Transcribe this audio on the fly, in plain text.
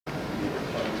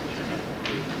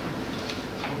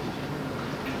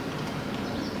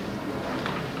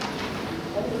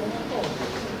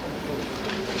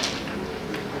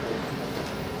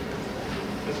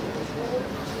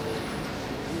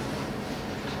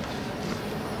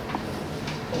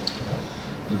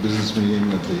The business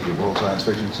meeting of the World Science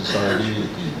Fiction Society at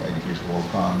the Education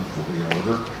Worldcon will be in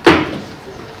order.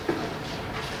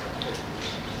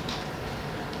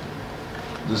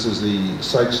 This is the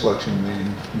site selection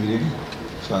meeting,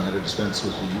 so I'm going to dispense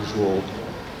with the usual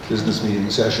business meeting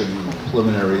session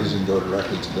preliminaries and go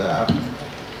directly to that.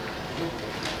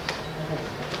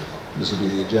 This will be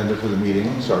the agenda for the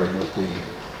meeting, starting with the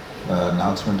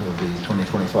announcement of the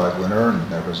 2025 winner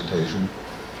and their presentation,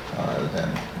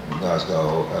 then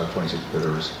Glasgow 26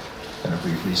 bidders, and a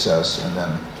brief recess, and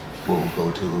then we'll go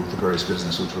to the various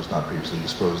business which was not previously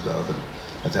disposed of, and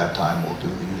at that time we'll do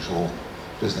the usual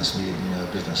business meeting,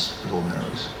 business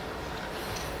preliminaries.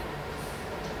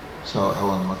 So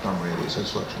Ellen Montgomery, the site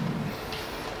selection.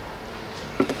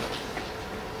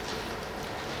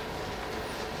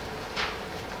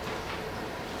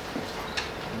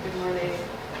 Good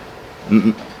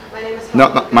morning. My name is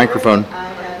no, microphone.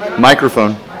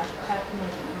 Microphone.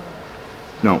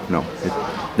 No.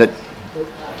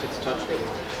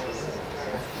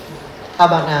 How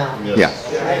about now? Yes.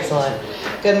 Yeah. Excellent.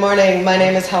 Good morning. My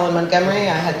name is Helen Montgomery.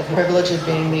 I had the privilege of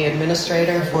being the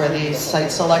administrator for the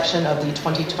site selection of the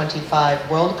 2025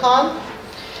 Worldcon.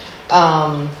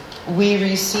 We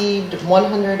received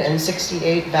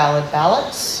 168 valid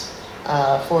ballots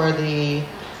for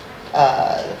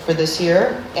this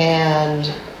year,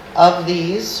 and of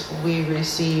these, we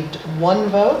received 1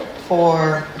 vote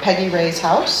for Peggy Ray's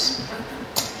house.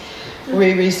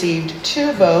 We received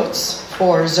 2 votes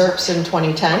for Zerps in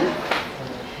 2010.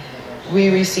 We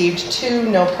received 2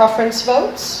 no preference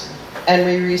votes, and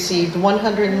we received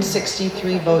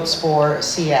 163 votes for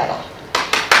Seattle.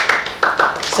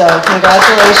 So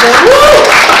congratulations.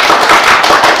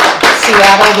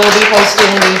 Seattle will be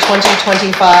hosting the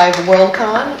 2025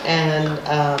 Worldcon, and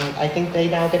I think they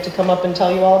now get to come up and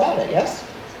tell you all about it, yes?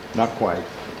 Not quite.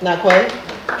 Not quite?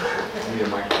 Need a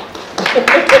microphone.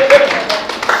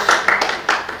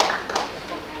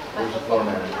 Where's the floor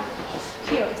manager?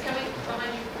 Here, it's coming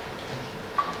behind you.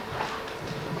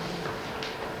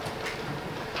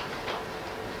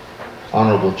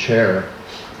 Honorable Chair,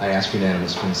 I ask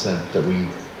unanimous consent that we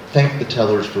thank the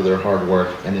tellers for their hard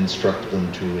work and instruct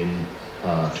them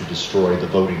to destroy the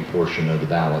voting portion of the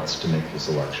ballots to make this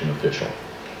election official.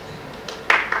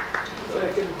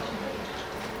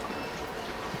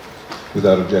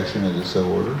 Without objection, it is so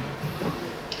ordered.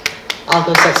 I'll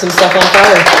go set some stuff on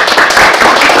fire.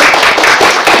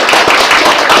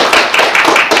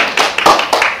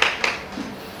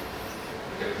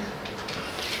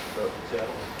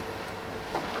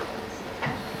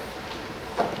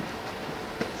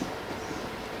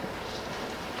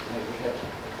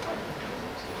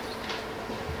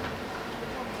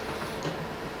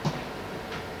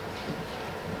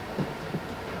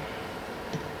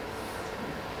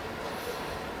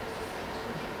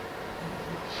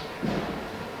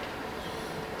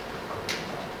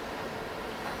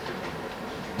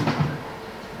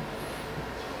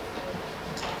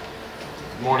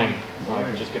 Good morning.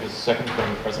 Just give us a second to bring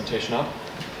the presentation up.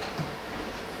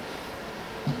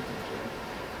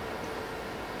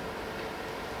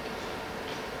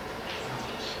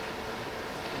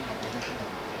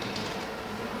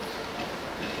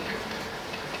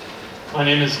 My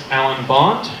name is Alan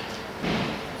Bond.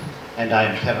 And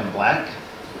I'm Kevin Black.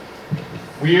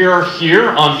 We are here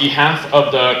on behalf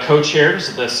of the co-chairs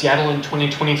of the Seattle in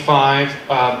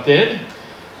 2025 bid.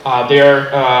 They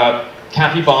are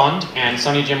Kathy Bond and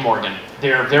Sonny Jim Morgan.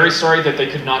 They are very sorry that they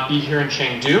could not be here in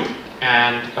Chengdu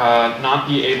and not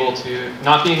being able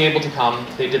to come.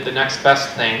 They did the next best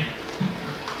thing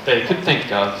they could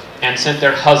think of and sent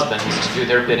their husbands to do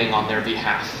their bidding on their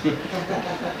behalf.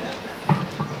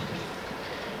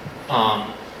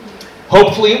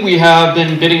 Hopefully we have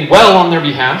been bidding well on their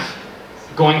behalf.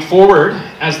 Going forward,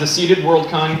 as the seated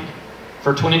Worldcon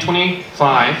for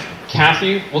 2025,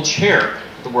 Kathy will chair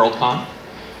the Worldcon,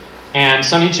 and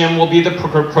Sonny Jim will be the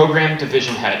program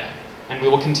division head, and we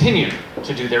will continue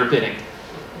to do their bidding.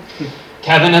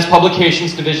 Kevin as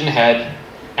publications division head,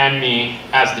 and me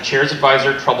as the chair's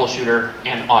advisor, troubleshooter,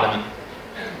 and ottoman.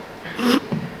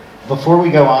 Before we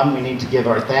go on, we need to give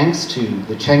our thanks to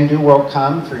the Chengdu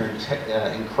Worldcon for your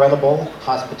incredible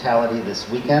hospitality this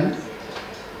weekend,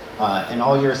 and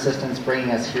all your assistance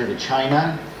bringing us here to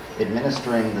China,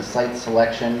 administering the site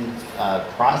selection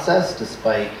process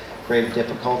despite grave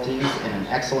difficulties in an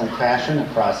excellent fashion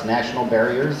across national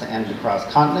barriers and across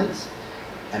continents,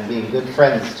 and being good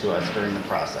friends to us during the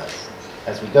process.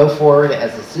 As we go forward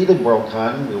as a seated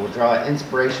Worldcon, we will draw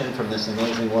inspiration from this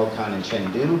amazing Worldcon in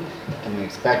Chengdu, and we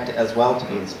expect as well to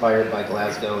be inspired by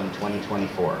Glasgow in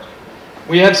 2024.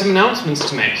 We have some announcements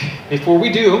to make. Before we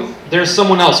do, there's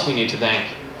someone else we need to thank.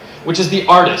 which is the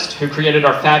artist who created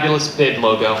our fabulous bid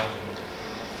logo.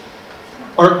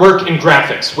 Artwork and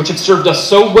graphics, which have served us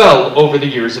so well over the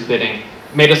years of bidding,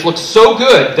 made us look so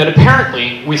good that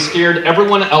apparently we scared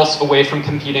everyone else away from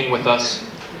competing with us.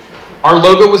 Our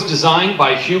logo was designed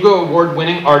by Hugo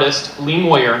Award-winning artist Lee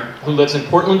Moyer, who lives in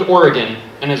Portland, Oregon,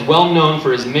 and is well known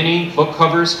for his many book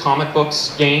covers, comic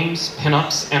books, games,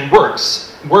 pinups, and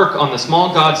work on the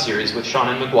Small God series with Sean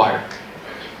and McGuire.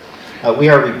 We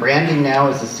are rebranding now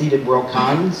as the Seated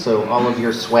Worldcon, so all of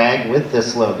your swag with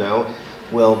this logo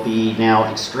will be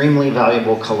now extremely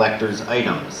valuable collector's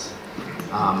items.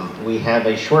 We have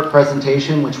a short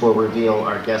presentation which will reveal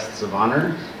our guests of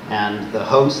honor and the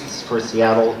hosts for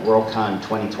Seattle Worldcon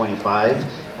 2025,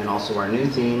 and also our new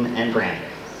theme and branding.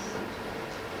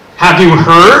 Have you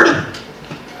heard?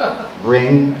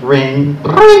 Ring, ring,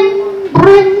 ring,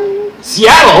 ring.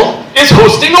 Seattle is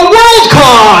hosting a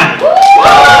Worldcon!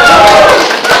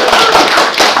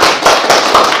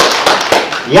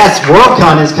 Yes,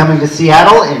 Worldcon is coming to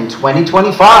Seattle in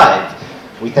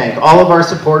 2025. We thank all of our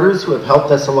supporters who have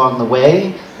helped us along the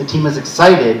way. The team is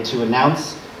excited to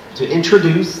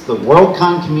introduce the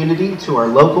Worldcon community to our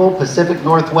local Pacific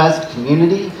Northwest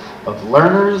community of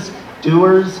learners,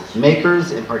 doers,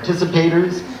 makers, and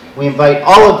participators. We invite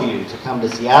all of you to come to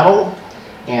Seattle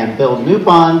and build new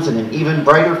bonds and an even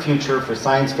brighter future for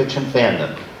science fiction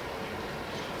fandom.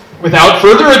 Without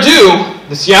further ado,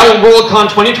 the Seattle Worldcon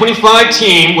 2025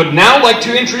 team would now like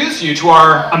to introduce you to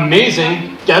our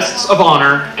amazing guests of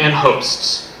honor and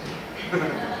hosts.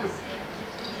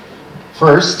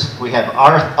 First, we have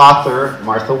our author,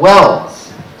 Martha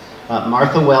Wells.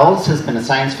 Martha Wells has been a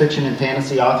science fiction and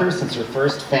fantasy author since her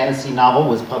first fantasy novel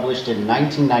was published in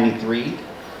 1993.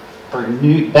 Her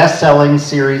new best-selling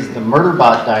series, The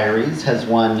Murderbot Diaries, has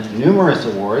won numerous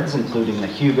awards, including the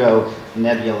Hugo,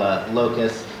 Nebula,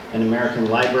 Locus, and American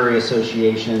Library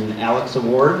Association Alex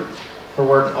Award. Her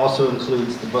work also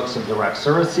includes the books of the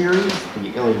Roxura series,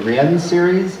 the Illyrian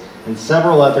series, and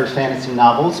several other fantasy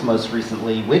novels, most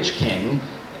recently Witch King,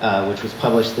 which was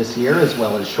published this year, as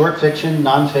well as short fiction,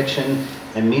 nonfiction,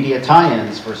 and media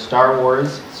tie-ins for Star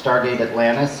Wars, Stargate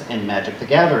Atlantis, and Magic the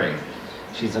Gathering.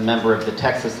 She's a member of the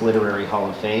Texas Literary Hall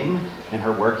of Fame, and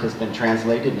her work has been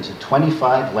translated into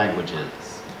 25 languages.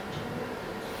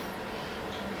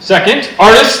 Second,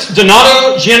 artist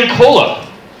Donato Giancola.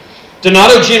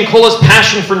 Donato Giancola's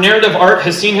passion for narrative art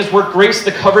has seen his work grace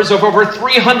the covers of over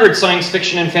 300 science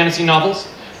fiction and fantasy novels,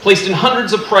 placed in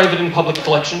hundreds of private and public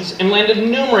collections, and landed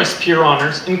numerous peer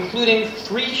honors, including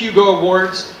 3 Hugo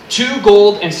Awards, 2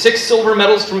 gold and 6 silver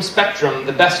medals from Spectrum,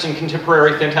 the best in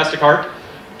contemporary fantastic art,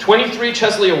 23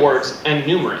 Chesley Awards, and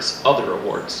numerous other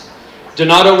awards.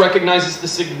 Donato recognizes the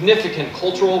significant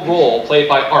cultural role played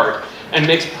by art and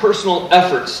makes personal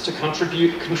efforts to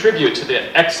contribute to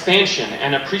the expansion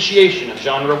and appreciation of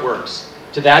genre works.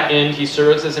 To that end, he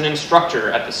serves as an instructor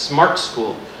at the Smart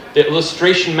School, the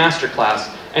Illustration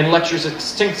Masterclass, and lectures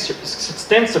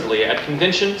extensively at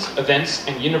conventions, events,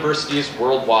 and universities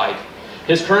worldwide.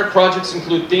 His current projects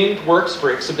include themed works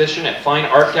for exhibition at fine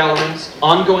art galleries,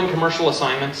 ongoing commercial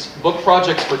assignments, book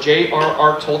projects for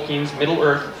J.R.R. Tolkien's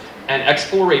Middle-earth, and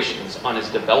explorations on his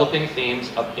developing themes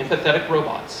of empathetic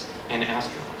robots and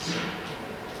astronauts.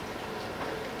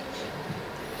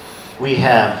 We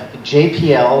have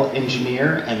JPL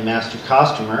engineer and master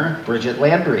costumer, Bridget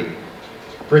Landry.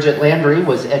 Bridget Landry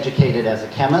was educated as a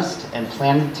chemist and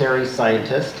planetary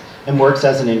scientist and works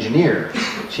as an engineer.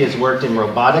 She has worked in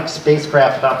robotic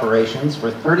spacecraft operations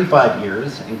for 35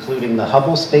 years, including the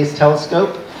Hubble Space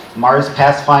Telescope, Mars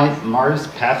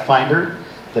Pathfinder,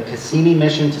 the Cassini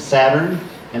mission to Saturn,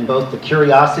 and both the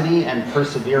Curiosity and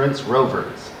Perseverance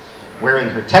rovers. Wearing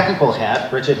her technical hat,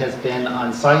 Bridget has been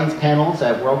on science panels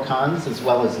at Worldcons as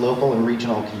well as local and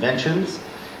regional conventions.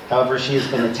 However, she has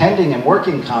been attending and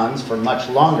working cons for much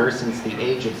longer, since the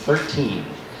age of 13.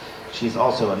 She's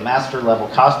also a master-level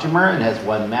costumer and has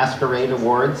won Masquerade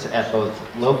Awards at both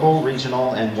local,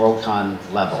 regional, and Worldcon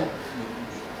level.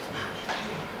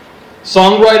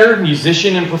 Songwriter,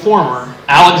 musician, and performer,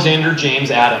 Alexander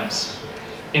James Adams.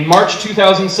 In March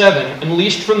 2007,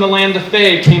 unleashed from the land of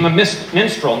Fae came a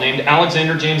minstrel named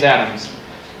Alexander James Adams.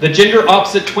 The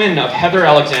gender-opposite twin of Heather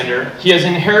Alexander, he has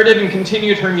inherited and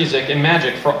continued her music and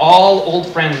magic for all old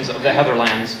friends of the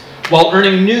Heatherlands, while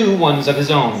earning new ones of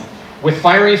his own. With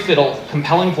fiery fiddle,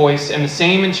 compelling voice, and the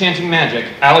same enchanting magic,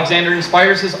 Alexander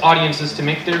inspires his audiences to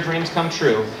make their dreams come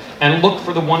true and look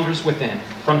for the wonders within.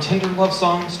 From tender love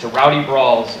songs to rowdy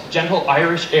brawls, gentle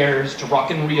Irish airs to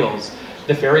rockin' reels,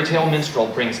 the fairy tale minstrel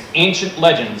brings ancient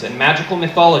legends and magical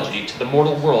mythology to the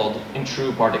mortal world in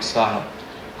true bardic style,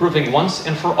 proving once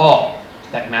and for all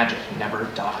that magic never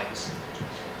dies.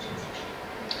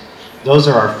 Those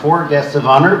are our 4 guests of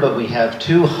honor, but we have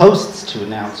 2 hosts to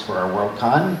announce for our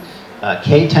Worldcon,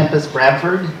 Kay Tempest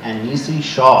Bradford and Nisi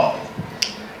Shaw.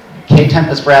 Kay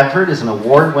Tempest Bradford is an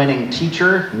award-winning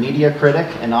teacher, media critic,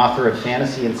 and author of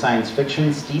fantasy and science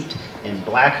fiction steeped in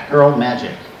black girl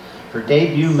magic. Her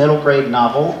debut middle grade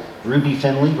novel, Ruby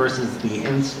Finley versus the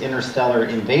Interstellar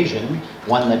Invasion,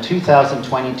 won the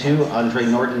 2022 Andre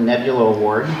Norton Nebula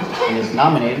Award and is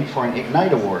nominated for an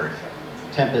Ignite Award.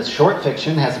 Tempest's short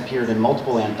fiction has appeared in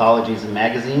multiple anthologies and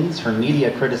magazines. Her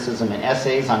media criticism and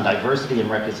essays on diversity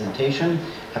and representation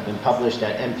have been published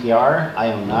at NPR,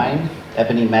 IO9,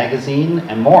 Ebony Magazine,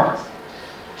 and more.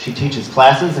 She teaches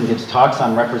classes and gives talks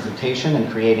on representation and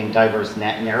creating diverse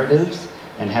narratives,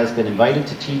 and has been invited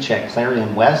to teach at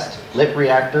Clarion West, Lit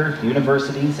Reactor,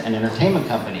 universities, and entertainment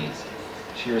companies.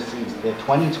 She receives the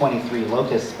 2023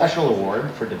 Locus Special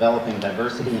Award for developing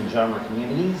diversity in genre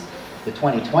communities, the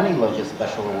 2020 Locus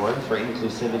Special Award for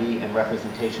Inclusivity and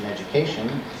Representation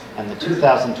Education, and the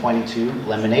 2022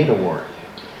 Lemonade Award.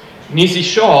 Nisi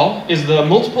Shaw is the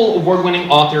multiple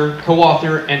award-winning author,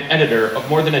 co-author, and editor of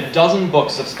more than a dozen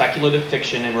books of speculative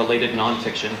fiction and related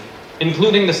nonfiction,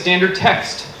 including the standard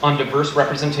text on diverse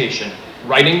representation,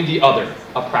 Writing the Other,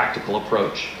 A Practical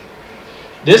Approach.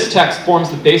 This text forms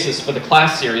the basis for the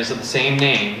class series of the same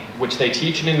name, which they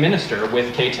teach and administer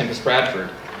with Kay Tempest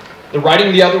Bradford. The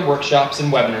Writing the Other workshops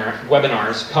and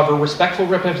webinars cover respectful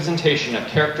representation of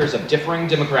characters of differing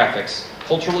demographics,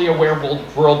 culturally aware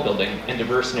world building, and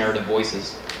diverse narrative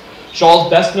voices. Shaw's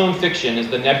best-known fiction is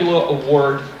the Nebula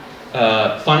Award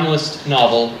finalist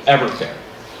novel, Everfair.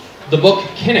 The book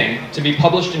Kinning, to be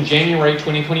published in January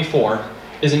 2024,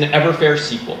 is an Everfair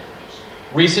sequel.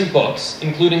 Recent books,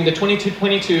 including the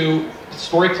 2022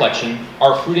 story collection,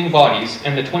 Our Fruiting Bodies,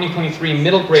 and the 2023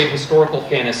 middle grade historical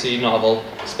fantasy novel,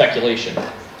 Speculation.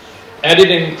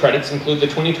 Editing credits include the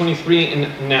 2023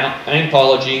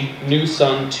 anthology, New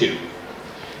Sun 2.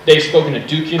 They've spoken at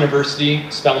Duke University,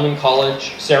 Spelman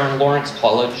College, Sarah Lawrence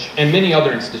College, and many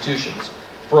other institutions.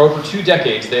 For over 2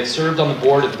 decades, they have served on the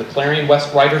board of the Clarion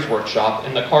West Writers Workshop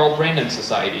and the Carl Brandon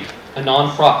Society, a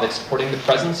nonprofit supporting the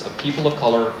presence of people of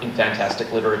color in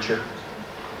fantastic literature.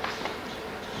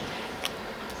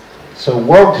 So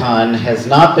Worldcon has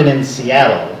not been in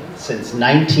Seattle since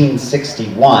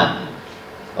 1961.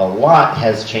 A lot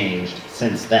has changed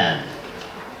since then.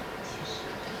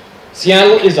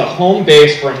 Seattle is a home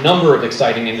base for a number of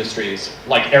exciting industries,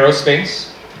 like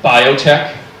aerospace,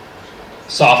 biotech,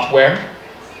 software,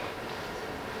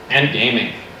 and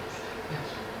gaming.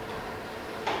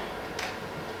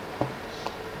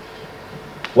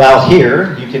 While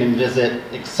here, you can visit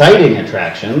exciting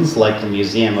attractions like the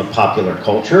Museum of Popular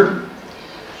Culture,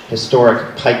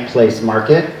 historic Pike Place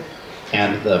Market,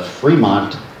 and the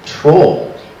Fremont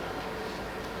Troll.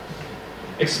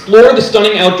 Explore the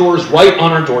stunning outdoors right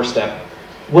on our doorstep.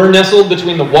 We're nestled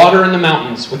between the water and the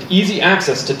mountains with easy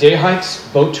access to day hikes,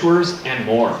 boat tours, and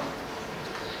more.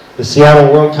 The Seattle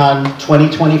Worldcon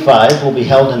 2025 will be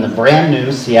held in the brand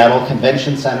new Seattle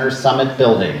Convention Center Summit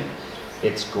building.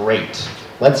 It's great.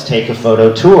 Let's take a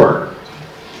photo tour.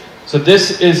 So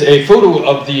this is a photo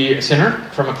of the center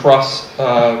from across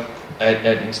an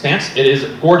expanse. It is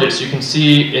gorgeous. You can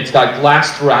see it's got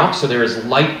glass throughout, so there is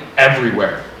light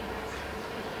everywhere.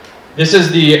 This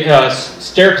is the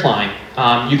stair climb.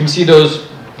 You can see those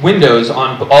windows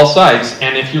on all sides,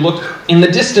 and if you look in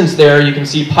the distance there, you can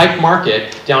see Pike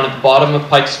Market down at the bottom of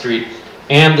Pike Street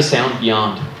and the Sound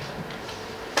Beyond.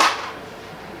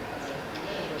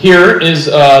 Here is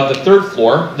the 3rd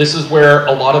floor. This is where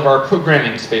a lot of our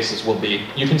programming spaces will be.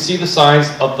 You can see the size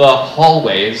of the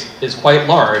hallways is quite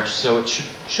large, so it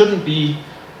shouldn't be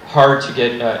hard to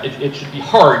get, it should be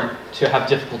hard to have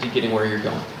difficulty getting where you're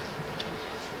going.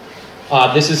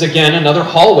 This is, again, another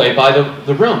hallway by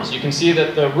the rooms. You can see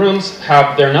that the rooms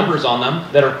have their numbers on them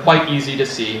that are quite easy to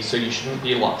see, so you shouldn't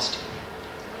be lost.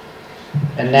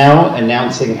 And now,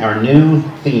 announcing our new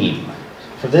theme.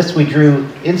 For this, we drew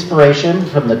inspiration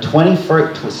from the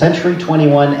 21st Century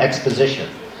 21 exposition.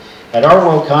 At our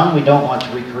Worldcon, we don't want to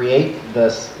recreate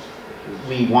this.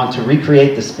 We want to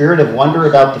recreate the spirit of wonder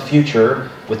about the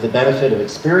future with the benefit of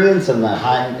experience and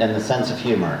the sense of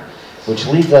humor, which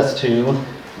leads us to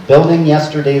building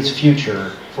yesterday's future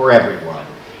for everyone.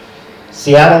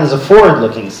 Seattle is a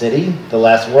forward-looking city. The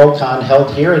last Worldcon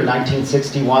held here in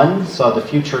 1961 saw the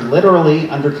future literally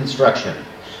under construction.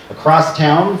 Across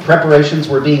town, preparations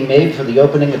were being made for the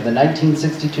opening of the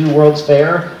 1962 World's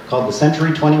Fair called the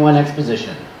Century 21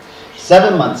 Exposition.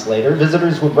 7 months later,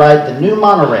 visitors would ride the new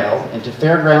monorail into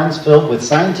fairgrounds filled with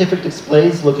scientific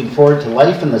displays looking forward to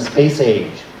life in the space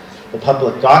age. The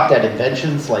public gawked at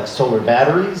inventions like solar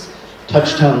batteries,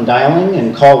 touch-tone dialing,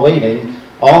 and call waiting,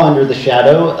 all under the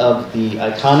shadow of the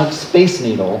iconic Space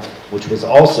Needle, which was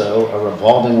also a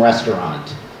revolving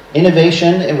restaurant.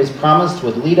 Innovation, it was promised,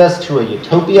 would lead us to a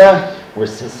utopia where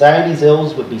society's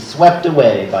ills would be swept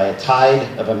away by a tide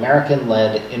of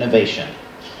American-led innovation.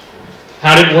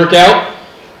 How did it work out?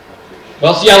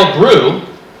 Well, Seattle grew,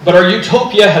 but our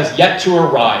utopia has yet to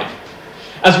arrive.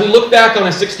 As we look back on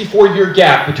a 64-year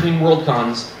gap between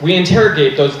Worldcons, we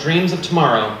interrogate those dreams of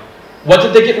tomorrow. What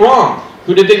did they get wrong?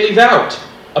 Who did they leave out?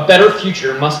 A better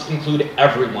future must include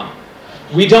everyone.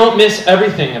 We don't miss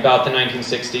everything about the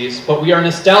 1960s, but we are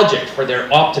nostalgic for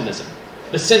their optimism,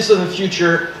 the sense of the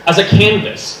future as a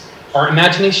canvas. Our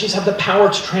imaginations have the power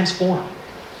to transform.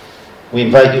 We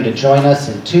invite you to join us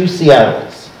in two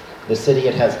Seattles, the city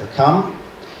it has become,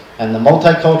 and the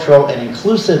multicultural and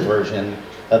inclusive version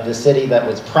of the city that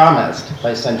was promised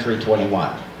by Century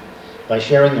 21. By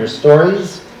sharing your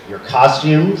stories, your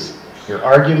costumes, your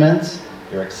arguments,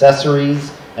 your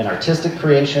accessories, and artistic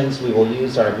creations, we will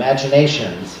use our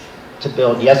imaginations to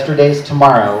build yesterday's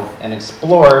tomorrow and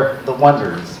explore the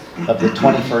wonders of the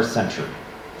 21st century.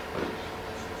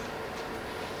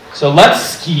 So let's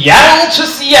Seattle to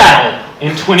Seattle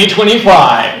in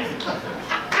 2025.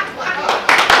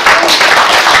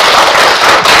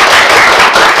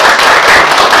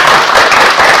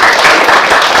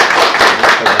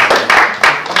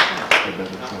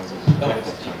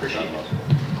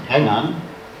 Hang on.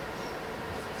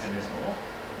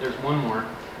 There's one more,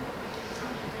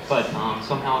 but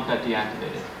somehow it got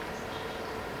deactivated.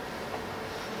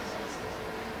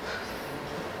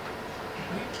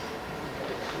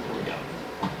 Here we go.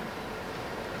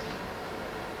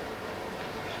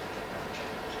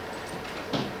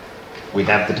 We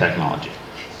have the technology.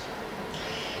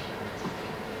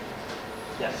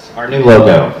 Yes. Our new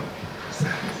logo.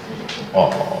 Oh,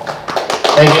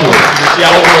 thank you. The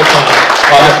Seattle Worldcon,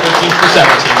 August 15th through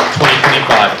 17th,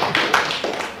 2025.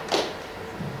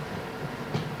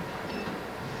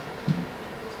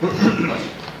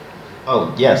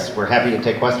 Oh, yes, we're happy to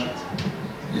take questions.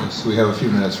 Yes, we have a few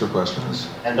minutes for questions.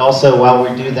 And also, while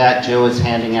we do that, Joe is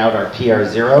handing out our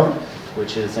PR0,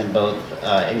 which is in both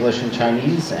English and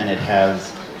Chinese, and it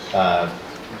has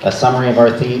a summary of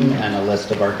our theme and a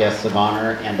list of our guests of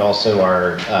honor, and also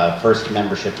our first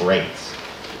membership rates.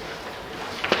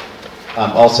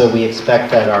 Also, we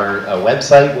expect that our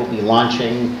website will be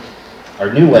launching, our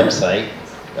new website.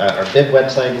 Our big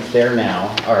website is there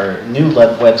now. Our new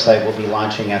website will be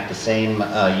launching at the same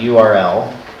URL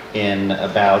in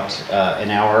about an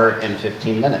hour and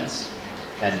 15 minutes.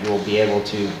 And you will be able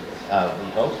to, we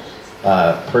hope,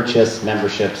 purchase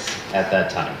memberships at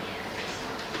that time.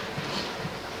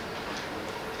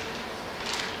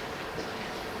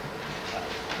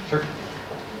 Sure.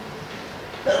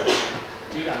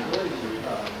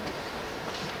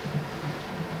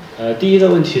 第一个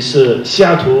问题是西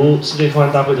雅图世界科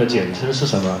幻大会的简称是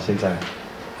什么？现在，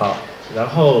好。然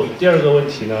后第二个问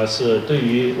题呢是对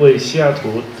于为西雅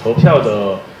图投票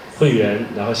的会员，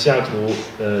然后西雅图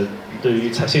对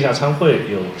于线下参会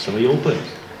有什么优惠？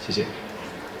谢谢。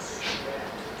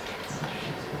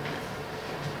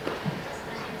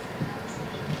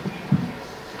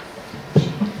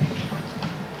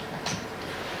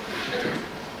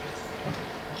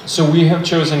So we have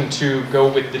chosen to go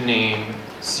with the name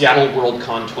Seattle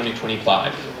Worldcon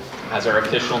 2025 as our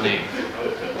official name.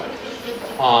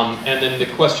 And then the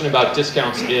question about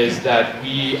discounts is that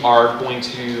we are going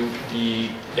to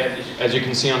be, as you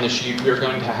can see on the sheet, we are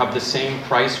going to have the same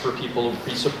price for people who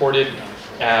pre-supported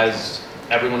as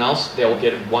everyone else. They'll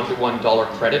get $1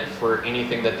 credit for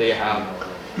anything that they have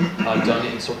done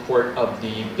in support of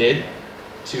the bid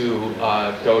to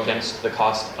go against the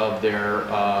cost of their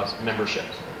membership.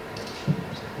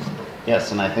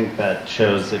 Yes, and I think that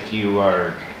shows if you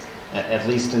are, at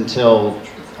least until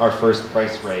our first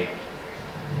price rate,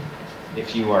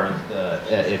 if you are,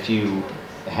 if you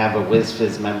have a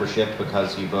WSFS membership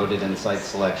because you voted in site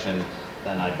selection,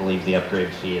 then I believe the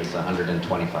upgrade fee is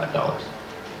 $125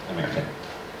 American.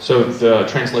 So the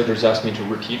translators asked me to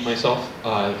repeat myself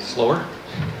slower.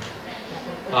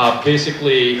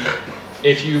 Basically,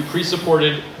 if you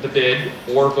pre-supported the bid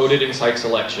or voted in site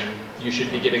selection, you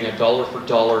should be getting a dollar for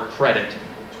dollar credit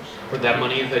for that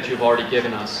money that you've already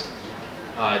given us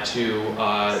to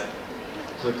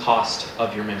the cost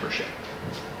of your membership.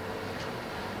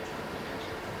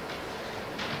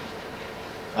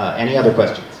 Any other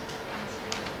questions?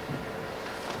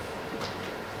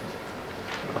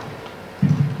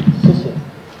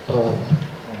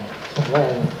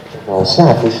 Thank you. 西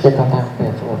雅图世界科幻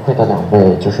大会的两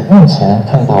位，就是目前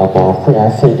看到的会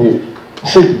员费率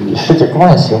是以世界科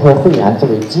幻协会会员作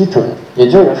为基准，也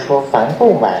就是说，凡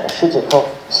购买西雅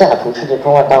图世界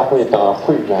科幻大会的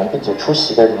会员并且出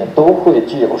席的人都会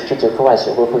具有世界科幻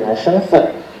协会会员身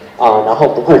份，然后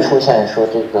不会出现说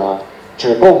这个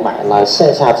只购买了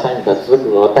线下参与的资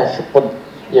格，但是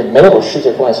也没有世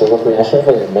界科幻协会会员身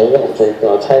份，也没有这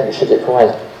个参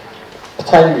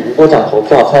与获奖投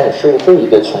票、参与事务会议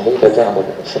的权利的这样的人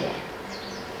士。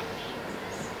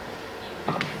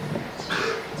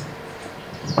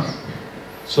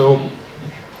So,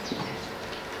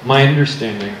 my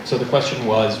understanding, so the question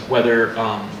was whether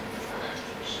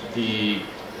the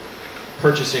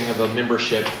purchasing of a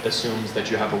membership assumes that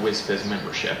you have a WSFS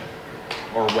membership,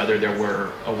 or whether there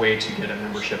were a way to get a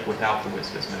membership without the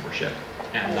WSFS membership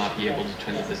and not be able to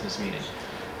attend the business meeting.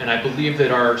 And I believe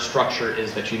that our structure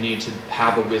is that you need to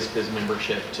have a WSFS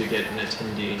membership to get an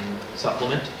attending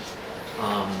supplement.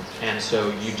 And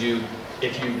so you do,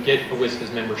 if you get a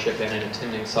WSFS membership and an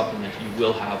attending supplement, you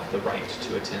will have the right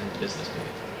to attend the business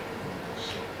meeting.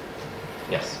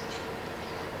 Yes.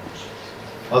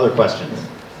 Other questions?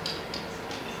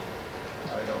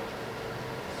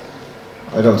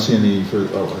 I don't see any further.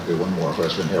 Oh, okay, one more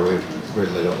question here. We're very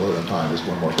late on time. Just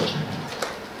one more question.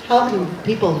 How can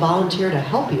people volunteer to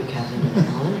help you, Kevin?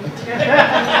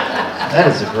 That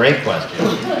is a great question.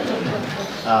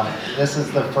 This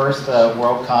is the first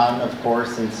Worldcon, of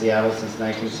course, in Seattle since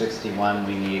 1961.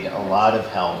 We need a lot of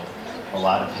help, a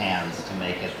lot of hands to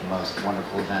make it the most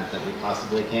wonderful event that we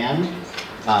possibly can.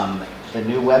 The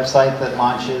new website that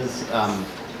launches,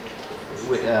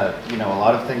 you know, a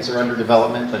lot of things are under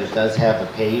development, but it does have a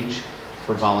page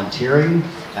for volunteering,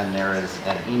 and there is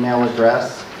an email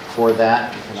address for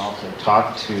that. You can also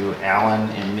talk to Alan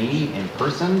and me in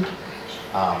person.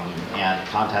 And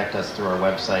contact us through our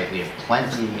website. We have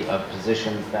plenty of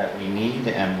positions that we need,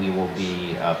 and we will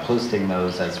be posting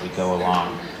those as we go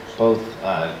along, both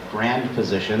grand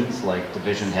positions like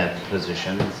division head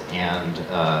positions and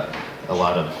a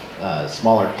lot of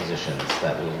smaller positions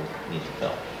that we will need to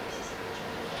fill.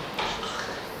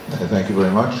 Thank you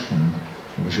very much, and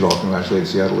we should all congratulate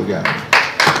Seattle again.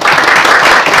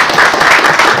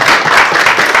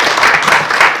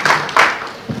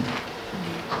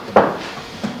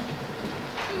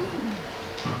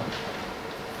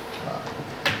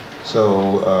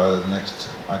 So the next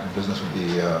item of business would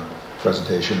be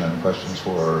presentation and questions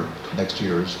for next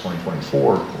year's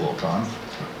 2024 Worldcon,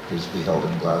 which is to be held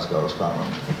in Glasgow,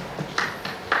 Scotland.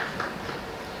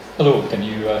 Hello, can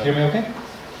you hear me okay?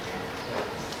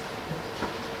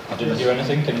 I didn't hear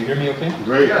anything. Can you hear me okay?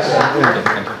 Great. Yes. Okay,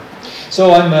 thank you.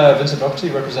 So I'm Vincent Doherty,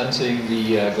 representing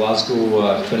the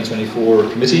Glasgow 2024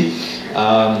 committee.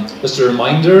 Just a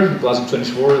reminder, Glasgow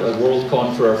 24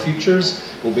 Worldcon for Our Futures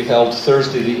will be held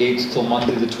Thursday the 8th till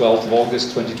Monday the 12th of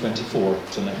August 2024,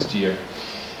 so next year.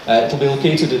 It will be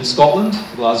located in Scotland.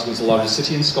 Glasgow is the largest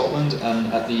city in Scotland,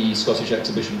 and at the Scottish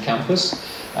Exhibition Campus.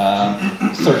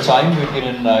 Third time we've been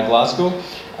in Glasgow.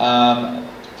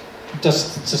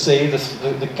 Just to say,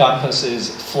 the campus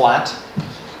is flat,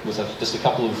 with just a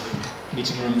couple of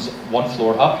meeting rooms, one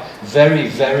floor up. Very,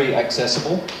 very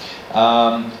accessible.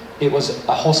 It was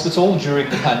a hospital during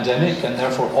the pandemic, and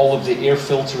therefore all of the air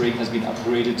filtering has been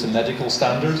upgraded to medical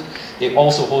standard. It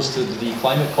also hosted the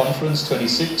Climate Conference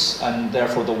 26, and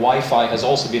therefore the Wi-Fi has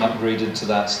also been upgraded to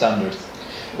that standard.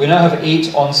 We now have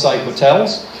 8 on-site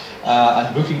hotels,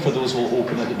 and booking for those will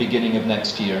open at the beginning of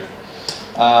next year.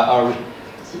 Our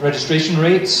registration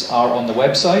rates are on the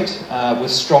website, with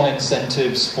strong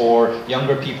incentives for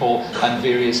younger people and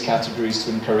various categories to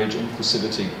encourage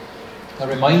inclusivity. A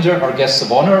reminder, our guests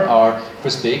of honour are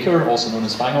Chris Baker, also known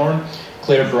as Fanghorn,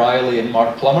 Claire Briley and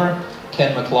Mark Plummer,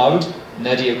 Ken MacLeod,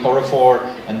 Nedia Corafor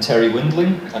and Terry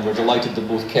Windling, and we're delighted that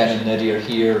both Ken and Nedia are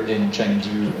here in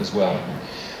Chengdu as well.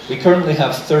 We currently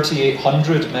have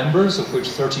 3,800 members, of which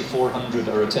 3,400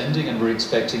 are attending, and we're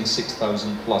expecting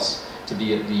 6,000 plus to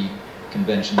be at the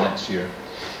convention next year.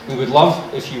 We would love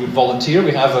if you would volunteer.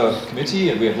 We have a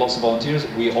committee and we have lots of volunteers.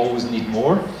 We always need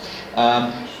more.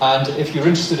 And if you're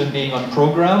interested in being on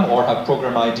program or have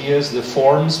program ideas, the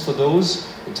forms for those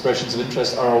expressions of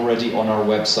interest are already on our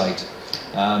website.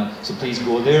 So please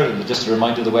go there. Just a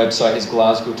reminder, the website is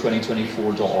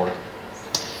glasgow2024.org.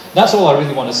 That's all I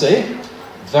really want to say.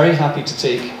 Very happy to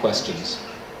take questions.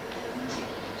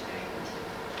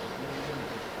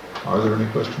 Are there any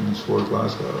questions for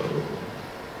Glasgow?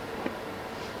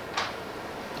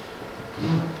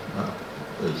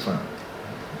 It's fine.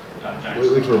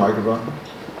 Wait for a microphone.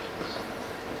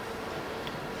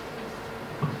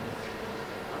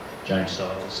 James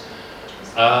Stiles.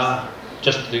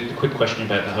 Just the quick question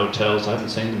about the hotels. I haven't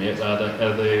seen them yet.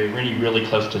 Are they really, really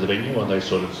close to the venue, or are they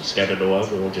sort of scattered all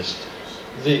over, or just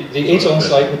The 8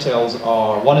 on-site hotels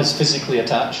are, one is physically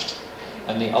attached,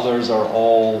 and the others are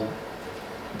all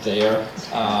there.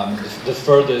 The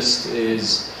furthest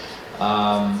is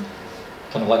kind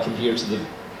of like from here to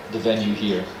the venue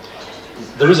here.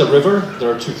 There is a river,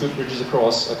 there are 2 footbridges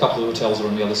across, a couple of hotels are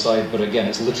on the other side, but again,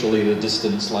 it's literally the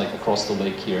distance like across the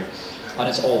lake here. And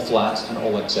it's all flat and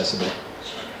all accessible.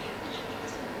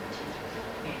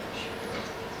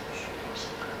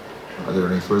 Are there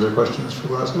any further questions for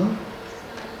Glasgow?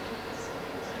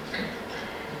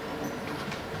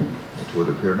 It would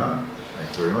appear not. Thank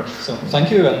you very much. So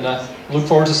thank you, and look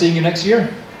forward to seeing you next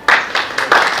year.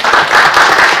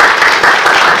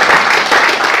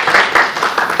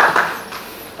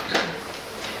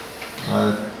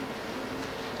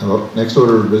 Next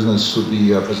order of business would be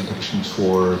presentations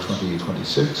for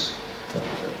 2026.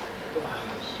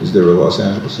 Is there a Los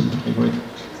Angeles in 2020?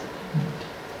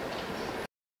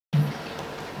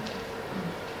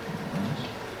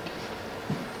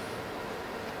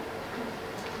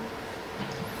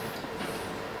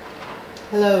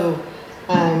 Hello,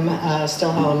 I'm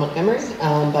still Helen Montgomery,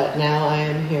 but now I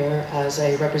am here as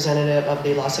a representative of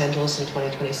the Los Angeles in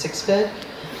 2026 bid.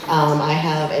 I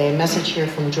have a message here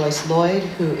from Joyce Lloyd,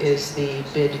 who is the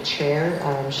bid chair.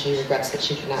 She regrets that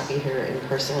she could not be here in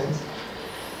person.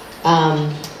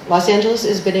 Los Angeles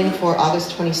is bidding for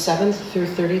August 27th through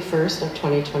 31st of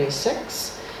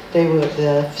 2026.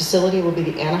 The facility will be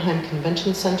the Anaheim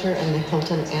Convention Center and the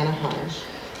Hilton Anaheim.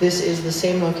 This is the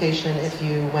same location if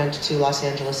you went to Los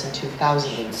Angeles in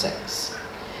 2006.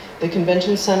 The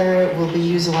convention center will be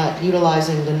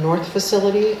utilizing the north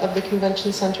facility of the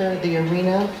convention center, the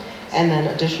arena, and then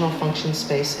additional function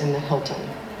space in the Hilton.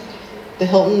 The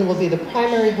Hilton will be the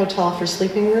primary hotel for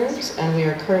sleeping rooms, and we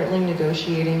are currently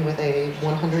negotiating with a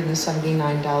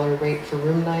 $179 rate for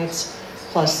room nights,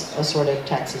 plus assorted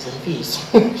taxes and fees,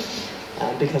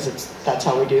 because that's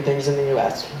how we do things in the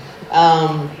US.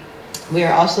 We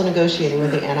are also negotiating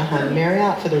with the Anaheim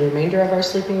Marriott for the remainder of our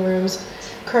sleeping rooms.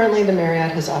 Currently, the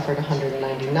Marriott has offered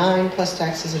 $199 plus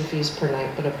taxes and fees per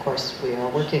night, but of course, we are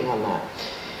working on that.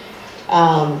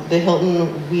 The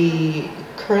Hilton, we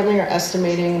currently are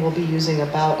estimating we'll be using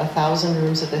about 1,000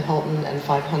 rooms at the Hilton and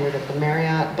 500 at the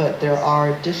Marriott, but there are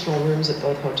additional rooms at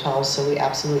both hotels, so we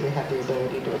absolutely have the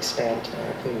ability to expand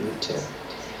there if we need to.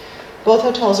 Both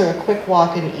hotels are a quick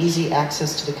walk and easy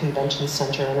access to the convention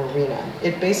center and arena.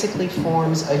 It basically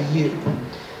forms a U.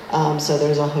 So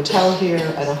there's a hotel here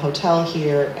and a hotel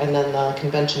here, and then the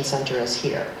convention center is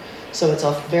here. So it's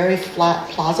a very flat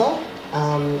plaza,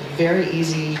 very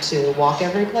easy to walk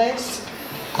every place.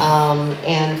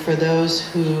 And for those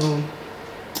who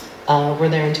were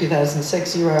there in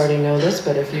 2006, you already know this,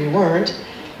 but if you weren't,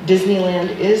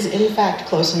 Disneyland is in fact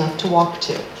close enough to walk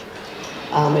to.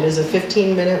 It is a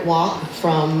 15-minute walk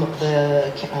from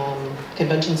the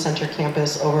Convention Center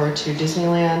campus over to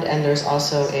Disneyland, and there's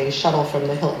also a shuttle from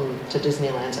the Hilton to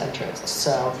Disneyland's entrance.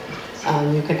 So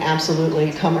you can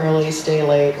absolutely come early, stay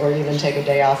late, or even take a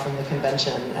day off from the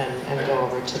convention and go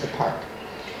over to the park.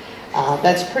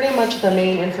 That's pretty much the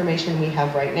main information we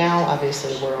have right now.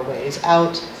 Obviously, we're a ways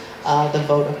out. The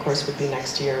vote, of course, would be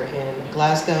next year in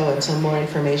Glasgow, and so more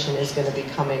information is going to be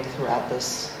coming throughout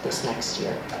this next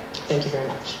year. Thank you very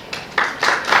much.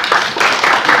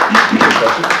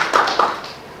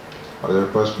 Are there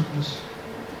questions?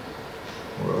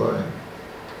 Well,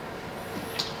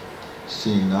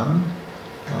 seeing none,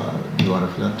 do you want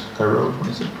to present Cairo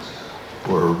 26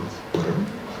 or whatever?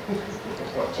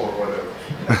 Or whatever.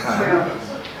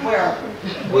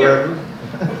 Wherever.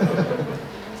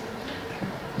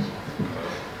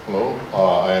 Hello,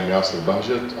 I am Yasser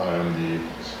Bahjet. I am the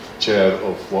chair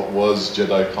of what was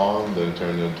JediCon, then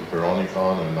turned into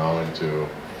PeroniCon, and now into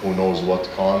who knows what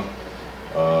con.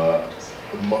 I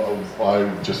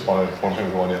just want to inform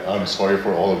everyone, I'm sorry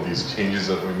for all of these changes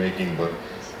that we're making, but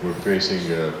we're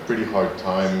facing a pretty hard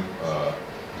time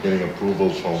getting approval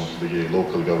from the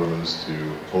local governments to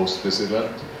host this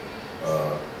event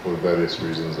for various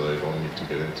reasons that I don't need to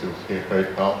get into here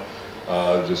right now.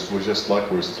 We're just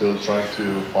like we're still trying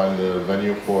to find a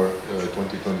venue for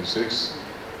 2026,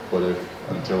 but if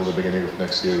until the beginning of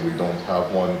next year we don't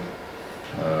have one,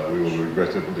 we will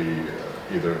regrettably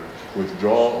either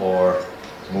withdraw or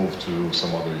move to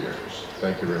some other year.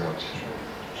 Thank you very much.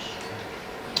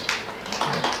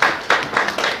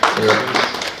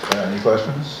 Any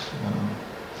questions?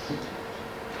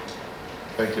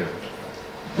 Thank you.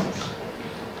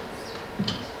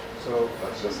 So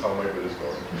that's just how my bid is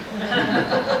going.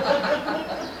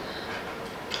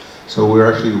 So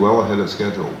we're actually well ahead of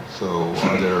schedule. So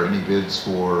are there any bids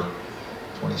for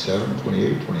 27,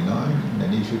 28, 29,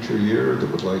 any future year that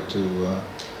would like to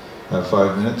have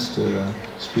 5 minutes to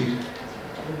speak?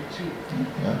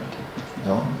 Yeah,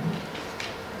 Ellen?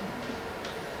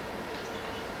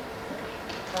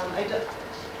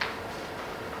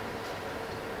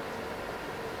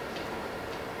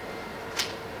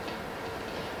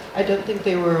 I don't think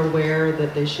they were aware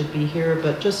that they should be here,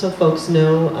 but just so folks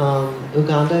know,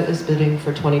 Uganda is bidding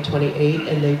for 2028,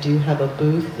 and they do have a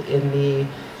booth in the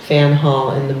fan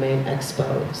hall in the main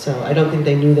expo. So I don't think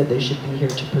they knew that they should be here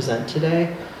to present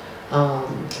today,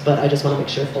 but I just want to make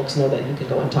sure folks know that you can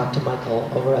go and talk to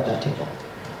Michael over at that table.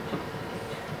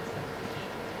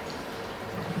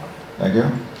 Thank you.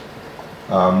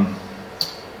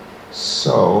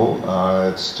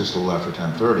 It's just a little after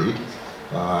 10:30.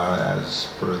 As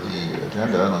per the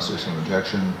agenda, unless there's some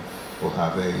objection, we'll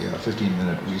have a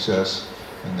 15-minute recess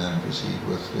and then proceed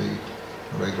with the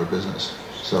regular business.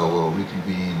 So we'll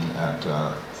reconvene at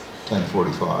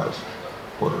 10:45,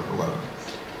 10:45.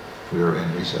 We are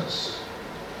in recess.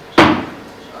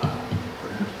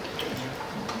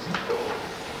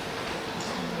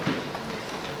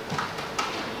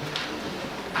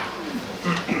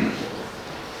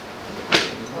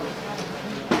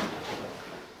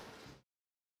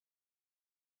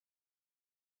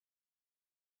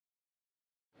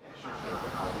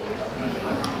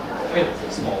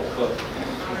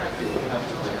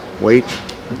 Wait.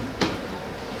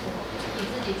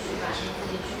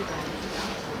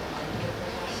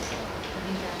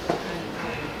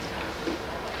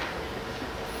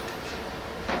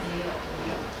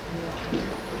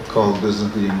 Call the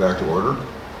business meeting back to order.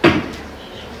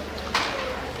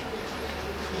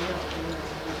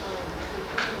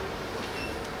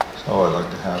 So I'd like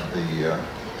to have the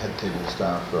head table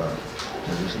staff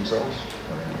introduce themselves.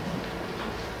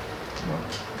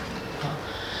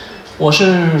 我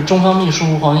是中方秘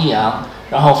书黄义阳，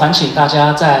然后烦请大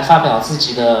家在发表自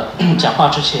己的讲话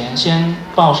之前，先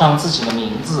报上自己的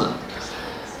名字。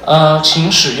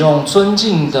请使用尊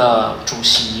敬的主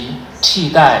席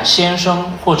替代先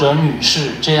生或者女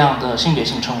士这样的性别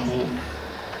性称呼。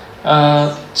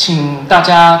请大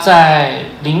家在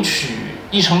领取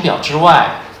议程表之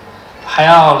外，还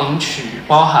要领取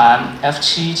包含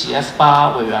F7 及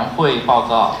F8 委员会报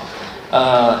告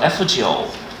，F9。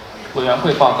委员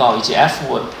会报告以及 F5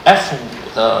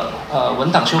的文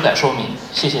档修改说明，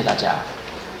谢谢大家。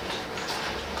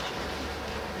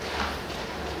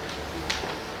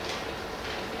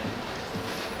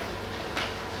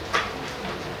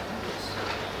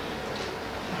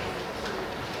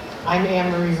I'm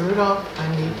Anne-Marie Rudolph.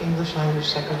 I'm the English language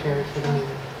secretary for the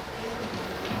meeting.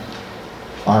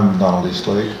 I'm Donald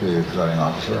Eastlake, the presiding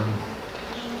officer.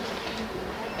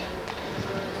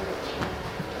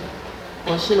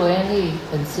 我是罗艳丽，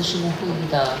本次事务会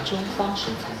议的中方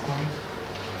审裁官。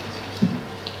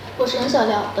我是任小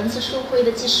廖，本次事务会议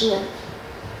的计时人。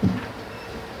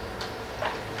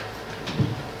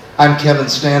I'm Kevin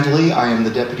Standley. I am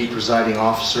the deputy presiding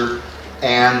officer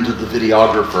and the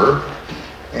videographer,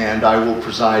 and I will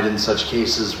preside in such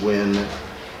cases when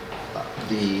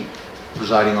the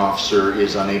presiding officer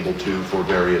is unable to for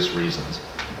various reasons.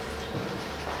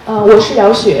 我是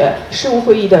姚雪，事务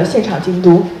会议的现场监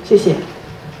督，谢谢。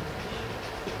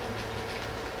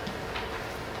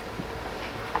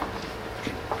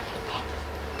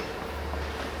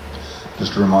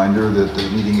Just a reminder that the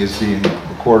meeting is being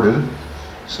recorded,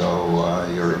 so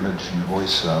your image and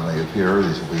voice may appear.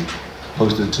 These will be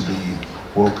posted to the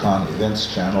Worldcon events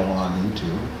channel on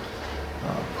YouTube,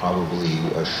 probably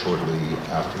shortly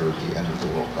after the end of the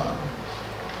Worldcon.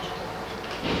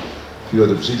 A few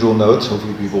other procedural notes.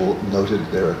 Hopefully people noted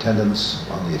their attendance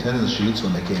on the attendance sheets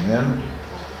when they came in.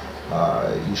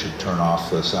 You should turn off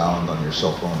the sound on your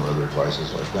cell phone or other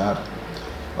devices like that.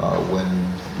 When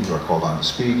you are called on to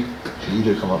speak, you should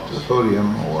either come up to the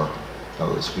podium or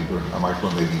a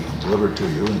microphone may be delivered to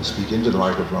you, and speak into the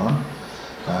microphone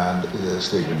and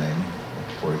state your name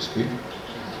before you speak.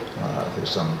 If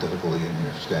there's some difficulty in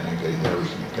your standing and getting there, we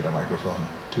can get a microphone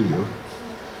to you.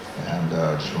 And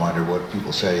just a reminder, what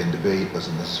people say in debate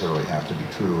doesn't necessarily have to be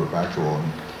true or factual,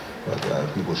 but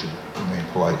people should remain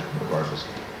polite regardless.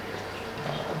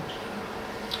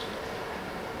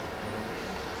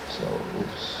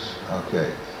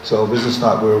 Okay. So business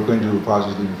we're going to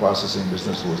possibly be processing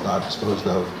business was not disposed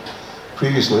of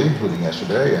previously, including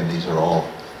yesterday, and these are all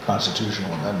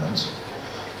constitutional amendments.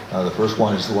 The first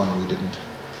one is the one we didn't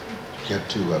get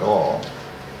to at all,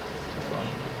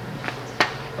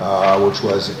 which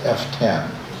was F10.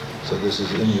 So this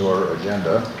is in your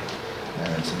agenda,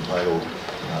 and it's entitled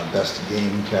Best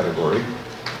Game Category.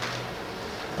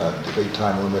 Debate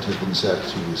time limit has been set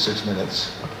to 6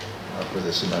 minutes for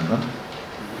this amendment.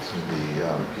 So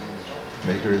the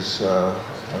makers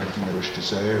have anything they wish to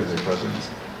say? Are they present?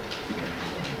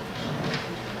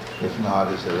 If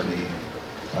not, is there any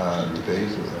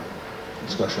debate or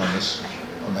discussion on this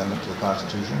amendment to the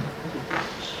Constitution?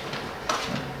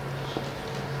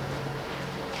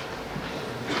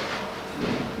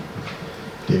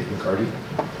 Dave McCarty.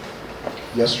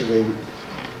 Yesterday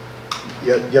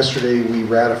we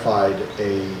ratified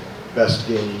a best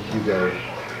game Hugo.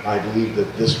 I believe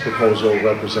that this proposal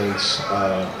represents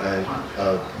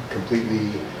a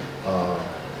completely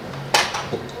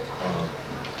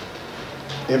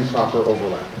improper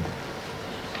overlap,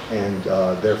 and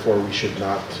therefore we should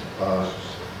not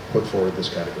put forward this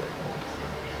category.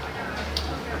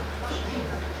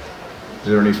 Is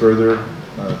there any further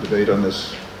debate on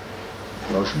this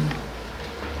motion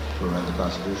to amend the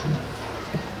Constitution?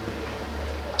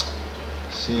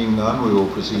 Seeing none, we will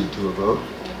proceed to a vote.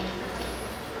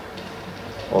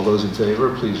 All those in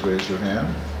favor, please raise your hand.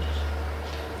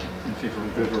 In favor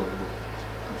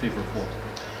of what?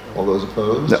 All those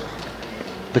opposed? No.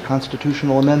 The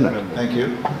constitutional amendment. Thank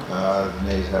you. The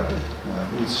nays have it.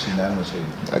 It's unanimously.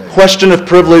 A question of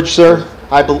privilege, sir.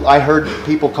 I heard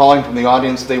people calling from the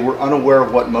audience. They were unaware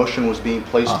of what motion was being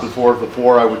placed before.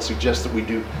 I would suggest that we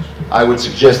do. I would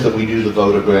suggest that we do the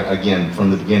vote again from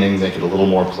the beginning, make it a little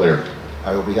more clear.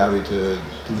 I will be happy to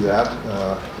do that.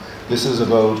 This is a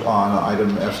vote on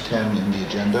item F10 in the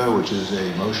agenda, which is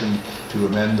a motion to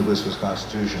amend the WSFS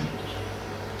Constitution.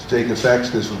 To take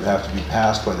effect, this would have to be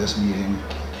passed by this meeting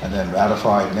and then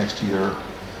ratified next year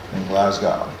in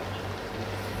Glasgow.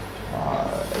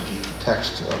 The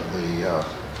text of the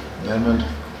amendment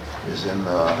is in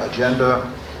the agenda.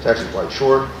 It's actually quite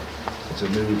short. It's a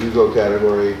new Hugo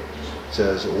category. It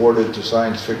says, awarded to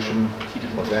science fiction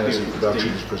or fantasy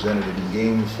productions presented in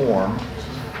game form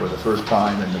for the first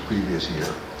time in the previous year.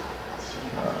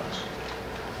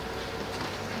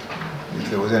 If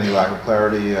there was any lack of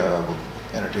clarity, we'll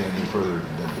entertain any further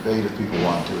debate if people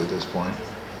want to at this point,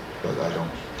 but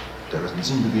there doesn't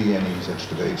seem to be any such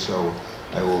debate, so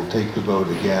I will take the vote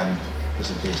again,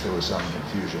 just in case there was some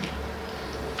confusion.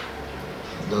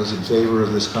 Those in favor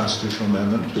of this constitutional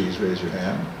amendment, please raise your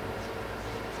hand.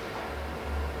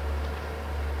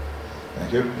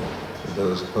 Thank you.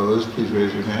 Those opposed, please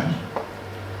raise your hand.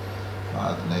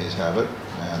 The nays have it,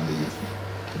 and the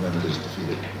amendment is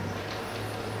defeated.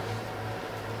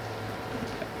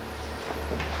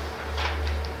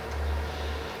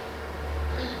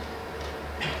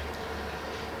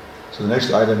 So the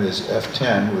next item is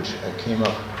F10, which came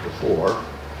up before.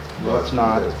 No, it's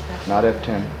not. Not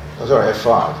F10. Oh, sorry,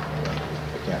 F5. I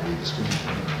can't read the screen.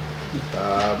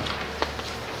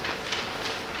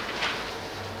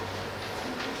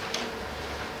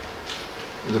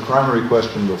 The primary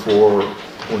question before,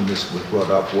 when this was brought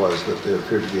up, was that there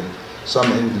appeared to be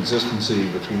some inconsistency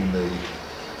between the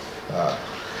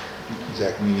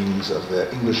exact meanings of the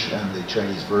English and the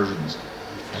Chinese versions.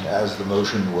 And as the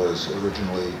motion was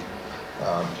originally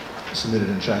submitted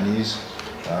in Chinese,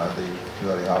 the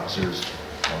presiding officers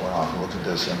went off and looked at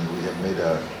this, and we have made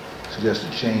a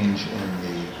suggested change in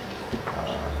the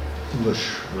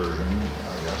English version,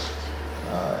 I guess,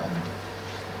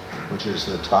 which is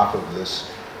the top of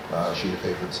this sheet of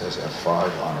paper that says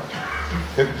F5 on it.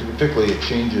 Particularly, it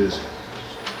changes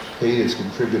paid its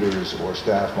contributors or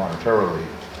staff monetarily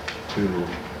to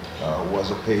was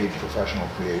a paid professional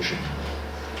creation.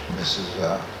 And this is,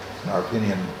 in our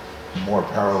opinion, more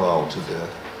parallel to the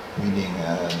meaning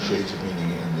and shades of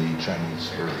meaning in the Chinese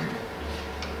version.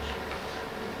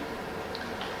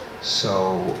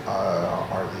 So,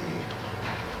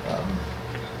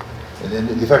 and then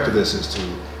the effect of this is to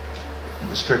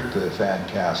restrict the fan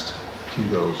cast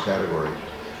Hugo category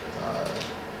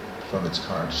from its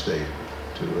current state,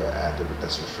 to add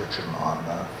this restriction on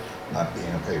not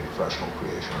being a paid professional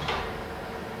creation.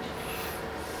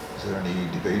 Is there any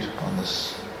debate on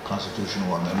this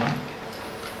constitutional amendment?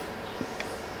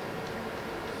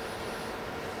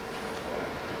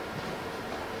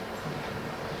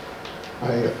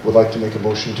 I would like to make a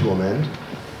motion to amend.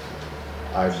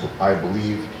 I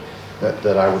believe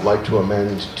that I would like to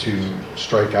amend to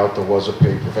strike out the was a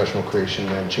paid professional creation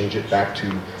and change it back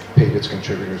to paid its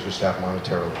contributors or staff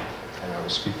monetarily. And I will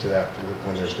speak to that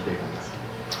when there's debate on that.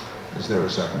 Is there a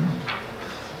second?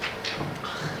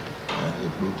 And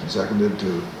it's moved and seconded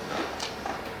to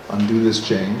undo this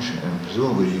change, and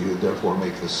presumably you would therefore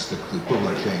make this the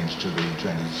equivalent change to the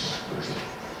Chinese version.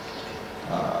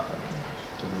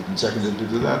 So moved and seconded to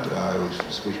do that. I would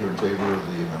speak here in favor of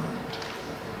the amendment.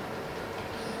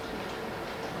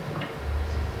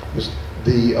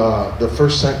 The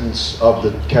first sentence of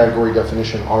the category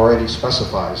definition already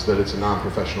specifies that it's a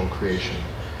non-professional creation.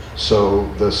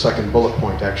 So the second bullet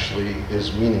point actually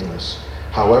is meaningless.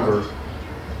 However,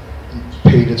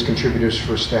 paid its contributors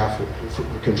or staff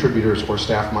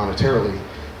monetarily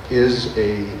is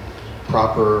a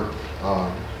proper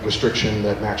restriction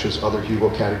that matches other Hugo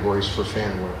categories for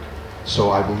fan work. So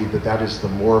I believe that that is the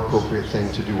more appropriate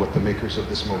thing to do what the makers of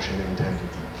this motion intended.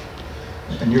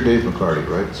 And you're Dave McCarty,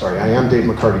 right? Sorry, I am Dave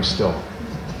McCarty still.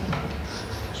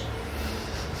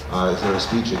 Is there a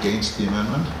speech against the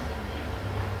amendment?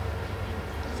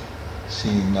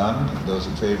 Seeing none, those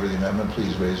in favor of the amendment,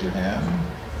 please raise your hand.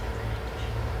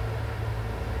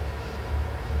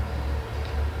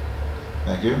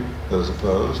 Thank you. Those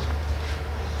opposed?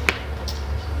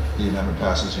 The amendment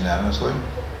passes unanimously.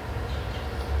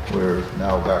 We're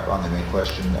now back on the main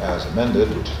question as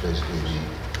amended, which is basically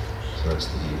so that's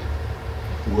the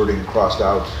wording crossed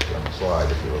out on the slide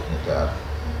if you're looking at that.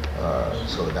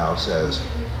 So it now says,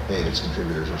 paid its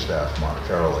contributors or staff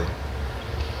monetarily.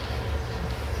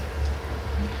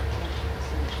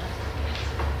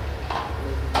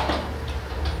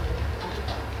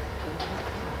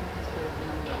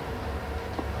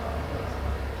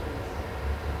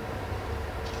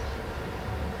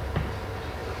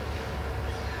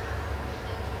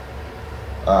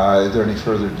 Is there any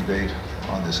further debate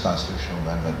on this constitutional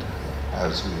amendment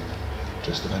as we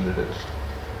just amended it?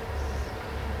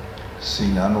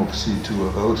 Seeing none, we'll proceed to a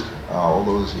vote. All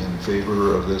those in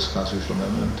favor of this constitutional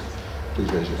amendment,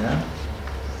 please raise your hand.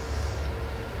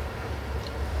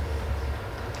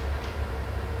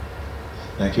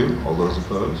 Thank you. All those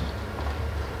opposed?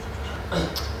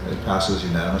 It passes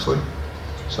unanimously.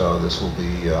 So this will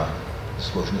be,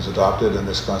 this motion is adopted, and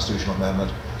this constitutional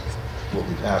amendment will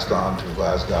be passed on to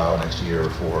Glasgow next year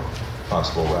for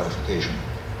possible ratification.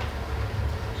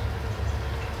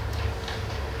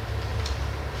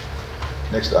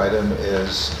 Next item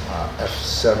is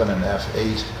F7 and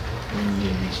F8 in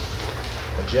the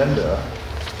agenda,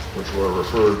 which were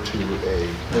referred to a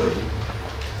committee,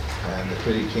 and the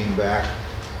committee came back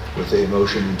with a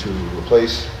motion to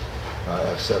replace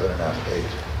F7 and F8.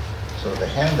 So the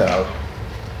handout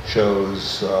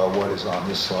shows what is on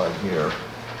this slide here.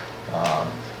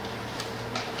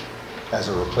 As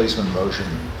a replacement motion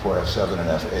for F7 and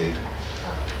F8.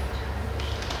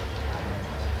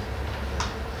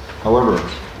 However,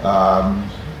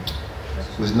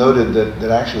 it was noted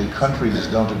that actually countries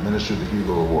don't administer the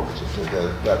Hugo Awards.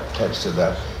 That text said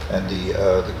that, and the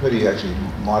committee actually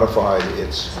modified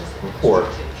its report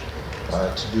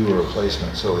to do a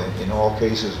replacement. So in all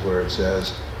cases where it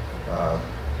says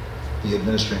the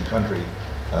administering country,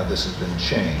 this has been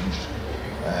changed.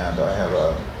 And I have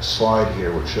a slide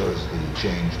here which shows the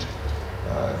changed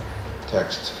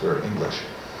text for English.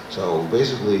 So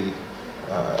basically,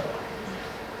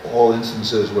 all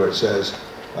instances where it says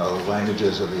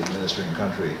languages of the administering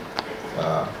country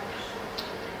have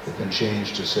been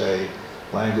changed to say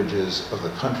languages of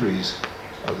the countries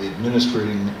of the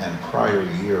administering and prior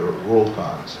year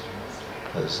Worldcons,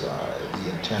 as the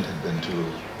intent had been to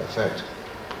affect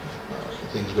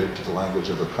things related to the language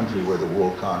of the country where the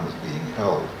Worldcon was being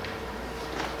held.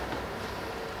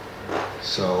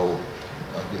 So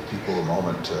I'll give people a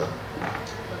moment to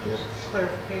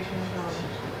clarification.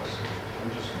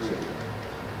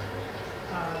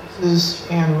 This is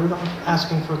Anne Rudolph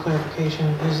asking for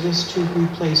clarification. Is this to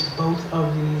replace both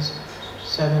of these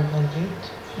 7 and 8?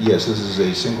 Yes, this is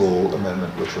a single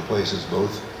amendment which replaces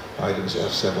both items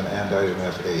F7 and item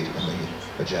F8 in the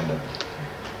agenda.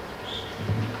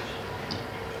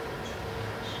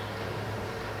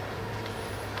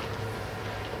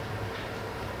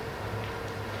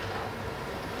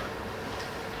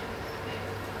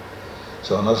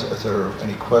 So unless if there are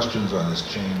any questions on this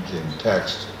change in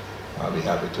text, I'll be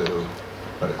happy to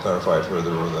try to clarify it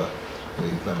further, or the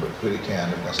member committee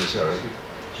can if necessary.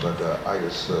 But I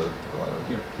guess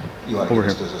you want to give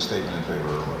this as a statement in favor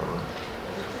or whatever.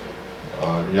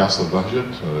 Yes, the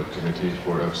budget committee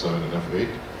for F7 and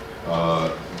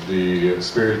F8. The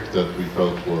spirit that we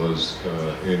felt was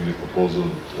in the proposal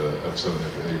F7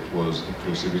 and F8 was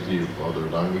inclusivity of other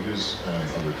languages and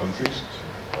other countries.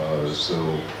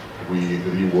 So we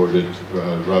reworded,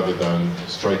 rather than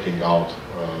striking out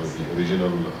the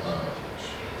original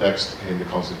text in the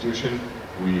Constitution,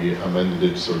 we amended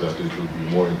it so that it would be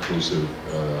more inclusive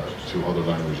to other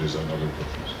languages and other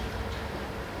countries.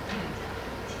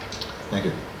 Thank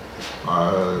you.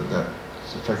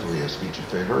 That's effectively a speech in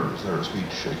favor. Is there a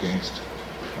speech against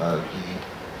the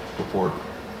reported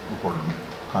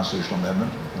constitutional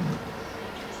amendment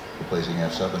replacing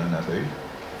F7 and F8?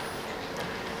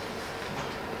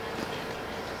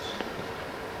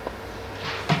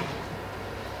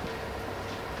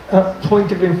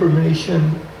 Point of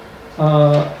information,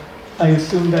 I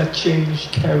assume that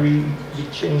change carried the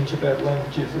change about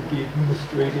languages of the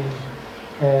administrating,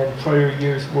 and prior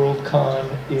years Worldcon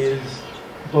is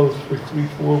both for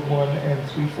 341 and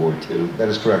 342. That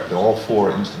is correct. All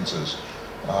 4 instances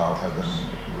have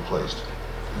been replaced.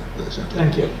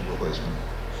 Thank you. Replacement.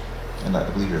 And I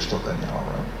believe you're still Danielle,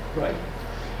 right? Right.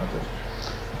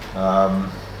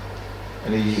 Okay.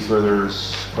 Any further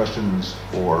questions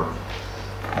or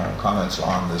comments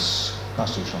on this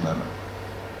constitutional amendment?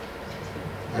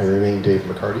 I remain Dave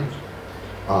McCarty.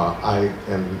 I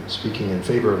am speaking in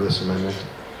favor of this amendment.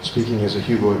 Speaking as a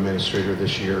Hugo administrator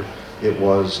this year, it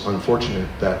was unfortunate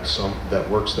that that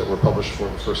works that were published for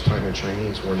the first time in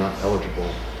Chinese were not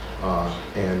eligible,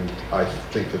 and I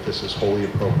think that this is wholly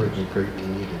appropriate and greatly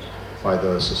needed by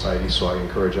the society, so I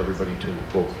encourage everybody to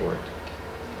vote for it.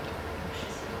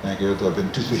 Thank you. There have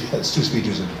been 2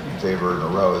 speeches in favor in a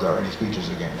row. Is there any speeches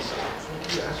against?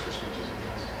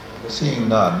 Seeing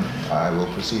none, I will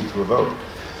proceed to a vote.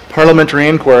 Parliamentary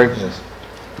inquiry. Yes.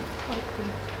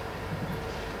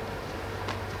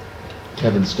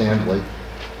 Kevin Standley,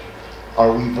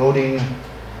 are we voting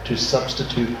to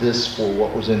substitute this for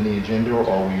what was in the agenda, or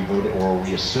are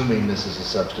we assuming this is a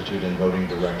substitute and voting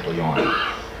directly on it?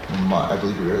 I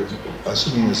believe we're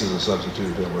assuming this is a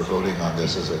substitute and we're voting on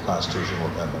this as a constitutional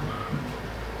amendment.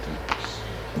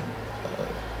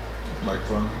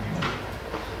 Microphone.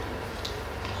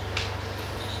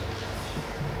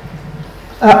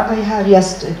 I have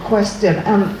just a question.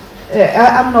 I'm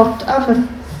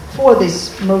for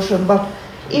this motion, but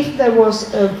if there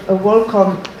was a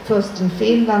Worldcon first in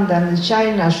Finland and in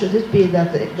China, should it be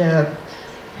that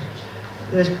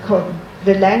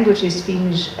the language is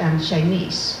Finnish and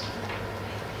Chinese?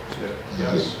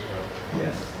 Yes.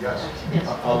 Yes. Yes.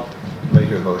 I'll make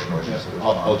your motion.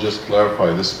 I'll just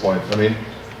clarify this point. I mean,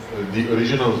 the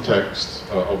original text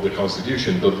of the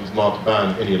Constitution does not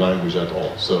ban any language at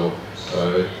all. So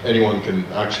anyone can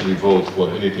actually vote for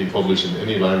anything published in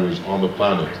any language on the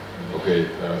planet, okay,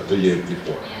 the year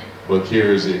before. But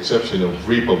here is the exception of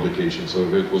republication. So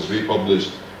if it was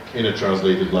republished in a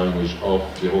translated language of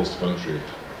the host country,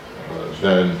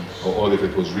 then, or if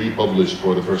it was republished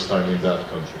for the first time in that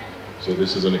country. So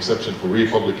this is an exception for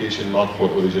republication, not for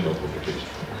original publication.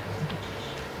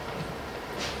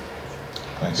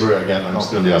 Thanks. Sorry, again, I'm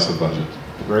still the asset budget.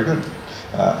 Very good.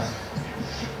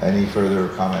 Any further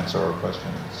comments or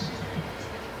questions?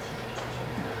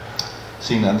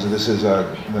 Seeing none, so this is an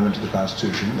amendment to the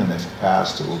Constitution, and if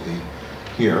passed, it will be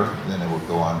here, then it will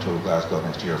go on to Glasgow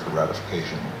next year for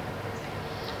ratification.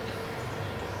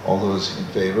 All those in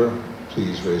favor,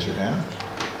 please raise your hand.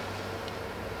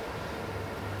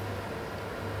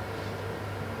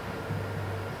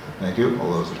 Thank you.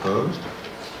 All those opposed?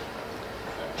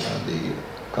 The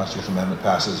constitutional amendment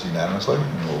passes unanimously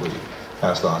and will be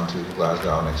passed on to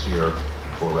Glasgow next year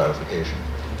for ratification.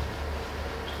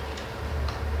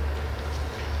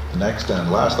 The next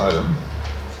and last item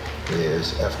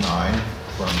is F9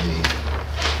 from the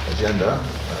agenda.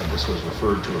 This was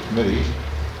referred to a committee,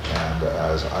 and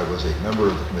as I was a member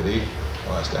of the committee, I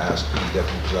was to ask the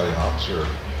Deputy Presiding Officer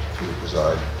to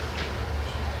preside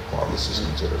while this is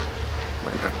considered.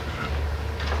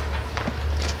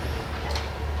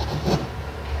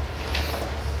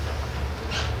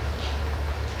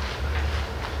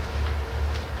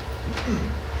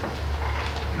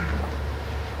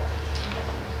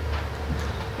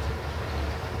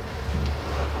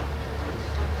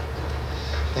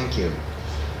 Thank you.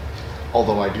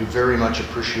 Although I do very much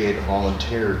appreciate a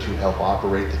volunteer to help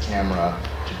operate the camera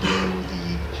to do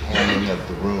the panning of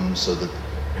the room so that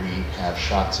we have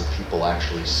shots of people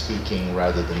actually speaking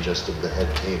rather than just of the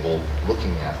head table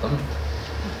looking at them.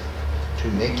 To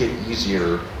make it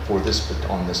easier for this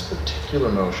on this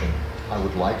particular motion, I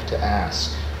would like to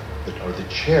ask, or the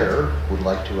chair would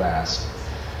like to ask,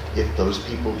 if those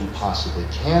people who possibly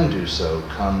can do so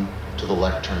come to the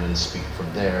lectern and speak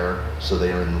from there so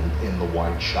they are in the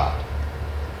wide shot.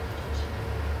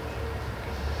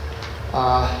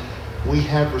 We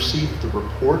have received the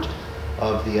report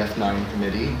of the F9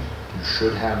 committee. You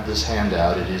should have this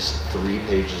handout. It is 3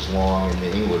 pages long in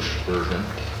the English version.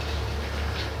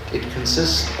 It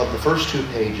consists of the first 2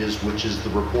 pages, which is the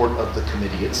report of the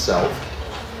committee itself,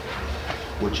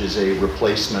 which is a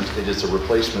replacement. It is a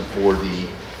replacement for the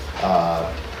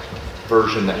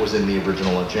version that was in the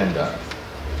original agenda.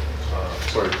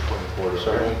 Sorry, point of order.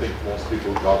 I don't think most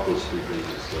people got those 3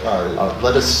 pages.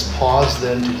 Let us pause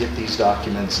then to get these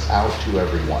documents out to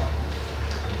everyone.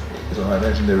 So I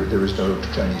mentioned there is no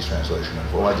Chinese translation.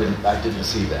 Oh, I didn't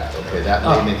see that. Okay, that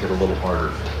may make it a little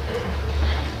harder.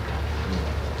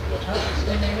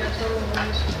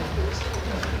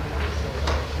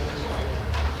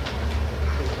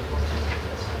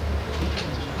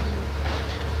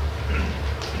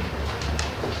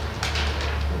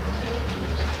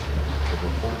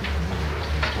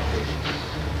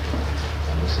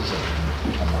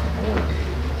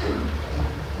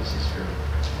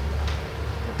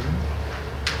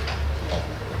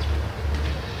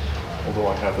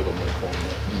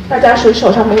 大家谁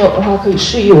手上没有的话，可以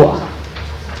示意我。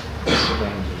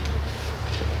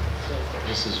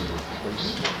This is a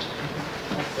replacement.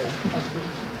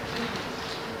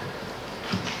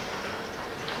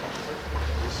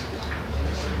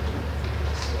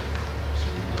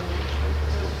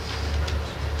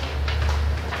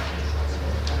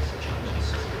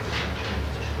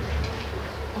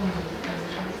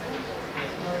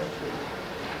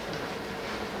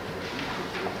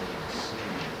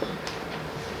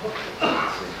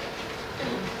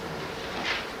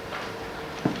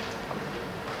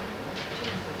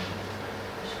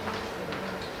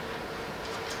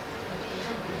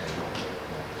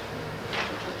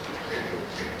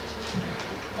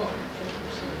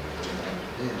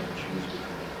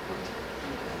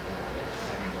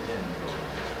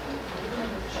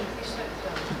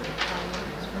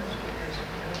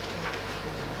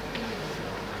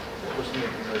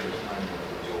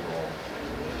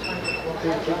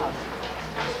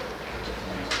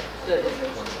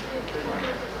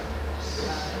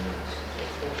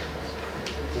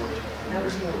 That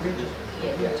was the original.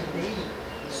 Yeah.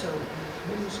 So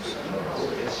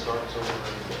It starts over.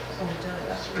 Oh, it does.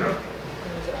 That's right.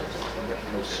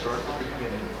 We'll start at the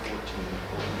beginning of 14.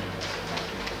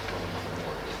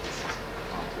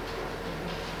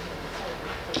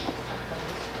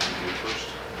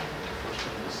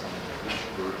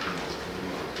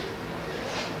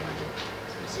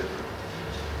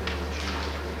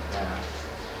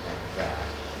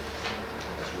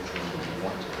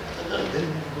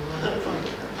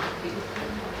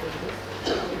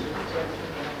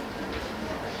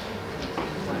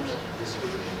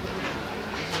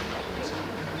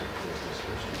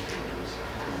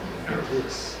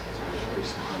 This is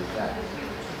replacement with that.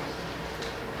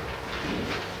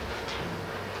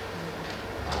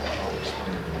 I'll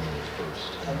explain the numbers first.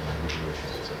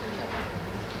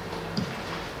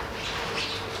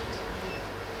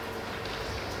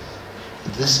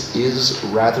 This is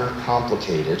rather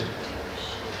complicated.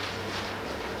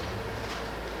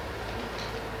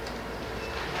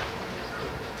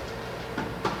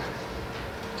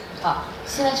 好，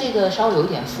现在这个稍微有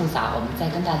点复杂，我们再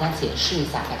跟大家解释一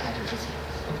下，在开始之前。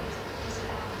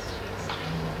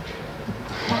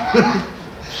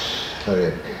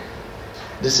Okay.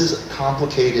 This is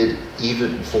complicated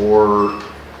even for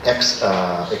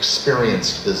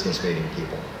experienced business meeting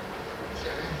people.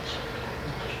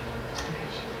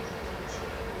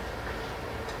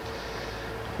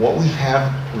 What we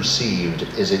have received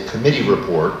is a committee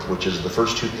report, which is the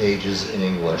first 2 pages in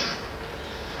English,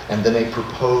 and then a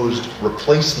proposed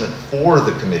replacement for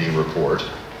the committee report.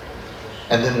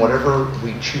 And then whatever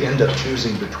we end up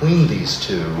choosing between these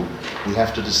two, we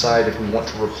have to decide if we want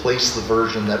to replace the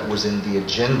version that was in the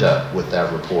agenda with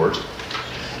that report.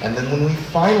 And then when we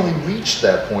finally reach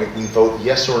that point, we vote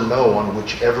yes or no on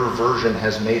whichever version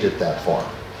has made it that far.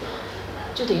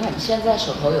 就等于我们现在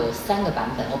手头有3个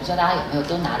版本，我不知道大家有没有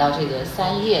都拿到这个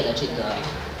3页的这个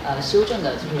修正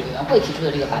的，就是委员会提出的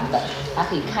这个版本，大家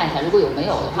可以看一下。如果有没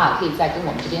有的话，可以再跟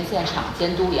我们这边现场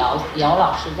监督姚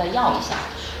老师再要一下。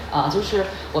就是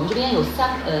我们这边有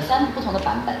三个不同的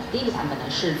版本。第一个版本呢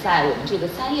是在我们这个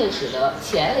3页纸的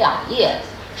前2页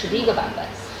是第一个版本，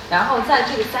然后在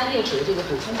这个3页纸的这个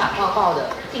补充版报告的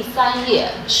第3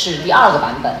页是第2个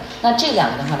版本。那这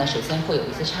2个的话呢，首先会有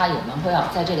一些差异，我们会要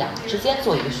在这2个之间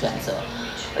做一个选择。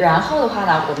然后的话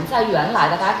呢，我们在原来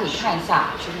的大家可以看一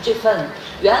下，就是这份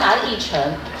原来的议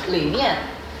程里面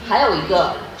还有一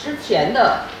个之前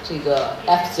的这个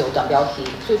F9 短标题，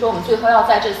所以说我们最后要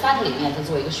在这3个里面再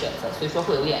做一个选择，所以说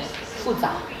会有点复杂。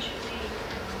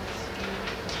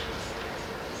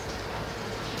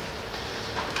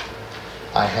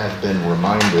I have been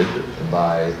reminded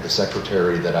by the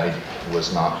secretary that I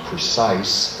was not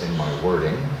precise in my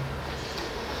wording.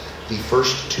 The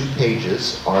first 2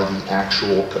 pages are the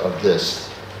actual of this,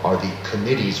 are the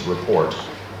committee's report.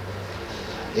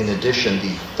 In addition,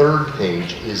 the 3rd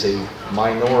page is a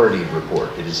minority report.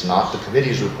 It is not the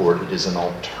committee's report, it is an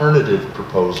alternative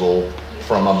proposal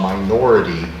from a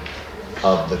minority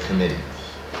of the committee.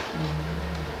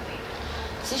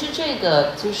 其实这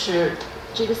个就是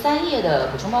这个3页的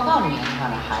补充报告里面的话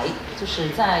呢，还就是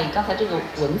在刚才这个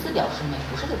文字表述里面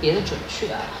不是特别的准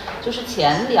确啊。就是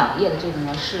前2页的这个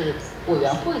呢是委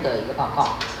员会的一个报告，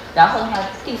然后的话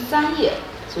第3页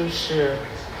就是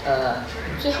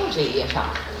最后这一页上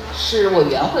是委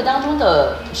员会当中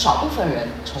的少部分人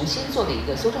重新做的一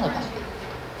个修正的版本。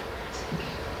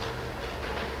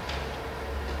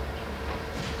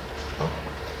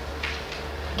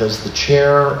Does the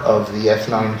chair of the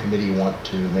F9 committee want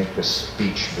to make a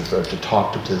speech, to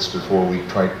talk to this before we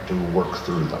try to work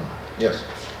through them? Yes.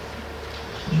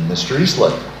 Mr.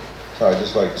 Eastlake. So I'd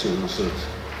just like to sort of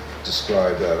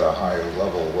describe at a higher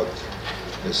level what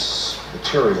this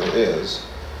material is.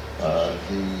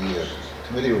 The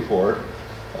committee report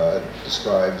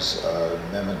describes an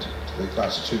amendment to the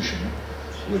Constitution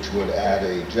which would add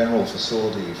a general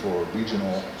facility for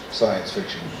regional science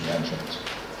fiction conventions.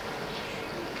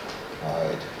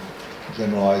 It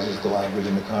generalizes the language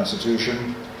in the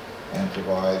Constitution and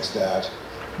provides that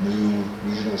new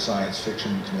regional science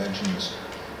fiction conventions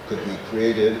could be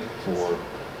created for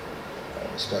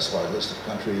a specified list of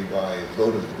country by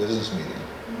vote of the business meeting,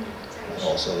 and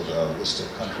also the list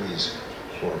of countries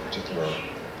for a particular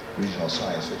regional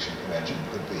science fiction convention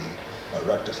could be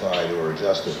rectified or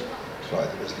adjusted by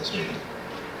the business meeting.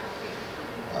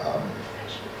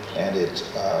 And it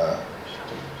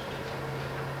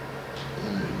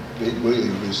really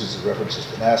reduces the references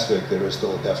to NASFIC. There is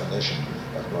still a definition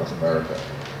of North America,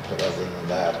 but other than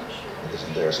that, it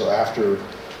isn't there. So after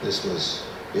this was,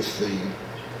 if the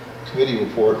committee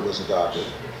report was adopted,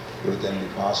 it would then be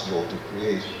possible to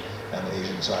create an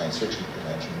Asian science fiction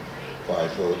convention by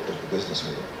vote of the business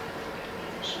meeting.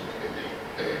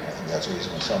 I think that's a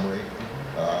reasonable summary.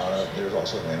 There's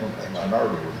also a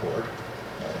minority report.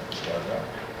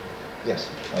 Yes,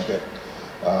 okay.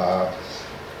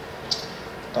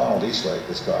 Donald Eastlake,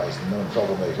 this guy, is the known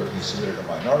troublemaker. He submitted a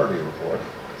minority report.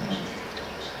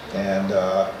 And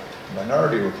the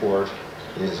minority report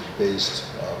is based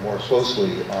more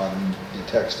closely on the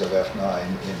text of F9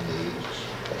 in the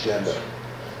agenda.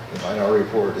 The minority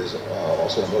report is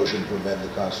also a motion to amend the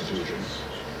Constitution.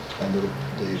 And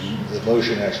the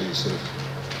motion actually is sort of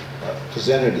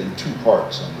presented in two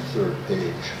parts on the third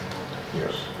page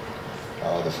here.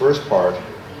 The first part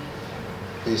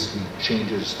basically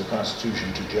changes the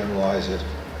Constitution to generalize it,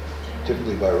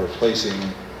 typically by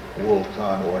replacing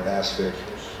Worldcon or NASFIC,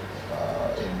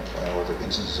 or the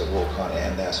instances of Worldcon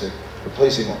and NASFIC,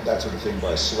 replacing that sort of thing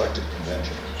by selected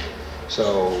convention.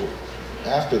 So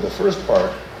after the first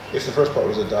part, if the first part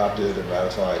was adopted and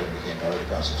ratified and became part of the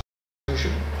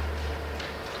Constitution,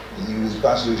 the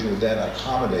Constitution would then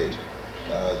accommodate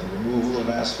the removal of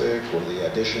NASFIC or the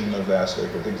addition of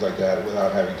NASFIC or things like that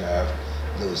without having to have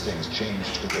those things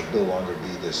changed, because there would no longer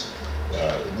be this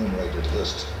enumerated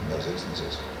list in those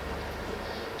instances.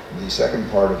 The second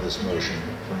part of this motion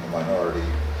from the minority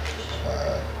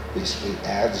basically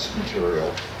adds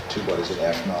material to what is in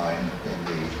F9 in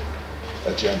the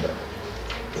agenda.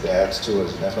 It adds to,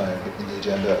 as an F9 in the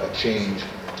agenda, a change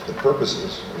to the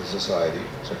purposes of the society,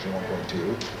 section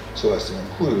 1.2, so as to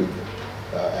include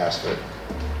ASFIC.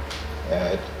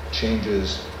 And it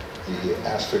changes the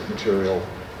ASFIC material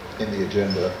in the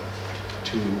agenda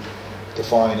to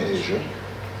define Asia,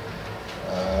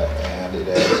 and it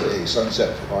adds a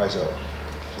sunset proviso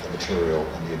to the material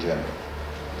in the agenda.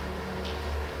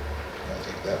 I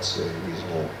think that's a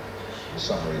reasonable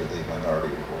summary of the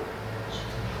minority report.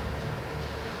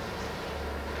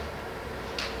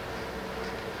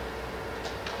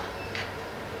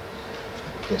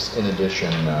 Yes, in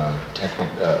addition,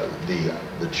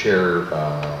 the chair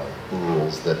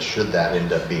rules that should that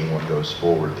end up being what goes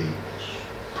forward, the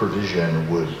provision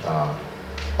would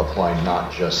apply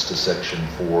not just to section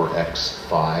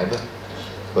 4X5,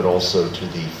 but also to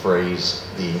the phrase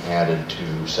being added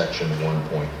to section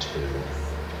 1.2,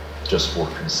 just for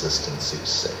consistency's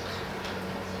sake.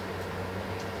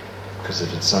 Because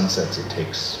if it sunsets, it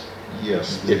takes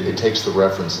it takes the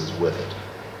references with it.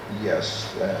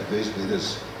 Yes, basically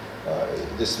this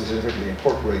specifically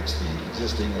incorporates the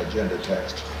existing agenda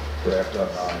text for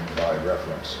F.9 by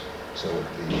reference. So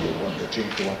the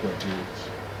change to 1.2,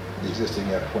 the existing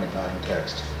F.9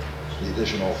 text, the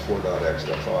additional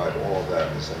 4.x.5, all of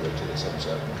that is subject to the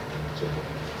sunset. So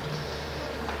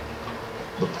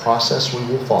the process we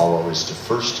will follow is to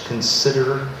first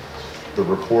consider the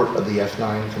report of the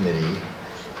F9 committee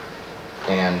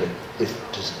and to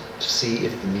see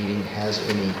if the meeting has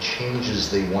any changes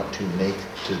they want to make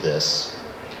to this.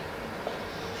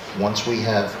 Once we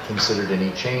have considered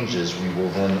any changes, we will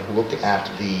then look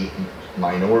at the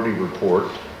minority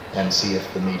report and see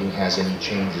if the meeting has any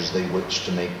changes they wish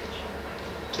to make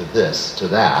to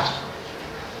that.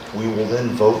 We will then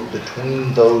vote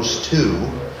between those two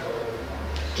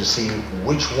to see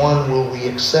which one will we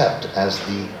accept as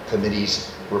the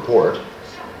committee's report.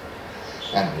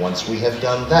 And once we have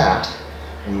done that,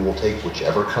 we will take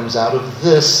whichever comes out of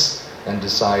this and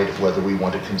decide whether we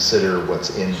want to consider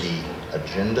what's in the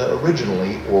agenda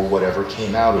originally or whatever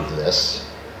came out of this.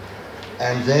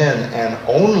 And then, and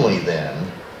only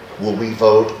then, will we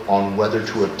vote on whether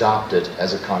to adopt it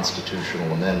as a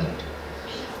constitutional amendment.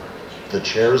 The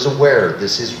chair is aware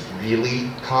this is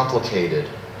really complicated.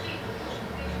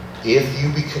 if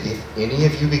any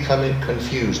of you become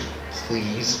confused,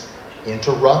 please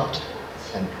interrupt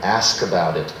and ask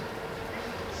about it.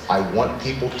 I want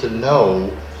people to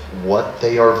know what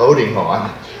they are voting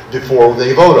on before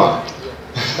they vote on it.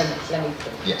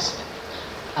 Yes.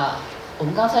 我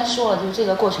们刚才说了，就是这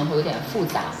个过程会有点复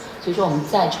杂，所以说我们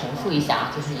再重复一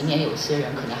下，就是以免有些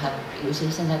人可能还，尤其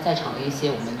是现在在场的一些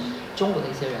我们中国的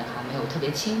一些人还没有特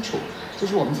别清楚。就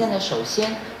是我们现在首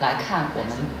先来看我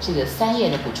们这个3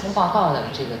页的补充报告的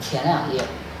这个前2页，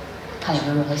看有没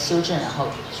有任何修正，然后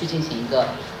去进行一个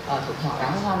投票。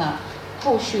然后的话呢，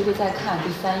后续会再看第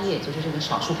3页，就是这个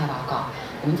少数派报告。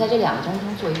我们在这2个当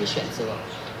中做一个选择，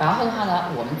然后的话呢，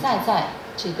我们再在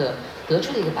这个得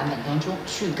出的一个版本当中，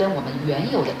去跟我们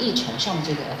原有的议程上的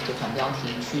这个 F9团标题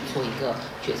去做一个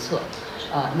决策。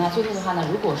那最后的话呢，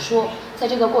如果说在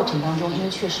这个过程当中，因为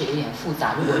确实有点复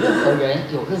杂，如果任何人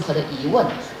有任何的疑问，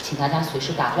请大家随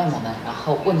时打断我们，然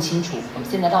后问清楚我们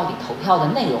现在到底投票的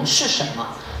内容是什么，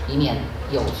以免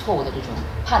有错误的这种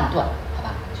判断，好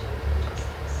吧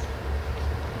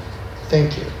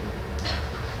Thank you.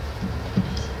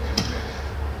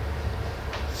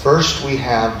 First, we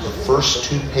have the first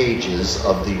 2 pages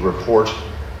of the report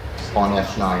on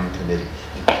F9 committee.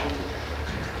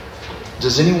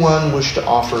 Does anyone wish to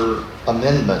offer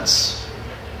amendments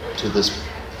to this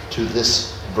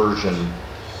version?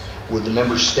 Would the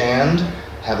members stand,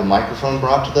 have a microphone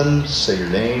brought to them, say your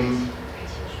name,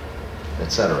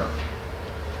 etc.?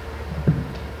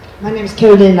 My name is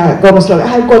Carolina Gomeslov. I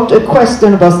have got a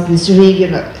question about this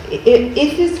region.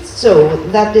 It is so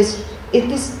that it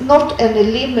is not any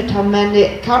limit how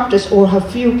many countries or how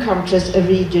few countries a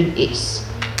region is.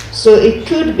 So it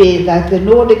could be that the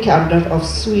Nordic countries of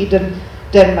Sweden,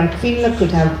 Denmark, Finland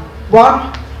could have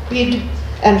one bid,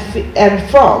 and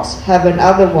France have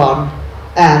another one,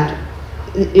 and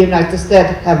the United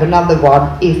States have another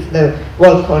one if the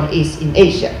Worldcon is in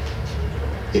Asia.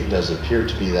 It does appear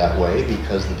to be that way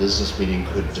because the business meeting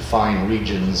could define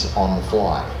regions on the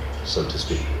fly, so to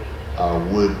speak.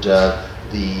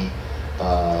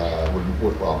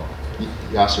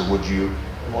 Yasser, would you?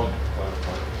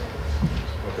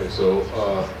 Okay, so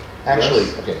actually,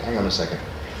 yes. Okay, hang on a second.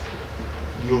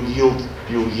 You'll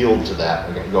yield to that.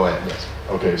 Okay, go ahead. Yes.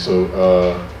 Okay, so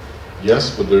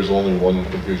yes, but there's only one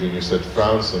confusion. You said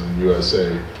France and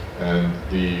USA, and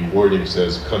the wording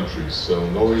says countries. So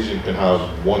no region can have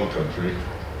one country.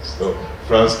 So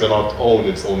France cannot own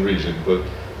its own region, but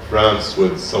France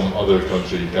with some other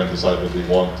country can decide that they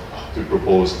want to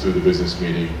propose to the business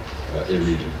meeting a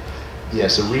region.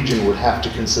 Yes, a region would have to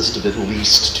consist of at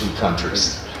least 2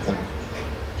 countries.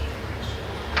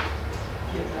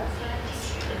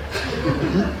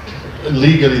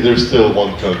 Legally, there's still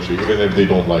one country, even if they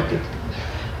don't like it.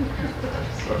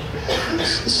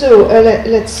 So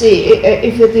let's see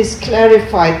if it is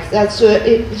clarified that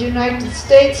the United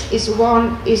States is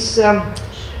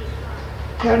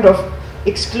kind of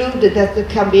excluded, that there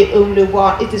can be only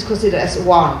one. It is considered as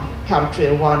one country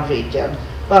or one region,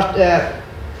 but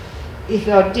if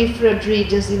there are different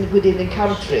regions within the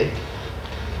country.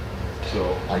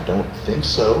 So I don't think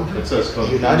so. It says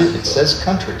countries. It says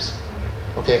countries.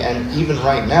 Okay, and even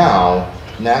right now,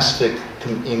 NASFIC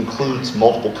includes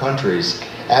multiple countries.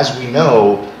 As we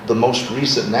know, the most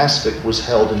recent NASFIC was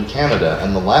held in Canada,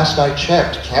 and the last I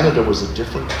checked, Canada was a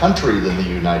different country than the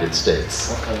United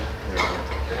States. Okay.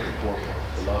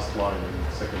 The last line in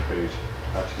the second page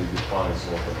actually defines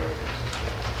North America.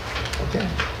 Okay.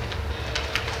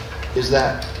 Does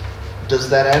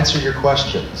that answer your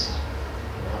questions?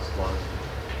 Last line.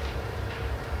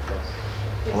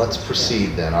 Well, let's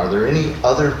proceed then. Are there any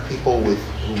other people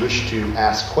who wish to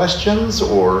ask questions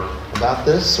or about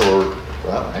this, or,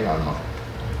 well, hang on a moment.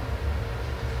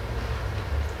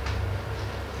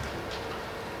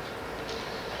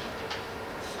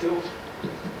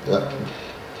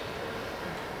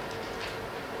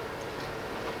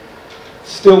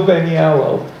 Still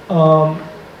Benialo.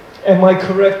 Am I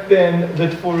correct then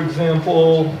that, for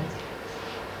example,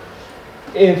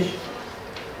 if,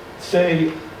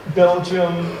 say,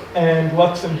 Belgium and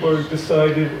Luxembourg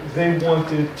decided they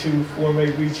wanted to form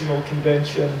a regional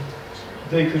convention,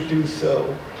 they could do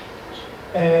so,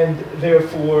 and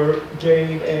therefore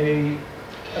gain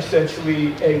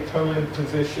essentially a permanent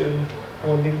position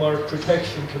on the Mark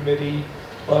Protection Committee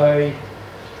by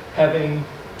having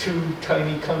 2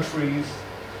 tiny countries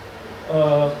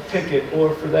pick it,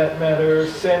 or for that matter,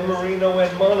 San Marino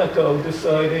and Monaco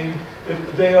deciding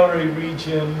that they are a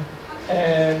region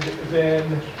and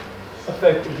then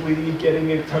effectively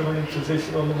getting a permanent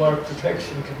position on the Mark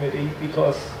Protection Committee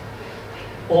because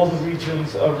all the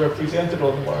regions are represented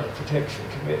on the Mark Protection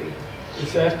Committee.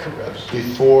 Is that correct?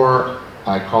 Before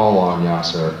I call on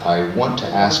Yasser, I want to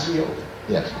ask,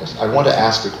 yes, I want to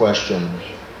ask a question.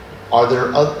 Are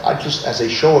there, just as a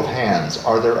show of hands,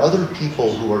 are there other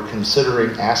people who are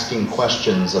considering asking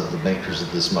questions of the makers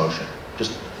of this motion?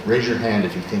 Just raise your hand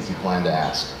if you think you plan to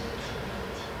ask.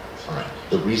 All right.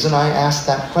 The reason I asked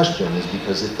that question is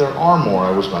because if there are more,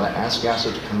 I was going to ask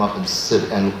Yasser to come up and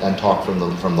sit and talk from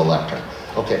the lectern.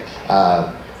 Okay.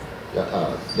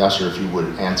 Yasser, if you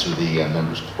would answer the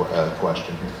member's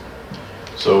question here.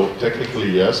 So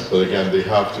technically yes, but again they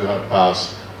have to have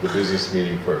passed the business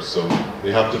meeting first. So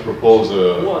they have to propose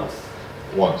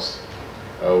once.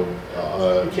 We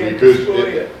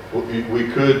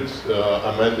could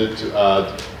amend it to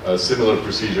add a similar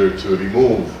procedure to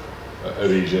remove a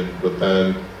region, but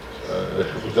then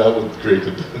that would create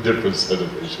a different set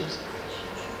of issues.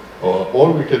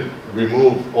 Or we could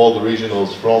remove all the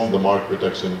regionals from the Market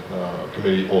Protection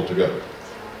Committee altogether.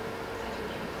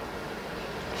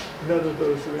 None of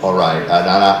those are. All right.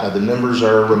 Now the members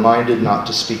are reminded not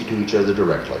to speak to each other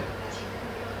directly.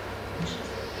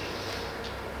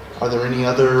 Are there any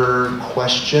other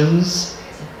questions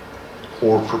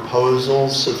or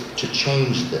proposals to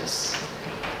change this?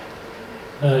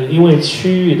 因为区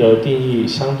域的定义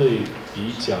相对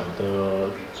比较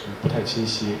的不太清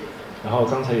晰，然后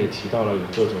刚才也提到了有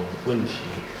各种问题，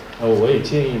我也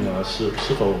建议呢是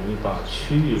否我们把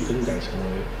区域更改成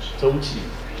为洲际？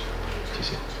谢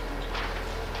谢。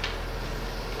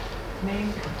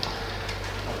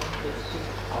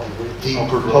The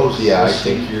proposal, yeah, I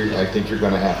think you're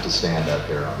going to have to stand up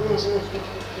here on this.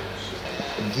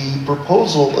 The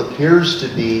proposal appears to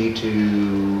be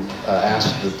to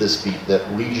ask that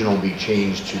regional be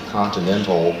changed to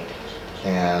continental,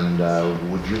 and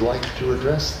would you like to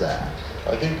address that?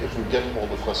 I think if we get all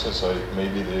the questions,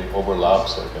 maybe they overlap,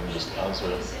 so I can just answer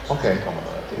them. Okay,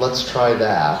 let's try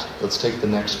that. Let's take the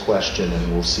next question,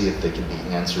 and we'll see if they can be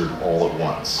answered all at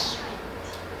once.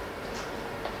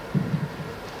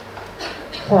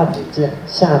 下子见，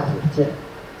下子见。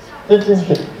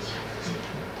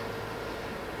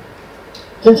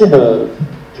尊敬的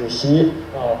主席，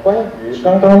关于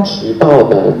刚刚提到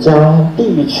的将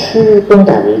地区更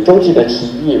改为洲际的提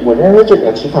议，我认为这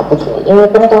个提法不妥，因为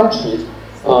刚刚提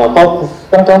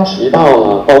到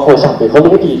了，包括像北河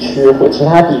流地区或其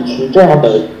他地区这样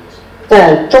的，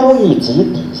在州一级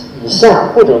以下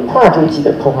或者跨州级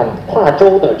的跨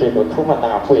州的这个科幻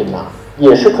大会呢，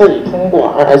也是可以通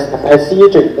过 RSFSE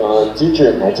这个机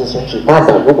制来进行举办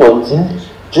的。如果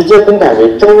直接更改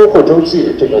为州或洲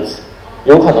际这个词，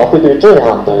有可能会对这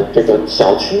样的这个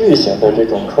小区域型的这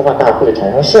种科幻大会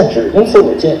产生限制。因此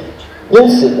我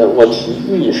提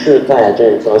议是在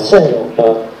这个现有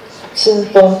的新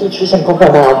增地区性科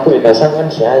幻大会的相关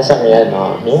提案下面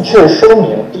呢，明确说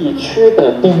明地区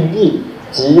的定义。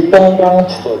及刚刚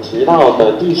所提到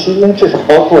的地区应至少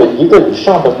包括一个以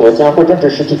上的国家或政治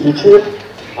实体地区，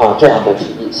这样的提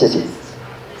议，谢谢。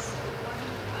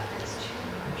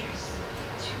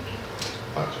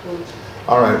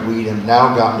All right, we have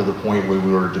now gotten to the point where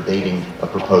we were debating a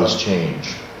proposed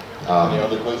change. Any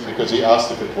other questions? Because he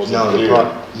asked if it wasn't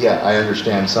clear. Yeah, I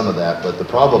understand some of that, but the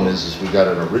problem is we got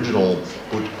an original,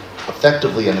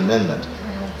 effectively an amendment.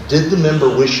 Did the member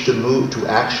wish to move to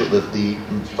actually, if the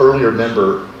earlier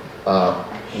member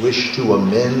wished to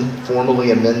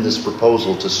formally amend this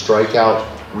proposal to strike out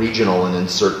regional and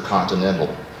insert continental?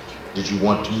 Did you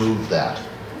want to move that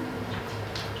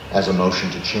as a motion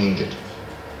to change it?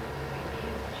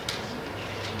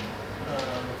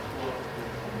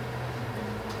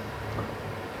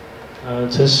 Uh,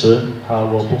 诚实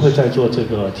我不会再做这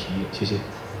个提议，谢谢。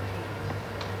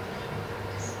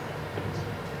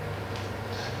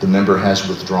The member has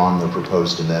withdrawn the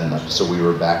proposed amendment, so we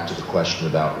were back to the question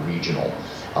about regional.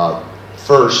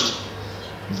 First,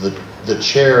 the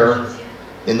chair,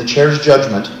 in the chair's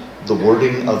judgment, the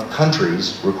wording of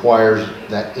countries requires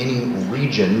that any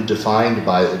region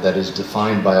that is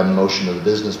defined by a motion of the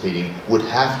business meeting would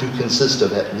have to consist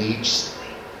of at least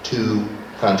 2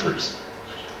 countries.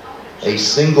 A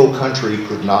single country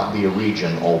could not be a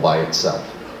region all by itself.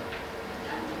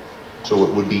 So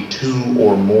it would be 2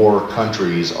 or more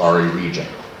countries are a region,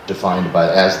 defined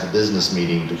as the business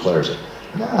meeting declares it.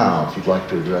 Now, if you'd like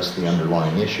to address the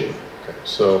underlying issue. Okay,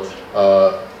 so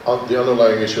on the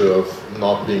underlying issue of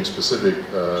not being specific,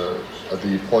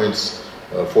 the points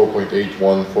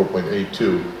 4.81,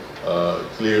 4.82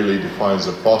 clearly defines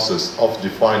the process of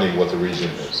defining what a region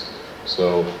is.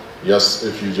 So yes,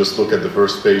 if you just look at the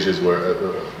first pages where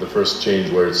the first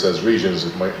change where it says regions,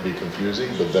 it might be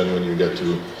confusing, but then when you get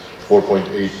to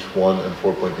 4.81 and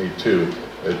 4.82,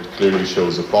 it clearly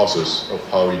shows the process of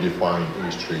how you define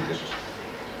each region.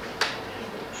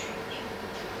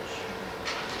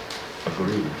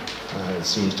 Agreed. It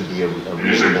seems to be a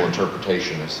reasonable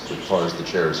interpretation as far as the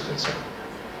chair is concerned.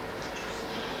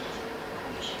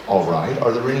 All right.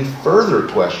 Are there any further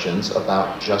questions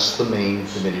about just the main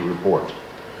committee report?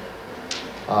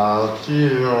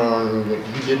 You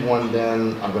did one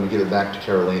then. I'm going to give it back to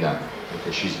Carolina.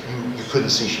 Okay, you couldn't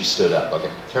see she stood up.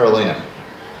 Okay, Carolina.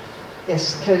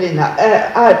 Yes, Carolina.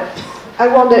 I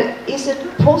wonder, is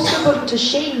it possible to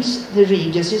change the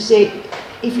regions? You say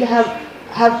if you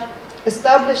have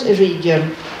established a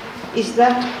region, is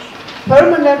that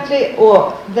permanently,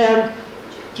 or then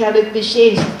can it be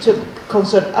changed to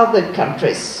concern other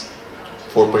countries?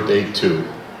 4.82.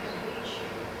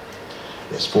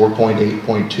 Yes,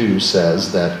 4.8.2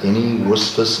 says that any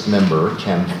WSFS member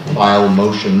can file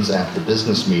motions at the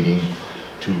business meeting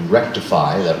to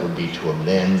rectify, that would be to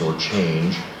amend or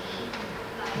change,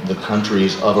 the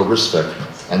countries of a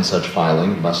RISFIC, and such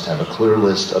filing must have a clear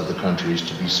list of the countries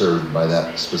to be served by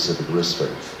that specific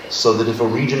RISFIC. So that if a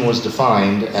region was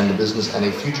defined and the business and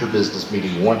a future business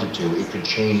meeting wanted to, it could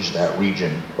change that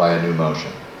region by a new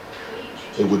motion.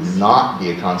 It would not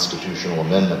be a constitutional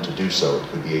amendment to do so. It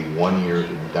could be a 1 year, it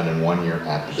would be done in 1 year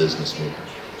at the business meeting.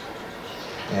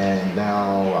 And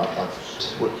now,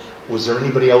 was there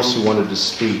anybody else who wanted to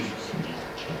speak?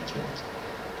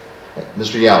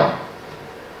 Mr. Yalom.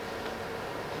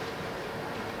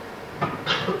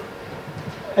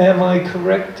 Am I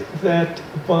correct that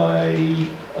by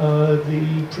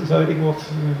the presiding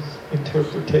officer's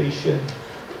interpretation,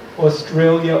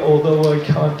 Australia, although a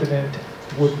continent,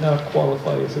 would not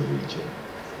qualify as a region?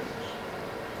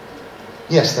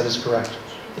 Yes, that is correct.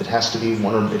 It has to be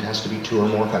one, or it has to be 2 or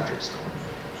more countries.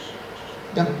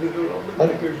 Yeah.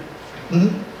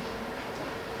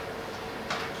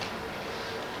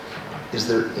 Is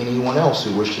there anyone else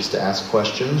who wishes to ask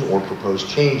questions or propose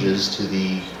changes to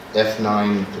the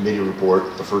F9 committee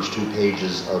report, the first 2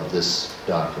 pages of this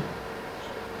document?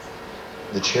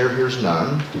 The chair hears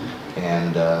none,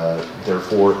 and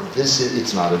therefore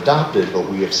it's not adopted, but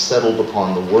we have settled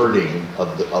upon the wording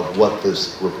of what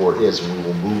this report is, and we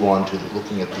will move on to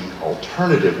looking at the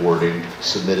alternative wording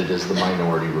submitted as the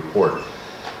minority report.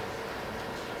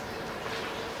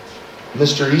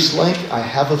 Mr. Eastlake, I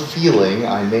have a feeling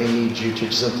I may need you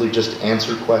to simply just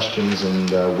answer questions,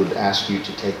 and would ask you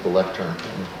to take the left turn.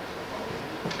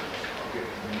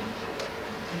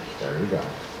 There you go.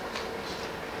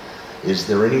 Is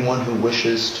there anyone who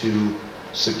wishes to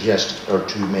suggest or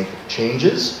to make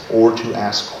changes or to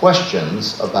ask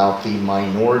questions about the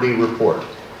minority report,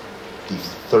 the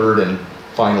 3rd and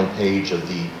final page of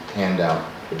the handout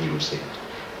that we received?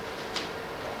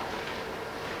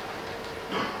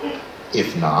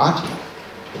 If not,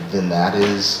 then that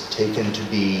is taken to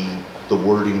be the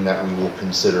wording that we will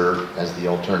consider as the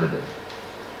alternative.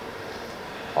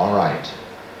 All right.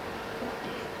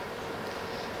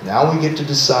 Now we get to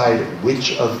decide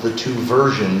which of the 2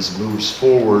 versions moves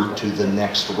forward to the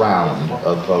next round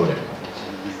of voting.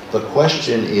 The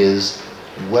question is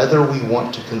whether we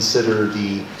want to consider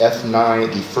the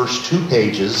F9, the first 2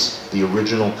 pages, the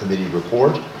original committee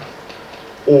report,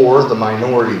 or the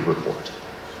minority report.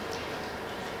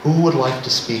 Who would like to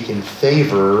speak in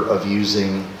favor of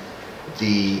using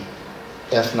the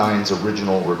F9's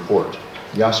original report?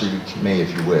 Yasser, you may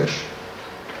if you wish.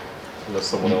 Unless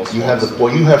someone else you have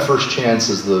you have first chance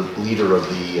as the leader of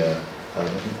the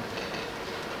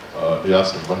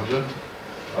Yasser Bahja.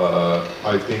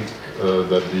 I think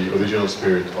that the original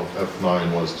spirit of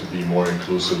F9 was to be more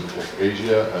inclusive of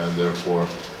Asia, and therefore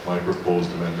my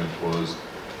proposed amendment was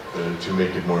to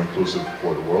make it more inclusive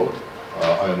for the world.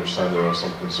 I understand there are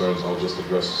some concerns. I'll just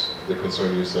address the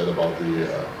concern you said about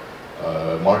the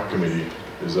MARC committee.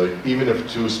 Is like even if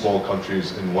 2 small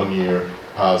countries in 1 year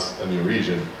pass a new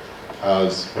region,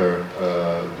 as per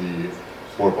the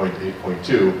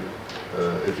 4.8.2,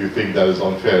 if you think that is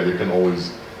unfair, you can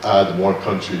always add more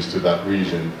countries to that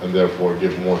region and therefore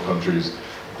give more countries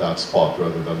that spot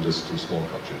rather than just 2 small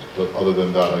countries. But other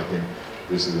than that, I think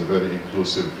this is a very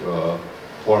inclusive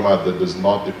format that does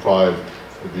not deprive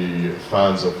the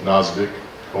fans of NASVIC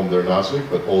from their NASVIC,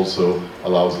 but also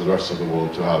allows the rest of the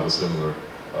world to have a similar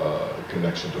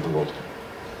connection to the Worldcon.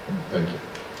 Thank you.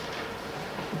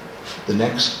 The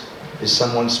next is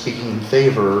someone speaking in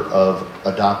favor of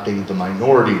adopting the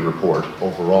minority report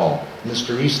overall.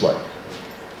 Mr. Eastlake.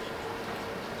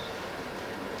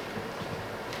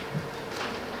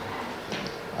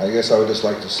 I guess I would just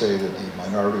like to say that the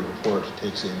minority report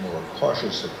takes a more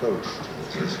cautious approach to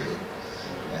this issue.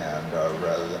 And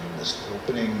rather than just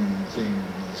opening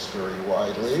things very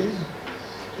widely,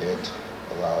 it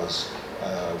allows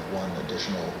one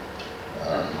additional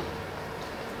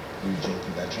regional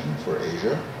convention for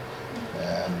Asia,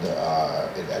 And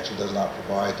it actually does not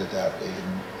provide that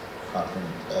Asian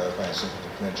Finance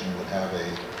Convention would have a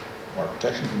Market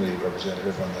Protection Committee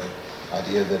representative on the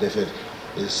idea that if it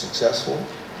is successful,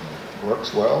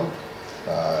 works well,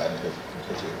 and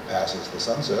if it passes the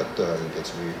sunset, it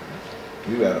gets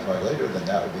re-ratified later, then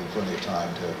that would be plenty of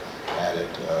time to add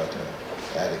it, to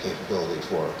add a capability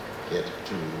for it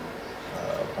to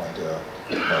appoint a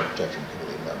Market Protection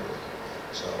Committee member.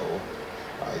 So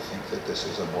I think that this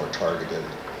is a more targeted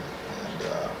and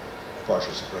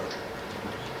cautious approach.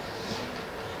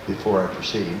 Before I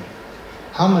proceed,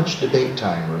 how much debate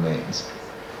time remains?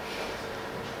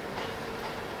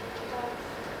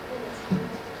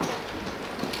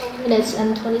 Minutes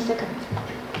and 20 seconds.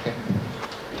 Okay,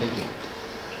 thank you.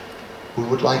 We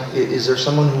would like, is there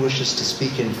someone who wishes to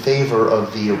speak in favor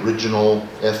of the original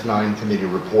F9 committee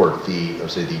report, the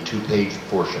 2-page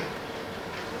portion?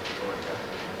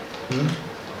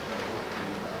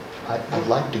 I'd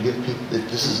like to give people,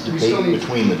 this is debate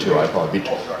between the two, I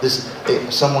apologize.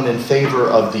 Someone in favor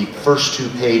of the first 2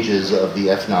 pages of the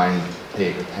F9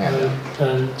 handout.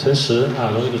 陈实啊，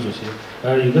荣誉的主席。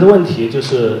有个问题就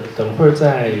是，等会儿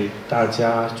在大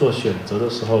家做选择的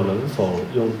时候，能否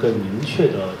用更明确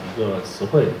的一个词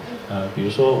汇？比如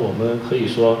说，我们可以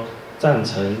说赞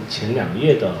成前2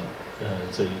页的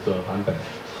这一个版本，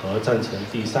和赞成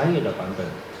第3页的版本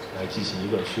来进行一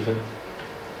个区分。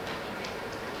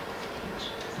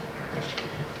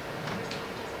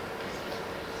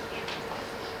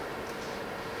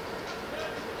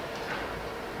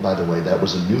By the way, that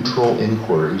was a neutral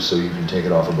inquiry, so you can take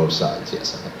it off of both sides.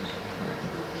 Yes.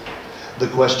 The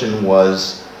question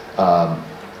was,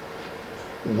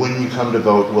 when you come to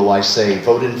vote, will I say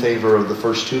vote in favor of the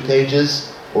first 2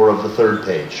 pages or of the 3rd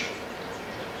page?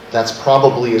 That's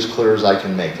probably as clear as I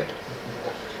can make it.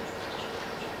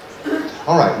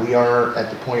 All right, we are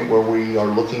at the point where we are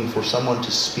looking for someone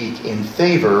to speak in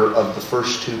favor of the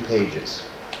first 2 pages.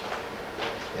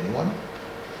 Anyone?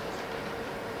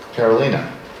 Carolina.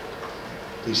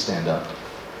 Please stand up.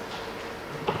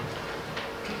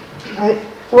 I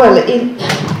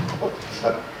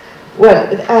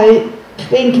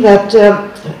think that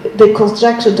the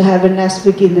construction to have an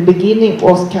aspect in the beginning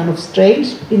was kind of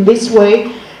strange. In this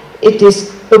way, it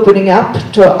is opening up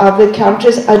to other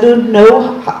countries. I don't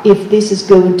know if this is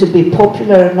going to be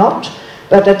popular or not,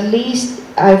 but at least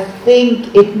I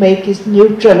think it makes it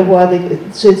neutral,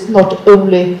 so it's not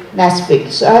only NASFIC.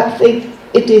 So I think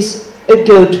it is a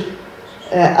good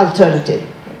alternative.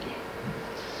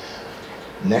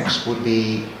 Next would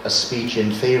be a speech in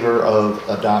favor of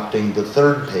adopting the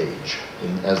 3rd page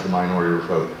as the minority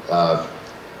vote.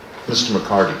 Mr.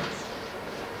 McCarty.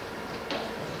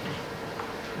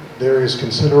 There is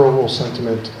considerable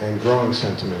sentiment and growing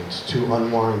sentiment to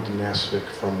unwind NASFIC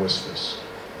from WSFS.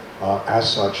 As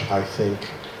such, I think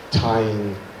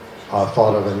tying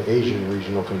thought of an Asian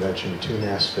regional convention to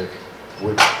NASFIC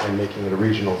and making it a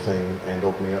regional thing and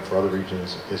opening up for other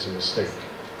regions is a mistake.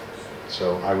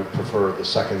 So I would prefer the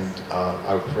second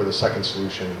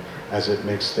solution, as it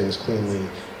makes things cleanly.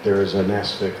 There is a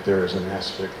NASFIC, there is a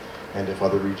NASFIC, and if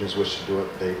other regions wish to do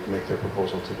it, they make their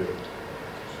proposal to do it.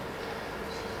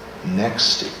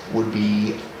 Next would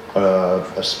be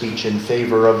a speech in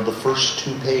favor of the first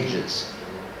 2 pages.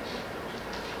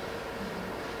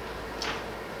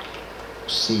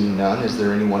 Seeing none, is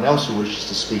there anyone else who wishes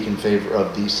to speak in favor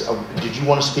of these? Did you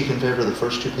want to speak in favor of the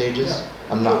first 2 pages? Yeah.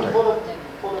 I'm not there.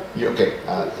 Okay.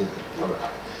 I'm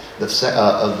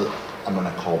going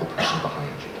to call the person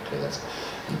behind you. Okay,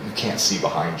 you can't see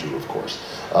behind you, of course.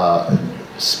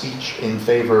 Speech in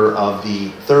favor of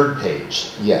the 3rd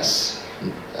page. Yes.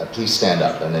 Please stand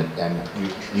up and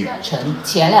you.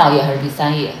 前2页还是第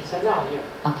3页？前2页。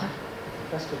Okay.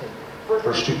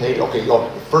 First 2 pages. Okay. Oh,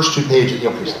 first 2 pages.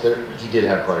 Okay, so there, he did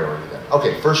have priority then.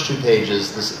 Okay, first 2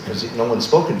 pages. Because no one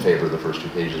spoke in favor of the first 2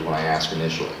 pages when I asked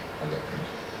initially. Okay.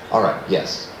 All right.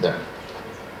 Yes. There.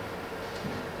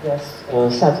 Yes.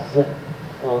 夏主任，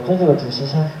尊敬的主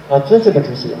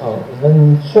席我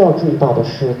们需要注意到的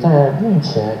是，在目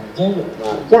前已经有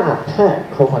了亚太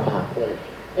科幻大会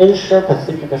Asia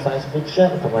Pacific Science Fiction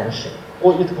Convention,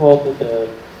 or it called the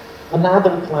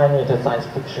Another Climate Science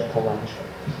Fiction Convention.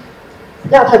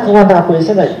 亚太科幻大会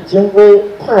现在已经为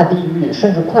跨地域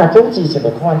甚至跨洲际性的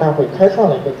科幻大会开创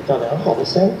了一个比较良好的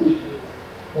先例。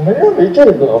我们认为这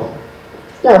个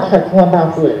亚太科幻大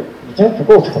会已经足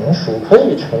够成熟，可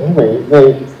以成为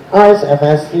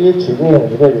ISFSC 提供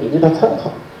一个有力的参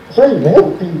考，所以没有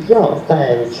必要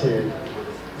再去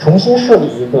重新设立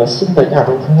一个新的亚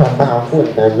洲科幻大会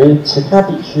来为其他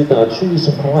地区的区域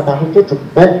性科幻大会做准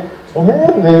备。我们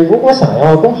认为，如果想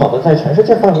要更好的在全世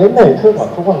界范围内推广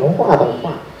科幻文化的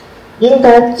话，应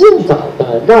该尽早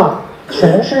的让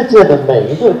全世界的每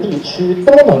一个地区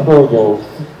都能够有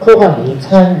科幻迷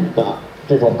参与的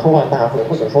这种科幻大会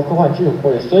或者说科幻聚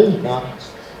会。所以呢，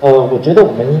我觉得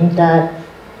我们应该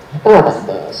大胆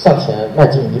的向前迈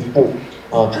进一步，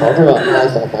朝着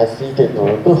WSFS 这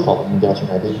个更好的目标去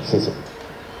迈进。谢谢。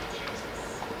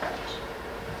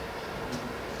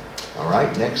All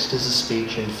right, next is a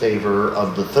speech in favor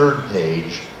of the third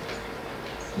page.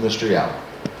 Mr. Yao.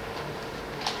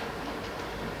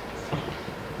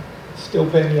 Still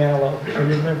Ben Yallo, I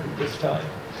remember this time.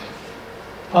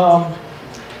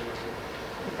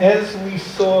 As we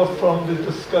saw from the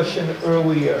discussion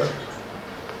earlier,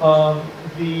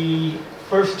 the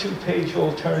first two-page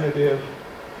alternative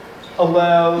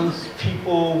allows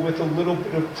people with a little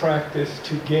bit of practice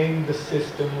to game the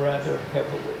system rather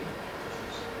heavily.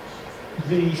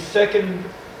 The second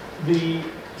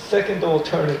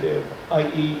alternative,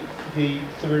 i.e. the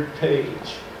third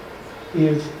page,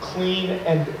 is clean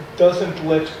and doesn't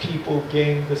let people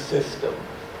game the system.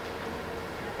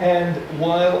 And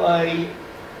while I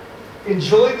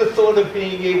enjoy the thought of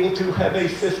being able to have a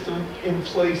system in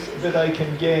place that I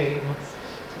can game,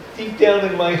 deep down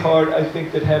in my heart I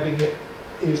think that having it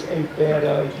is a bad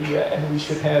idea and we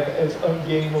should have as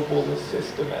ungameable a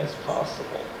system as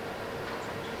possible.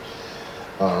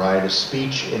 All right, a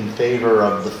speech in favor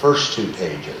of the first two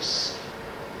pages.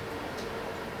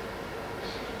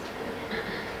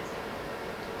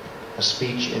 A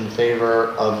speech in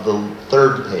favor of the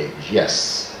third page.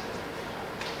 Yes.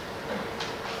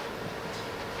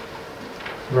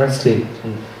 Wrestling，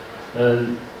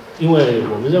因为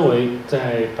我们认为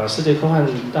在把世界科幻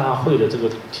大会的这个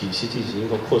体系进行一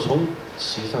个扩充，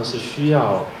实际上是需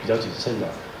要比较谨慎的。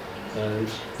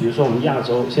比如说我们亚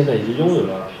洲现在已经拥有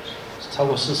了超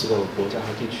过40个国家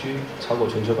和地区，超过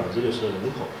全球60%的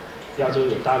人口。亚洲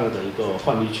有大量的一个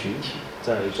幻迷群体，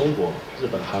在中国、日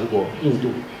本、韩国、印度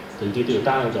等地都有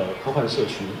大量的科幻社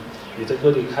群，也在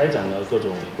各地开展了各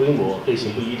种规模、类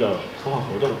型不一的科幻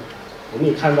活动。我们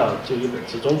也看到，就以本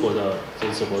次中国的这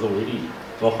次活动为例，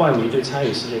幻迷对参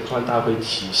与世界科幻大会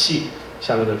体系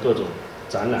下面的各种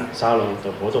展览、沙龙的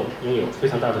活动拥有非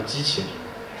常大的激情。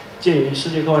鉴于世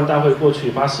界科幻大会过去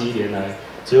81年来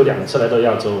只有2次来到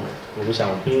亚洲，我们想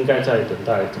不应该再等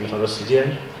待这么长的时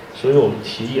间，所以我们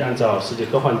提议按照世界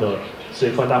科幻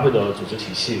大会的组织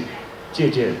体系，借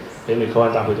鉴北美科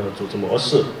幻大会的组织模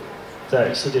式，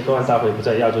在世界科幻大会不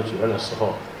在亚洲举办的时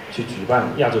候，去举办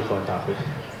亚洲科幻大会。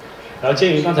然后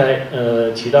鉴于刚才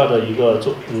提到的一个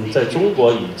在中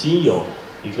国已经有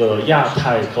一个亚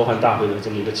太科幻大会的这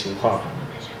么一个情况，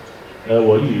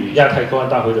我与亚太科幻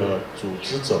大会的组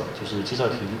织者就是季少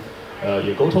廷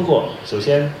也沟通过。首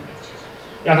先，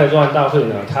亚太科幻大会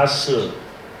呢，它是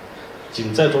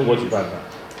仅在中国举办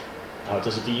的，这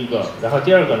是第一个。然后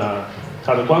第二个呢，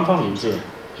它的官方名字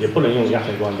也不能用亚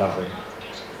太科幻大会。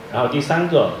然后第三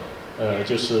个，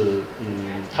就是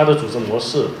它的组织模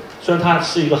式。虽然它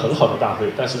是一个很好的大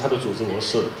会，但是它的组织模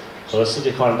式和世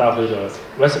界科幻大会的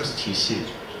WSFS 体系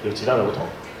有极大的不同。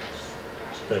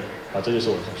对，这就是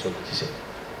我想说的，谢谢。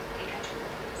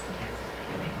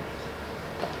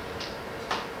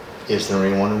Is there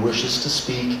anyone who wishes to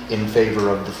speak in favor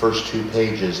of the first two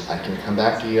pages? I can come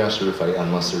back to you, yes, or if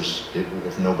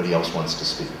nobody else wants to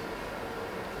speak.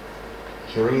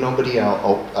 Hearing nobody else.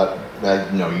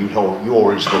 No, you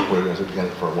already spoke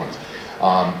for once.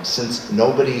 Since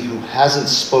nobody who hasn't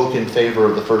spoken in favor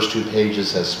of the first two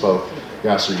pages has spoke,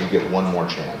 Yasser, you get one more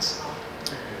chance.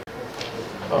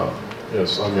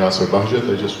 Yes, I'm Yasser Bahjat.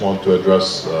 I just want to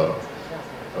address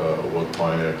what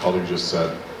my colleague just said.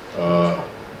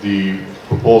 The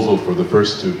proposal for the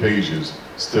first two pages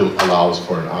still allows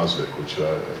for an ASVIC, which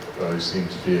I seem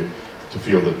to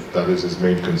feel that is his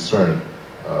main concern.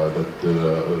 That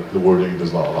the wording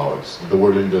does not allow it. The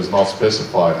wording does not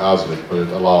specify ASVIC, but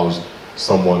it allows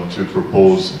someone to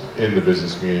propose in the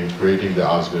business meeting, creating the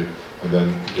ASVIC, and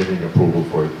then getting approval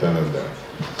for it then and there.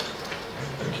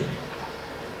 Thank you.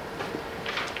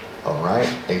 All right,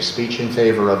 a speech in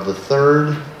favor of the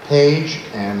third page,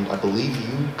 and I believe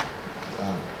you,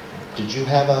 did you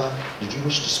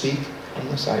wish to speak on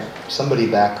this? Somebody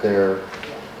back there,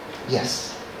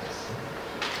 yes.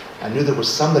 I knew there was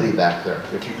somebody back there.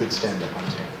 If you could stand up.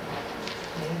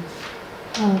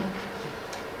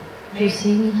 主席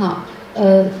你好，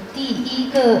第一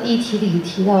个议题里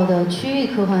提到的区域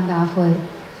科幻大会，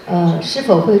是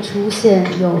否会出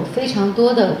现有非常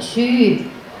多的区域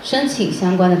申请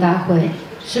相关的大会？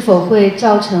是否会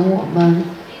造成我们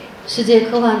世界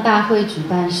科幻大会举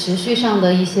办时序上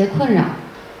的一些困扰？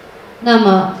那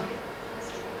么，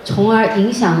从而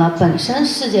影响了本身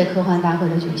世界科幻大会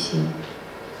的举行？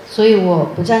所以我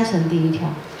不赞成第一条。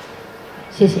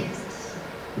谢谢。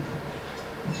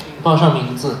报上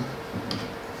名字。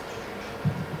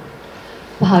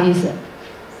不好意思，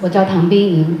我叫唐冰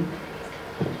莹。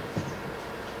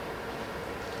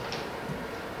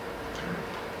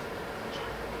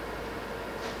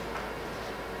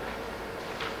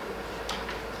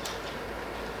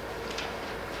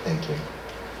Thank you.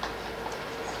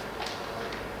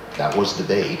 That was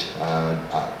debate.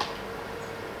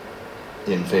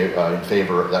 In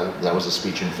favor, that was a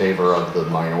speech in favor of the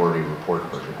minority report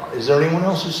version. Is there anyone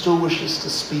else who still wishes to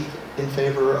speak in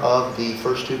favor of the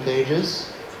first 2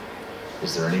 pages?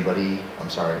 Is there anybody, I'm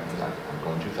sorry, I'm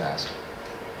going too fast.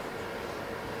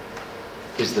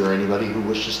 Is there anybody who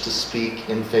wishes to speak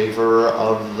in favor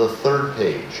of the 3rd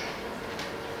page?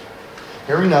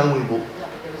 Hearing none, we will,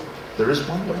 there is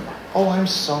one. Oh, I'm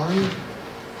sorry.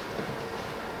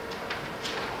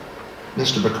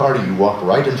 Mr. Bacardi, you walked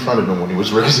right in front of him when he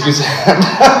was raising his hand.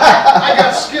 I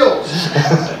got skills.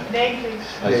 Name, please.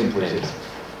 Name, please.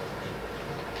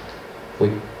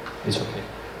 Wait, it's okay.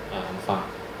 I'm fine.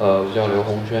 我叫刘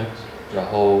红轩，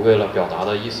然后为了表达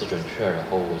的意思准确，然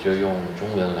后我就用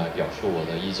中文来表述我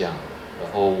的意见。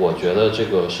然后我觉得这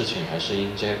个事情还是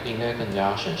应该更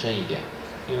加审慎一点，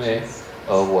因为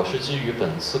我是基于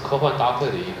本次科幻大会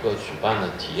的一个举办的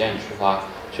体验出发，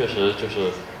确实就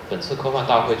是本次科幻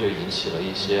大会就引起了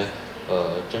一些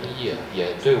争议，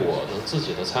也对我的自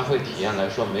己的参会体验来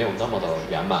说没有那么的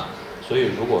圆满。所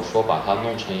以如果说把它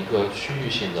弄成一个区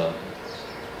域性的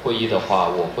会议的话，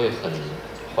我会很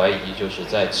怀疑就是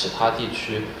在其他地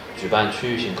区举办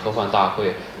区域性科幻大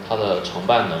会，它的承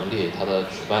办能力、它的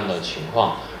举办的情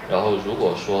况。然后如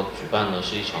果说举办的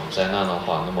是一场灾难的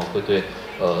话，那么会对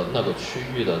那个区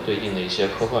域的对应的一些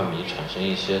科幻迷产生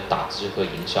一些打击和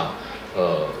影响。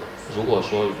如果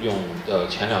说用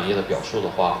前2页的表述的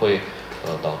话，会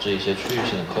导致一些区域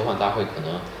性的科幻大会可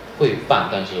能会办，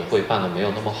但是会办的没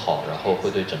有那么好，然后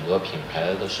会对整个品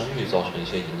牌的声誉造成一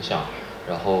些影响。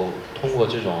然后通过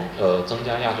这种增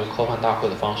加亚洲科幻大会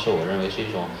的方式，我认为是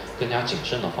一种更加谨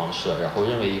慎的方式。然后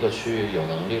认为一个区域有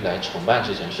能力来承办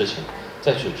这件事情，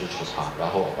再去支持它，然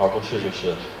后而不是就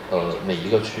是每一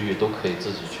个区域都可以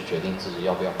自己去决定自己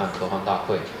要不要办科幻大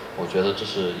会。我觉得这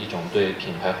是一种对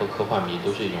品牌和科幻迷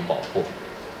都是一种保护。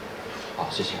好，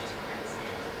谢谢。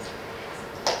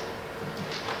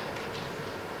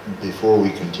Before we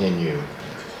continue,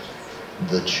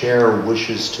 the chair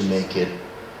wishes to make it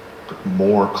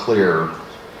more clear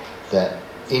that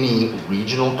any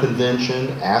regional convention,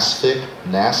 ASFIC,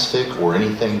 NASFIC, or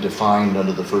anything defined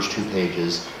under the first 2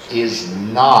 pages is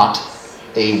not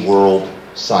a world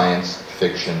science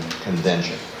fiction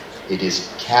convention. It is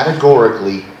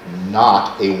categorically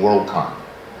not a Worldcon.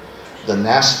 The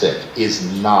NASFIC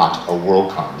is not a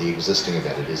Worldcon, the existing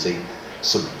event. It is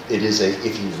a,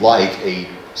 if you like, a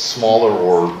smaller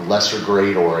or lesser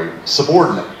grade or a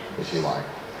subordinate, if you like,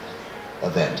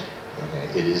 event.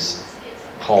 Okay? It is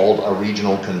called a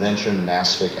regional convention,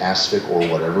 NASFIC, ASFIC, or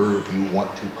whatever you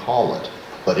want to call it.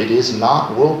 But it is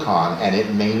not Worldcon, and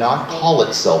it may not call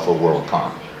itself a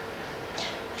Worldcon.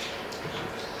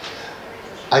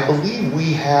 I believe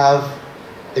we have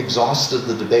exhausted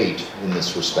the debate in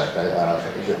this respect.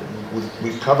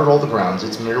 We've covered all the grounds.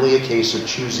 It's merely a case of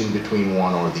choosing between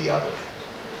one or the other.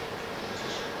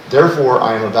 Therefore,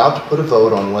 I am about to put a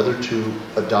vote on whether to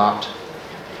adopt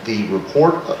the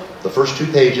report, the first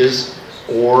 2 pages,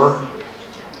 or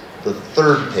the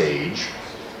 3rd page.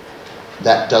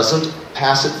 That doesn't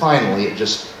pass it finally, it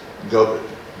just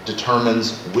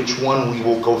determines which one we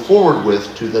will go forward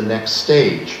with to the next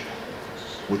stage,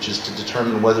 which is to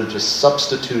determine whether to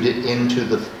substitute it into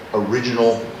the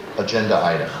original agenda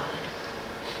item.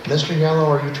 Mr. Gallo,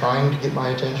 are you trying to get my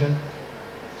attention?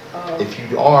 If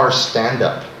you are, stand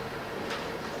up.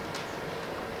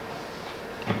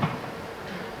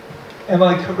 Am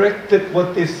I correct that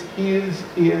what this is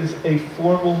a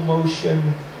formal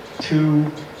motion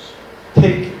to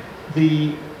take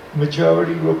the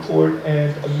majority report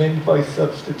and amend by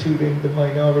substituting the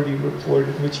minority report,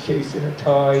 in which case in a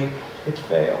tie it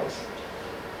fails?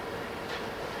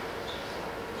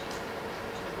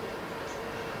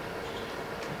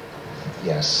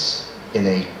 Yes, in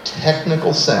a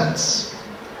technical sense,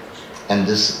 and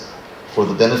this, for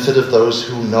the benefit of those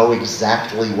who know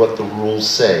exactly what the rules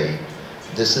say,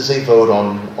 this is a vote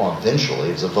on, eventually,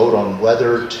 it's a vote on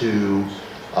whether to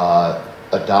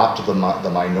adopt the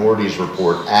minorities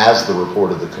report as the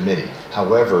report of the committee.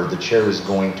 However, the chair is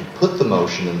going to put the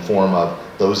motion in form of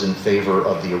those in favor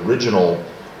of the original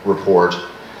report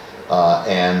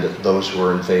and those who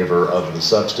are in favor of the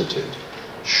substitute.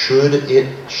 Should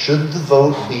the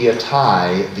vote be a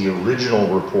tie, the original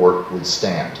report would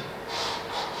stand.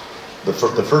 The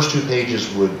first 2 pages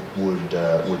would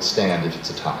stand if it's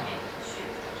a tie.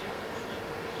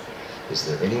 Is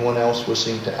there anyone else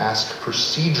wishing to ask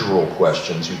procedural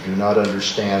questions who do not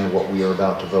understand what we are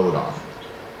about to vote on?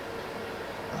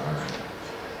 All right.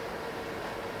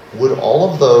 Would all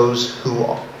of those who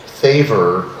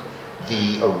favor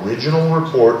the original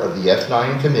report of the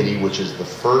F9 committee, which is the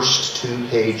first 2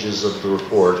 pages of the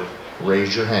report,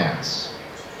 raise your hands?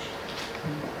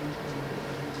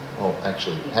 Oh,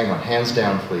 actually, hang on. Hands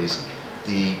down, please.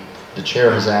 The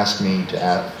chair has asked me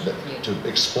to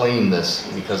explain this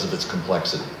because of its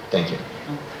complexity. Thank you.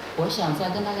 我想再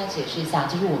跟大家解释一下，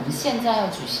就是我们现在要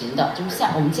举行的，就是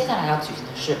我们接下来要举行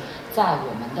的是，在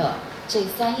我们的这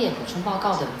3页补充报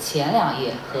告的前2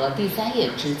页和第3页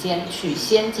之间去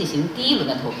先进行第1轮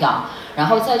的投票，然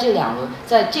后在这2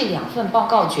份报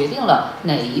告决定了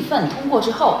哪一份通过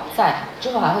之后，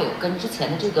之后还会有跟之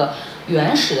前的这个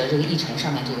原始的这个议程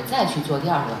上面这个再去做第2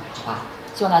轮，好吧？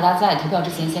希望大家在投票之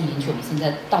前先明确我们现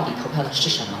在到底投票的是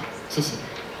什么。谢谢。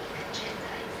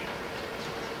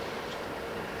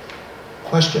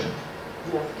Question.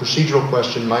 Procedural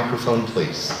question. Microphone,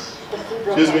 please.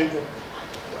 Excuse me.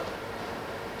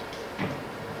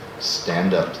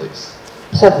 Stand up, please.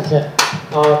 下次见。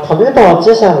考虑到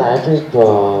接下来这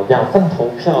个2份投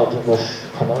票，这个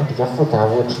可能比较复杂，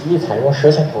我提议采用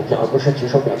蛇形投票，而不是举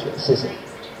手表决。谢谢。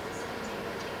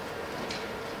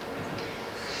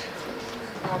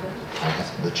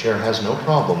The chair has no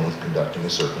problem with conducting a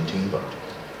serpentine vote.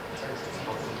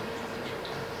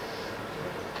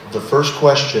 The first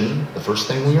question, the first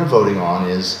thing we are voting on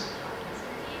is,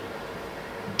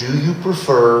 do you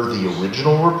prefer the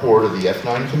original report of the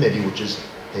F9 committee, which is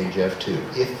page F2?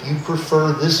 If you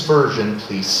prefer this version,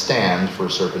 please stand for a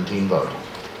serpentine vote.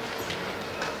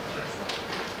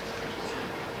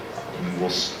 We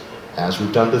will, as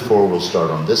we've done before, we'll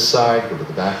start on this side, go to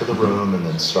the back of the room, and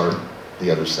then start the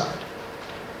other side.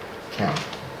 Count,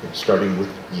 starting with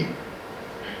you.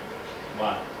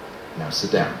 1. Now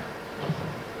sit down.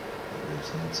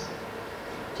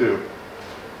 2.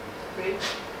 3,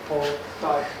 4,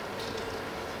 5.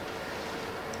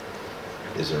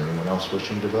 Is there anyone else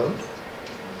wishing to vote?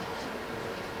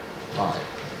 5.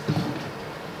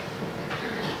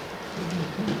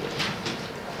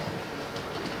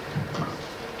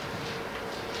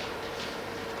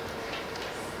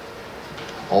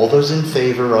 All those in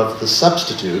favor of the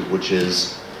substitute, which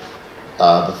is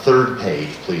the 3rd page,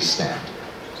 please stand.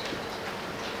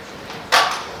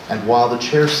 And while the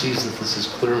chair sees that this is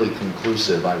clearly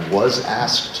conclusive, I was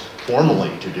asked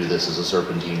formally to do this as a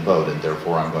serpentine vote, and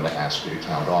therefore I'm going to ask you to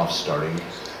count off, starting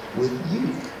with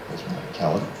you. That's right,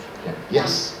 Kellen. Yeah.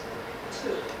 Yes.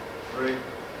 2, 3,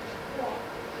 4,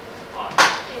 5, 6,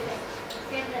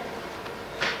 7,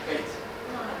 8,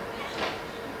 9.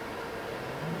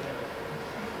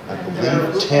 I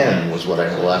believe 10 was what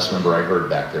the last number I heard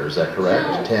back there. Is that correct?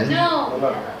 No, 10?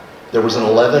 No. There was an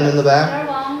 11 in the back?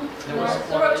 There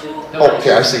were 2.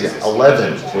 Okay, I see.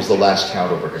 11 was the last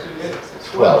count over here.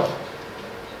 12.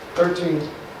 13. 19.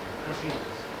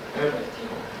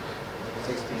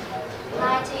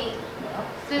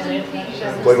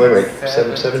 17. Wait.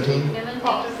 17?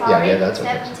 Yeah, that's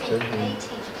okay. 17.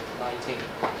 18. 19.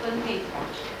 20.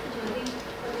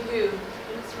 22.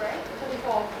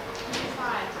 24.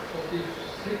 25.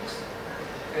 46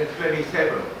 and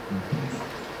 27.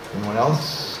 Anyone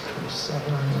else? 27,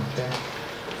 okay.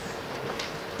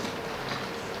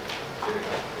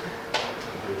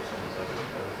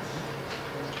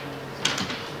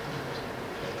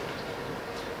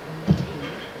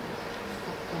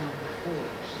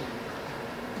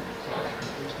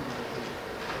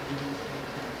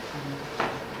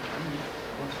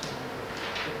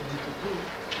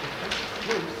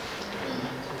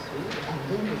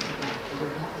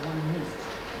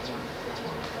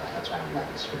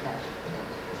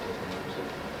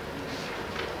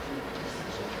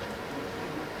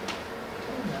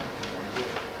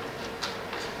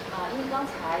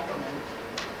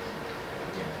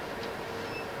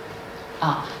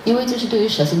因为就是对于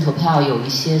蛇形投票有一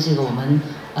些这个我们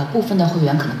部分的会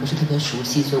员可能不是特别熟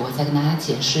悉，所以我再跟大家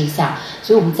解释一下。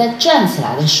所以我们在站起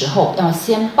来的时候要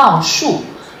先报数，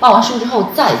报完数之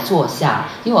后再坐下。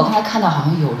因为我刚才看到好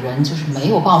像有人就是没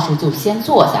有报数就先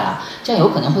坐下了，这样有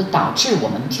可能会导致我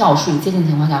们票数接近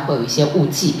情况下会有一些误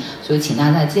记。所以请大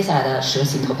家在接下来的蛇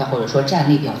形投票或者说站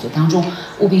立表决当中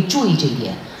务必注意这一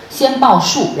点，先报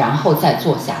数然后再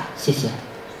坐下。谢谢。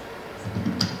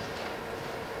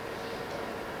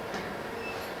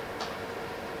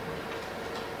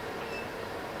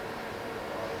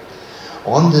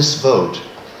On this vote,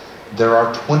 there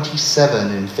are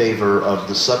 27 in favor of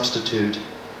the substitute,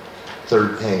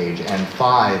 third page, and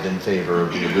 5 in favor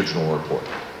of the original report.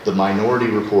 The minority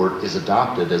report is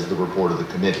adopted as the report of the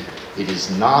committee. It is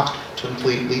not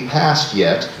completely passed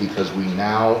yet because we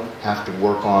now have to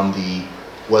work on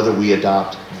whether we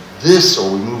adopt this or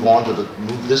we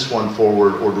move this one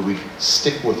forward, or do we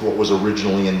stick with what was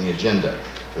originally in the agenda.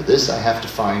 For this, I have to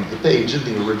find the page in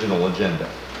the original agenda,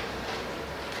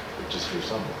 which is here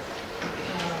somewhere.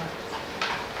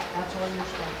 That's all your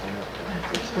stuff.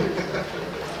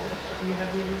 Do you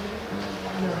have the original?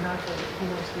 No, not the, he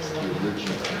wants the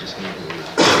original. I just need to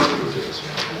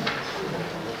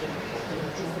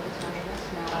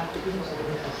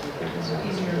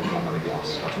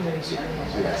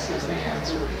Yes, is the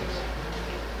answer.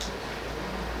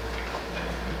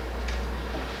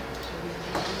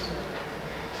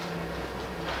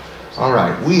 All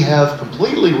right, we have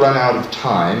completely run out of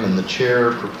time, and the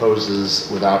chair proposes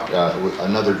without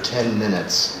another 10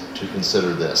 minutes to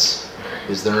consider this.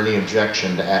 Is there any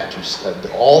objection to add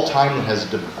to all time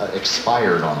has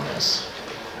expired on this?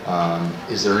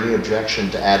 Is there any objection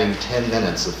to adding 10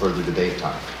 minutes of further debate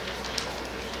time?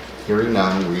 Hearing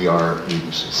none, we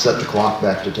set the clock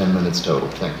back to 10 minutes total.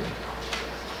 Thank you.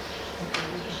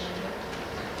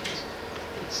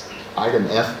 Item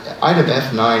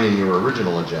F9 in your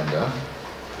original agenda,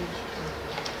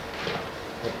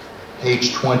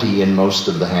 page 20 in most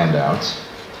of the handouts.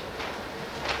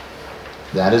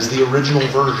 That is the original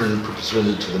version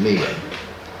presented to the meeting.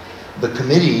 The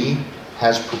committee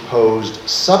has proposed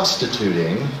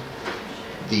substituting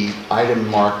the item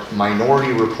marked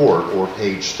minority report, or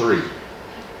page 3.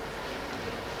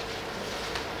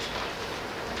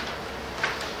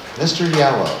 Mr.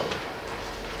 Yellow.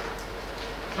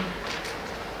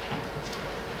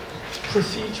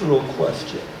 Procedural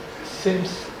question.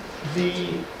 Since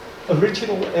the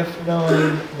original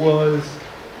F9 was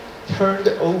turned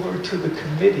over to the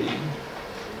committee,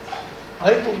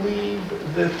 I believe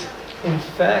that in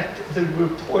fact the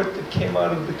report that came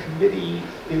out of the committee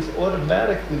is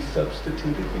automatically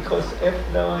substituted because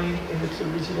F9 in its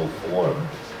original form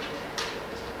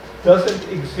doesn't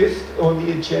exist on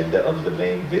the agenda of the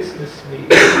main business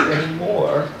meeting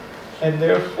anymore, and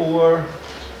therefore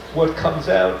what comes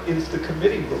out is the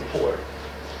committee report.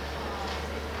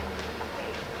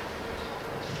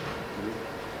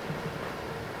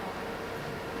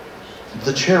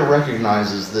 The chair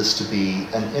recognizes this to be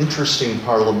an interesting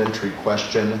parliamentary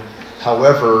question.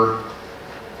 However,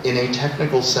 in a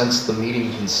technical sense, the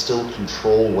meeting can still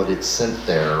control what it's sent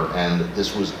there, and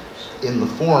this was in the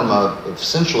form of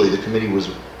essentially the committee was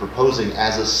proposing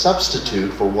as a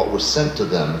substitute for what was sent to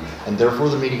them, and therefore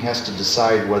the meeting has to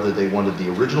decide whether they wanted the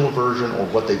original version or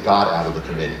what they got out of the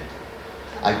committee.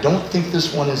 I don't think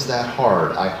this one is that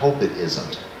hard. I hope it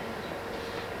isn't.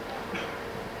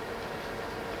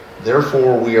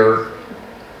 Therefore, we are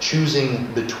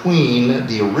choosing between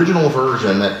the original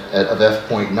version of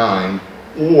F.9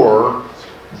 or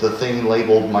the thing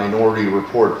labeled minority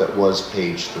report that was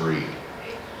page 3.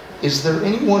 Is there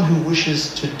anyone who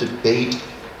wishes to debate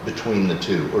between the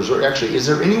two? Or is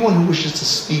there anyone who wishes to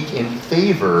speak in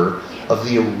favor of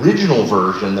the original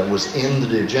version that was in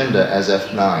the agenda as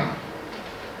F9?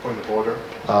 Point of order.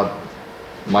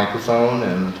 Microphone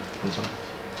and so on.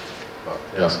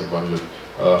 Yes,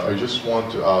 I just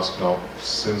want to ask now,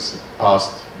 since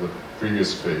past the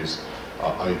previous phase,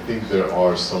 I think there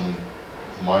are some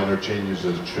minor changes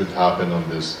that should happen on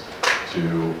this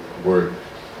to work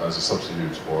as a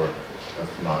substitute for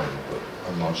F9, but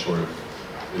I'm not sure if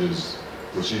it is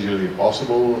procedurally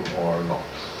possible or not.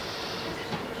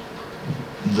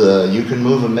 You can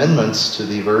move amendments to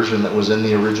the version that was in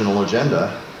the original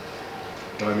agenda.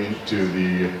 I mean, to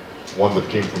the one that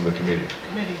came from the committee.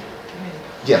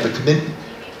 Yeah, the committee.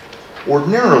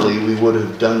 Ordinarily, we would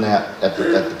have done that at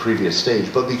the previous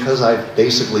stage, but because I've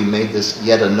basically made this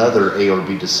yet another A or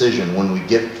B decision, when we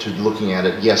get to looking at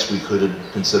it, yes, we could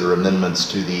consider amendments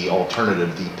to the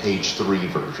alternative, the page 3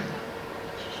 version.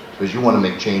 Because you want to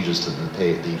make changes to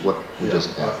what we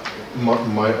just had.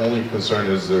 My only concern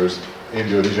is there's, in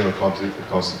the original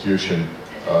constitution,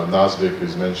 NASDAQ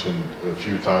is mentioned a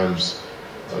few times,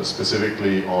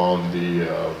 specifically on the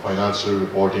financial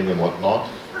reporting and whatnot.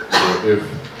 So if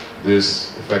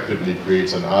this effectively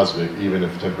creates an ASVIC, even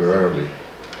if temporarily,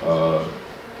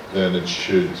 then it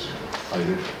should, I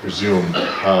presume,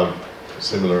 have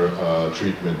similar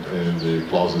treatment in the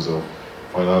clauses of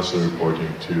financial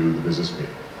reporting to the business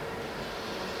meeting.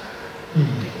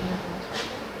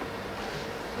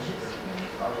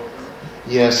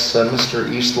 Yes,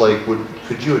 Mr. Eastlake,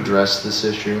 could you address this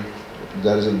issue?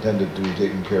 That is intended to be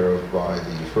taken care of by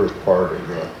the first part of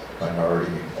the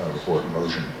minority report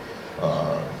motion.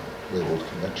 labeled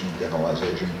convention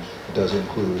generalization. It does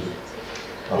include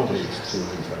updates to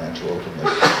the financial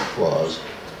openness clause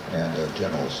and a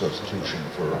general substitution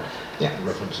for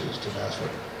references to NASFIC.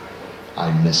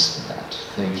 I missed that.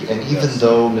 Thank you. And even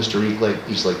though Mr.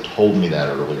 Eastlake told me that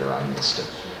earlier, I missed it.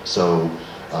 So,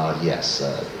 yes.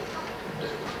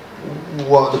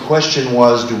 Well, the question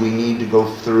was, do we need to go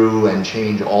through and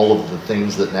change all of the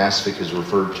things that NASFIC is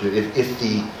referred to? If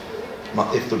the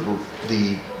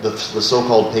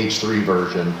so-called page 3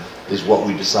 version is what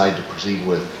we decide to proceed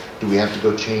with, do we have to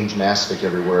go change NASFIC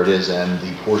everywhere it is, and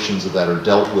the portions of that are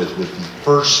dealt with the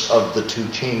first of the 2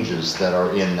 changes that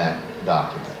are in that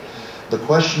document? The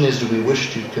question is, do we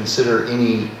wish to consider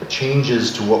any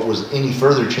changes to any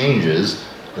further changes,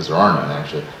 because there are none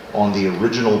actually, on the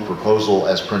original proposal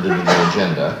as printed in the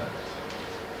agenda?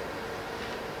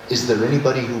 Is there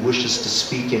anybody who wishes to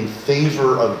speak in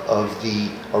favor of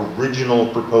the original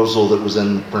proposal that was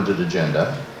in the printed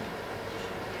agenda?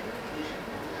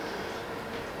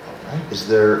 All right. Is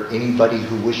there anybody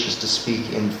who wishes to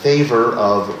speak in favor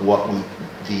of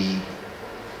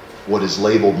what is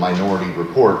labeled minority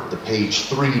report, the page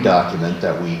 3 document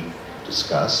that we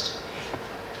discussed?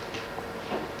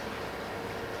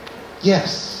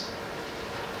 Yes,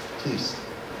 please.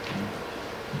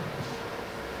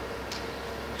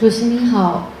 主席您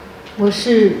好，我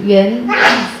是原第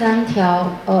3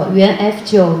条原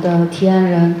F9 的提案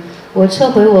人，我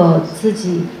撤回我自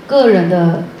己个人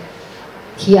的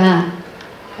提案。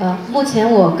目前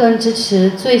我更支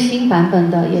持最新版本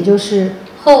的，也就是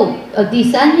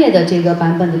第3页的这个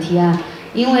版本的提案，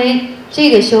因为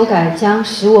这个修改将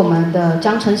使我们的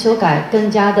章程修改更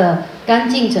加的干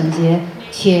净整洁，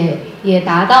且也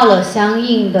达到了相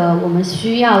应的我们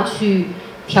需要去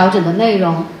调整的内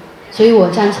容，所以我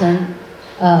赞成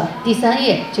第3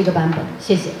页这个版本。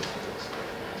谢谢。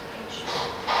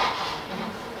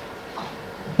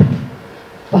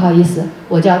不好意思，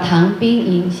我叫唐冰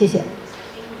莹，谢谢。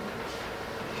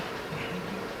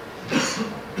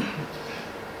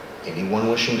Anyone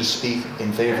wishing to speak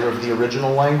in favor of the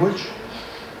original language?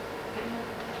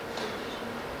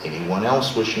 Anyone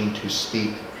else wishing to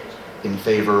speak in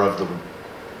favor of the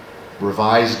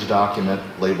revised document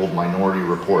labeled Minority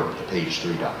Report, the page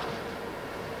 3 document?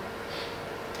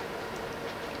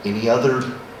 Any other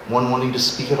one wanting to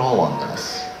speak at all on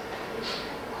this?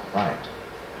 Right.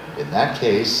 In that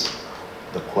case,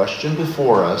 the question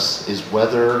before us is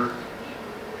whether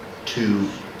to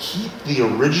keep the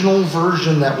original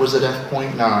version that was at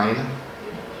F.9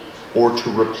 or to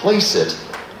replace it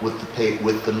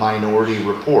with the minority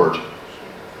report,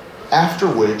 after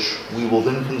which we will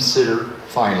then consider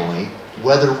finally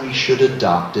whether we should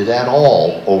adopt it at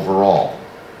all overall.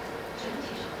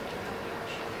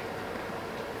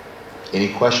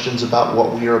 Any questions about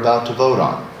what we are about to vote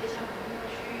on?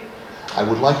 I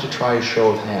would like to try a show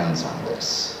of hands on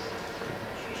this.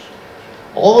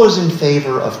 All those in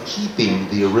favor of keeping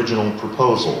the original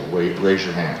proposal, raise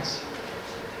your hands.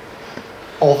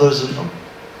 All those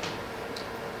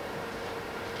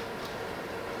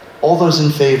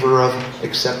in favor of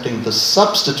accepting the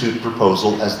substitute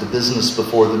proposal as the business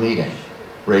before the meeting,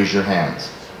 raise your hands.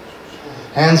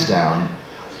 Hands down.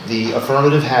 The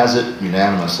affirmative has it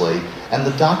unanimously, and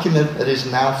the document that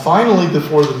is now finally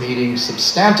before the meeting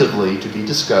substantively to be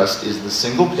discussed is the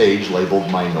single page labeled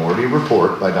Minority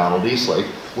Report by Donald Eastlake,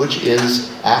 which is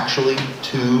actually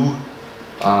 2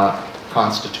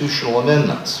 constitutional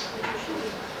amendments.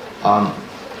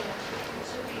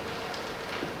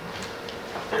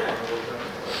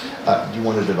 Do you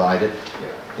want to divide it?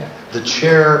 Yeah. The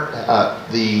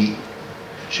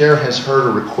chair has heard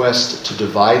a request to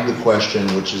divide the question,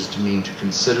 which is to mean to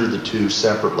consider the 2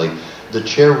 separately. The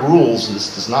chair rules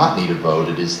this does not need a vote.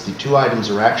 The 2 items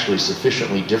are actually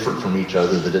sufficiently different from each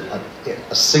other that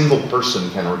a single person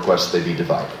can request they be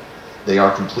divided. They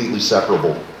are completely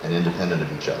separable and independent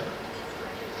of each other.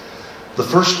 The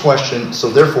first question, so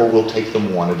therefore we'll take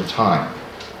them one at a time.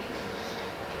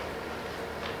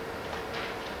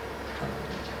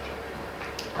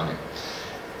 Okay.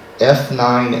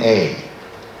 F9A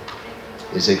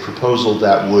is a proposal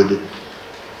that would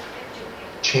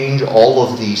change all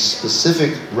of the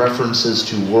specific references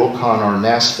to Worldcon or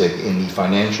NASFIC in the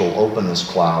financial openness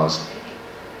clause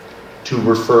to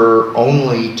refer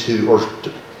only to,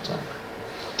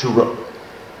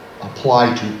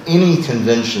 apply to any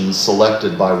conventions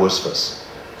selected by WSFS.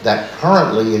 That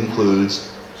currently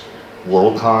includes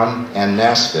Worldcon and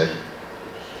NASFIC,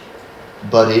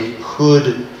 but it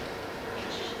could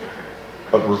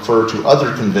refer to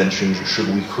other conventions should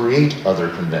we create other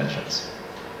conventions.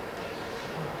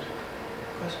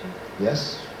 Question?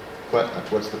 Yes?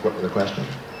 What's the question?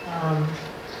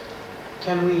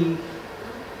 can we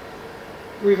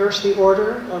reverse the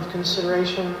order of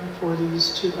consideration for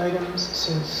these two items,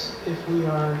 since if we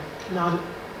are not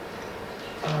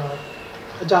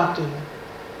adopting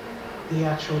the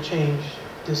actual change,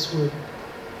 this would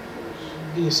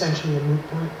be essentially a moot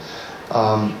point?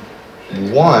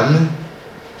 One,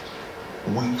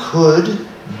 we could,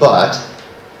 but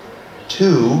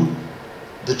two,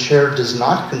 the chair does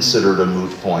not consider it a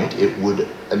moot point. It would,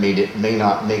 I mean, it may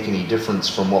not make any difference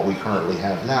from what we currently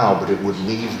have now, but it would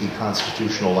leave the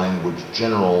constitutional language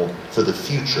general for the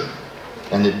future.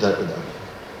 And do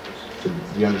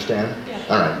you understand? Yeah.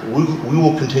 All right, we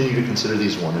will continue to consider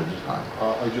these one at a time.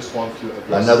 I just want to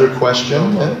address... Another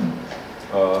question?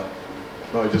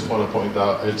 No, I just want to point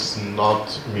out it's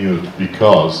not mute,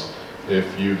 because if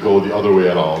you go the other way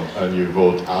around and you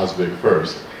vote ASVIC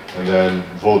first and then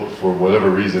vote for whatever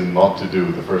reason not to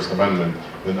do the First Amendment,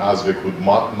 then ASVIC would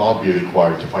not be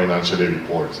required to financially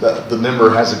report. The member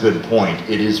has a good point.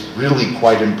 It is really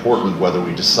quite important whether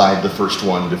we decide the first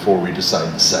one before we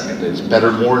decide the second. It's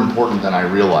better, more important than I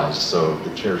realized, so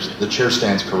the chair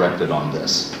stands corrected on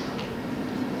this.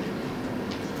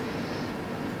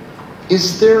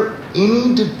 Is there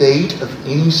any debate of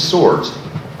any sort?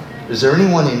 Is there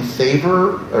anyone in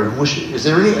favor, or is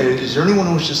there anyone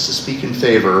who wishes to speak in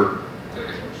favor?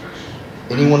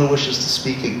 Anyone who wishes to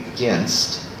speak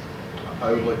against?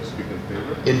 I would like to speak in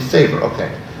favor. In favor,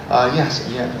 okay. Yes,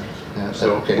 yeah.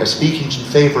 So, okay, speaking in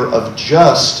favor of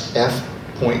just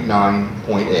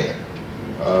F.9.A.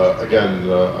 Again,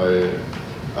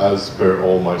 as per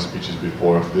all my speeches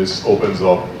before, this opens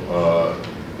up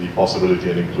the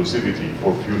possibility and inclusivity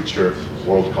for future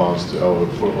Worldcons,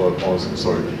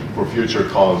 for future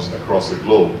cons across the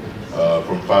globe,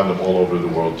 from fandom all over the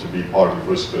world, to be part of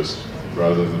WSFS,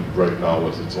 rather than right now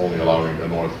that it's only allowing a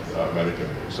North American.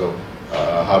 So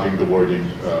having the wording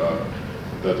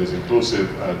that is inclusive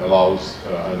and allows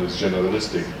and is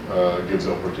generalistic gives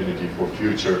the opportunity for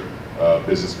future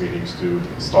business meetings to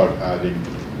start adding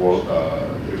world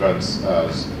events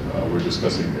as we're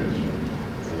discussing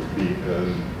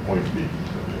point B.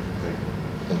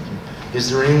 Thank you.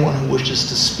 Is there anyone who wishes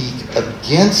to speak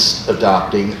against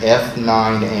adopting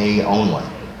F9A only?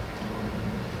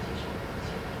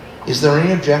 Is there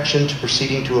any objection to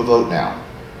proceeding to a vote now?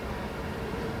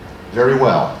 Very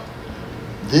well.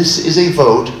 This is a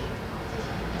vote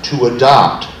to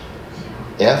adopt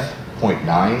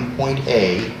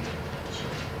F.9.A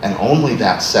and only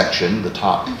that section, the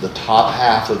top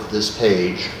half of this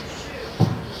page,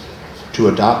 to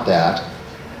adopt that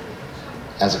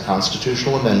as a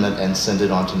constitutional amendment and send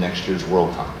it on to next year's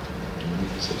Worldcon. Do you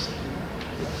need to say something?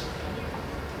 Yes.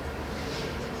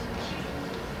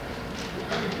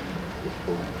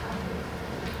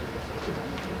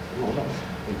 Well, no.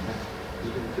 In fact,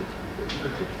 even if it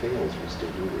fails, we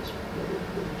still do this.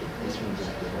 This one's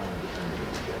after round the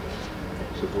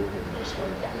so go ahead and start.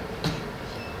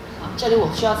 这里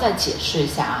我需要再解释一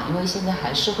下啊，因为现在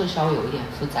还是会稍微有一点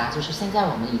复杂。就是现在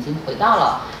我们已经回到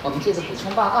了我们这个补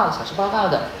充报告、小时报告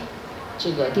的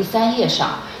这个第3页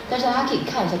上，但是大家可以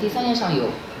看一下，第3页上有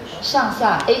上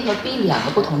下 A 和 B 2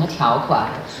个不同的条款，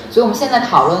所以我们现在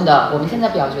讨论的，我们现在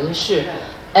表决的是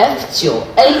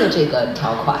F9A 的这个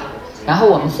条款，然后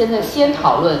我们现在先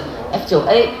讨论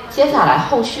F9A， 接下来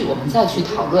后续我们再去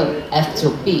讨论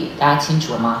F9B， 大家清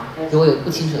楚了吗？如果有不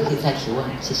清楚的可以再提问，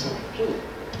谢谢。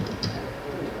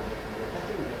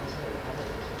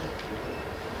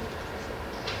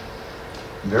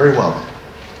Very well.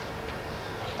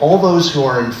 All those who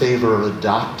are in favor of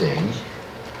adopting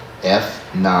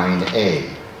F9A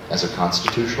as a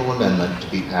constitutional amendment to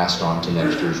be passed on to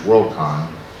next year's Worldcon,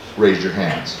 raise your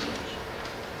hands.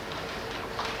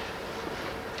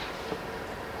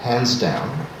 Hands down.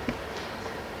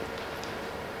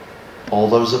 All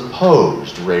those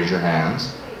opposed, raise your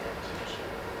hands.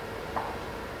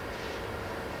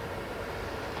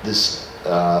 This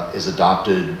is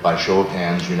adopted by show of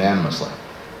hands unanimously.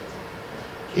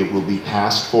 It will be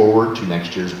passed forward to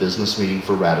next year's business meeting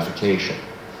for ratification.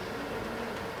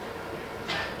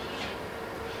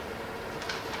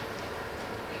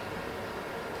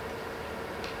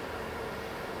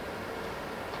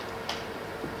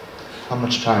 How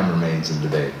much time remains in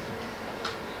debate?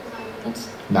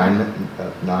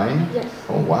 9? Yes.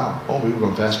 Oh, wow. Oh, we were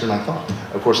going faster than I thought.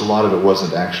 Of course, a lot of it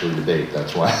wasn't actually debate,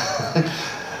 that's why.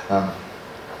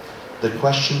 The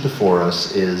question before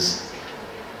us is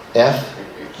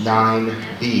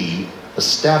F9B,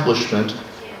 establishment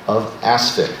of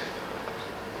ASFIC,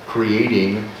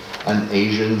 creating an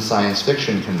Asian science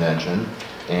fiction convention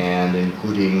and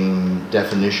including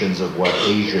definitions of what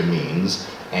Asia means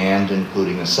and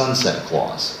including a sunset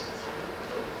clause.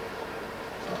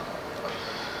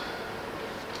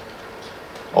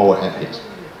 Oh, yes.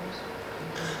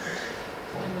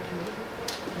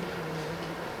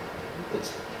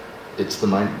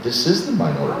 This is the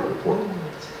minority report.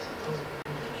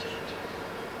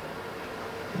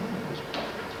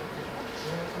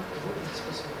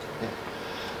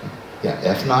 Yeah,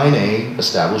 F9A,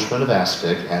 establishment of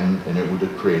ASFIC, and it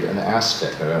would create an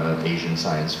ASFIC, an Asian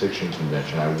Science Fiction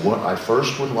Convention. I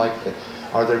first would like to,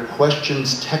 are there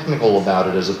questions technical about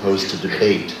it as opposed to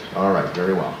debate? All right,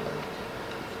 very well.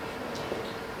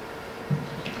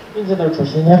 业界的主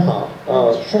席您好，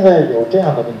现在有这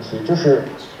样的问题，就是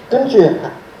根据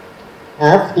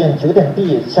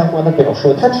F.9.B 相关的表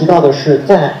述，他提到的是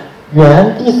在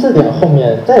原第4点后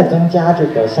面再增加这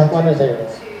个相关的内容。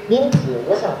因此，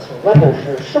我想请问的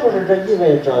是，是不是这意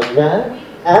味着原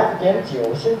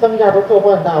F.9新增亚洲科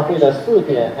幻大会的4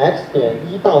点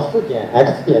X.1到4点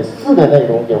X.4的内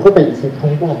容也会被一并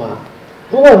通过吗？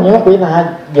如果您回答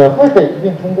也会被一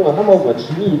并通过，那么我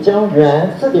提议将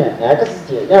原4点 X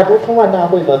解亚洲科幻大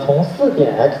会的从4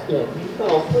点 X.1到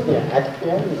4点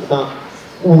X.5的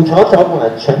5条条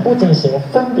款全部进行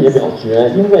分别表决，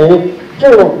因为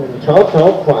这5条条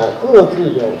款各自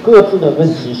有各自的问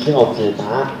题需要解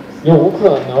答，有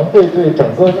可能会对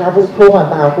整个亚洲科幻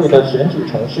大会的选举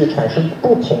程序产生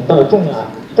不同的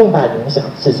重大影响。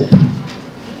谢谢。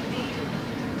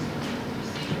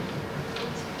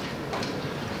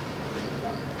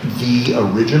The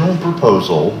original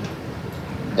proposal,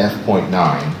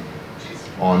 F.9,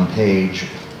 on page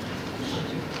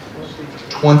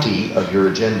 20 of your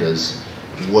agendas,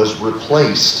 was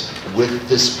replaced with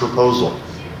this proposal.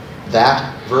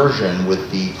 That version with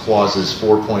the clauses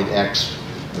 4.x,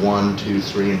 1, 2,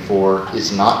 3, and 4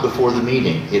 is not before the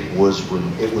meeting. It was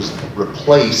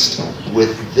replaced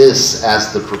with this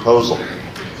as the proposal.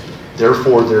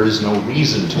 Therefore, there is no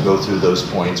reason to go through those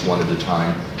points one at a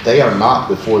time. They are not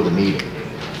before the meeting.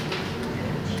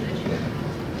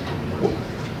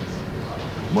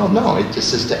 Well, no, it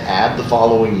just says to add the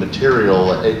following material.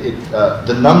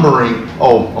 The numbering,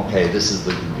 oh, okay, this is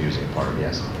the confusing part,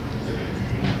 yes.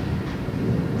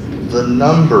 The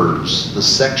numbers, the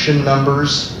section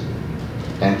numbers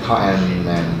and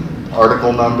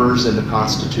article numbers in the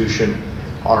Constitution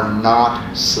are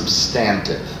not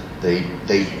substantive.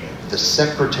 The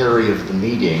secretary of the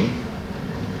meeting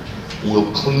will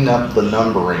clean up the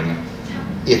numbering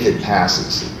if it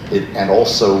passes. And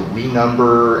also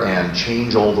renumber and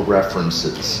change all the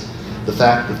references. The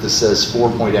fact that this says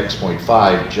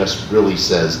 4.x.5 just really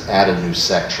says add a new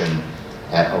section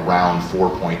at around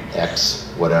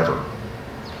 4.x whatever.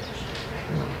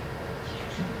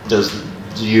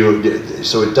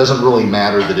 So it doesn't really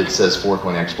matter that it says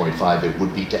 4.x.5. It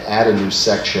would be to add a new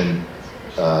section,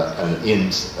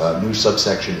 new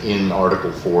subsection in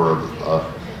Article 4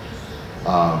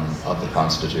 of the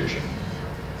Constitution.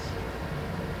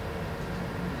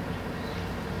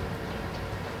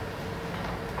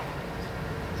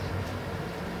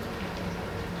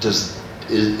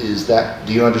 Is that,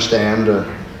 do you understand?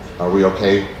 Are we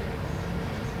okay?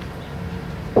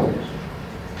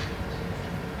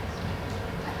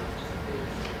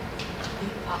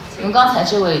 请问刚才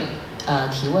这位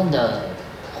提问的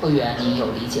会员，您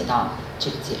有理解到这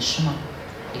个解释吗？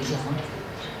理解吗？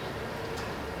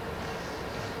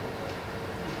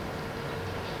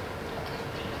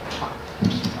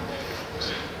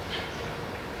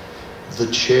 The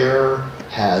chair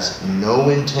has no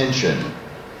intention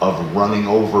of running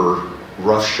over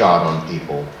roughshod on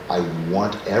people. I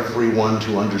want everyone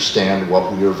to understand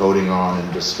what we are voting on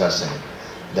and discussing.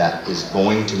 That is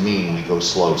going to mean we go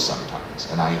slow sometimes,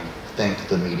 and I thank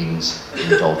the meeting's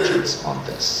indulgence on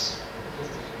this.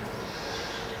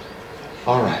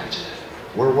 All right,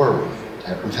 where were we?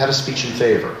 We've had a speech in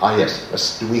favor. Ah,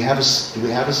 yes. Do we have a?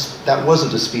 That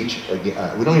wasn't a speech. We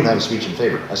don't even have a speech in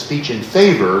favor. A speech in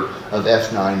favor of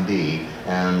F9B,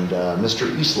 and Mr.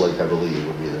 Eastlake, I believe,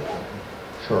 would be there.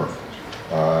 Sure.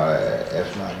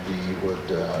 F9B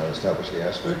would establish the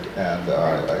ASFIC, and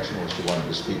I actually wanted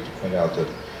to speak to point out that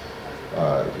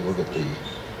if you look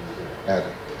at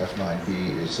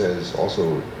F9B, it says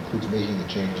also includes making the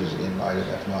changes in item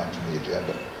F9 from the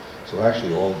agenda. So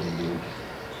actually all the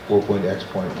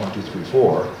 4.x.1, 2, 3,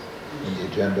 4 in the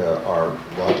agenda are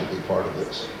logically part of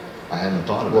this. I hadn't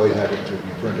thought of Avoid that. having to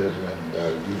be printed and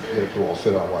you get it to all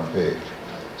fit on one page.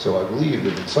 So I believe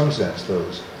that in some sense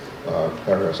those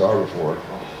paragraphs are before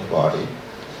the body,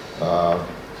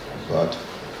 but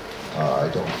I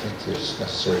don't think it's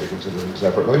necessary to consider them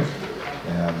separately.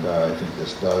 And I think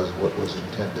this does what was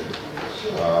intended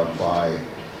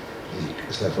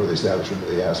for the establishment of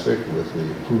the ASFIC with the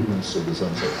improvements of the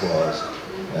sunset clause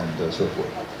and so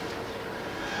forth.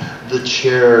 The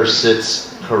chair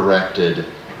sits corrected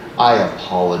I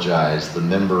apologize. The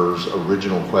member's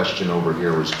original question over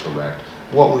here was correct.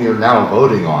 What we are now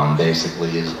voting on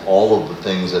basically is all of the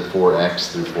things at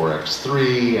 4x through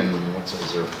 4x3, and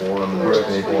is there 4 on the next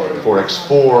page?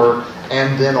 4x4,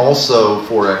 and then also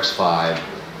 4x5.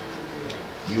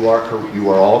 You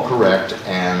are all correct,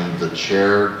 and the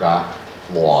chair got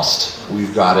lost.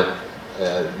 We've got it.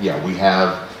 Yeah, we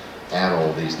have add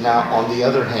all these. Now, on the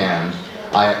other hand,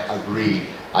 I agree.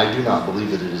 I do not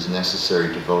believe that it is necessary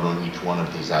to vote on each one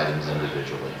of these items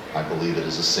individually. I believe it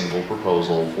is a single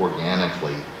proposal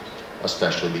organically,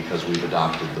 especially because we've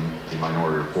adopted the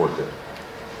minority report.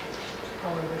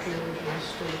 However, here we can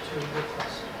still to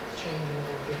request changing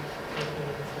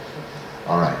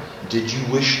All right. Did you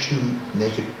wish to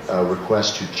make a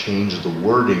request to change the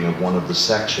wording of one of the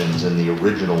sections in the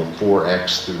original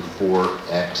 4x through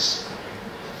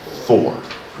 4x4?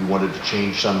 You wanted to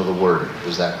change some of the wording.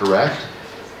 Is that correct?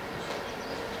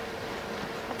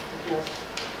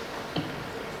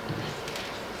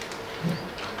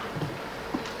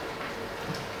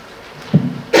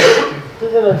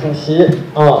主席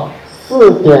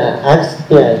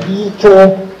4.x.1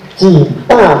中仅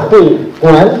大会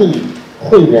管理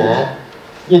会员，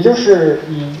也就是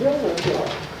以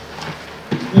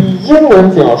英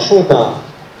文表述的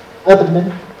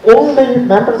only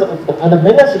members of the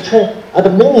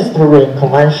administrative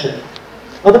convention,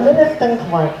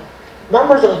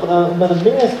 members of the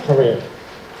administrative。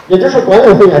也就是管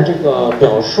理会员这个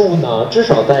表述呢，至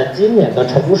少在今年的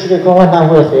成都世界科幻大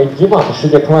会和以往的世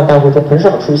界科幻大会中很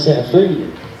少出现，所以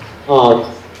我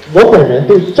本人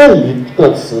对这一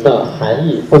个词的含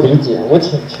义不理解，我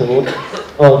请求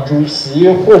主席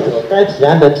或者该提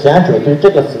案的提案者对这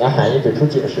个词的含义给出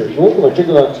解释。如果这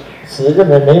个词认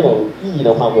为没有意义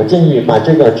的话，我建议把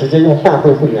这个直接用大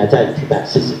会会员加以替代。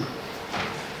谢谢。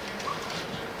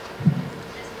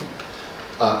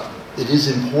It is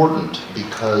important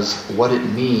because what it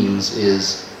means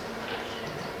is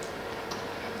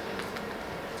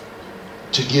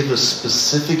to give a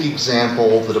specific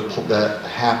example that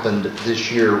happened this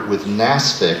year with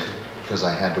NASFIC, because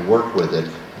I had to work with it.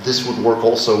 This would work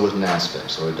also with NASFIC,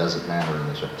 so it doesn't matter in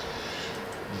this way.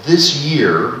 This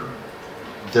year,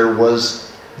 there was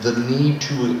the need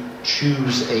to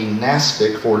choose a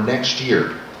NASFIC for next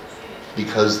year,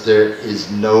 because there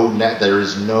is no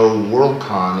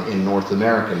Worldcon in North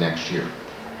America next year.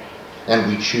 And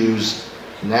we choose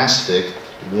NASFIC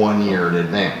 1 year in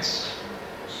advance.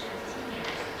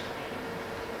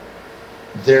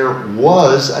 There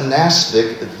was a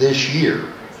NASFIC this year,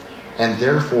 and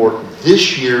therefore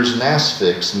this year's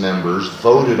NASFIC's members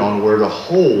voted on where to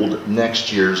hold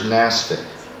next year's NASFIC.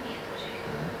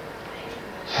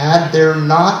 Had there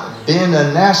not been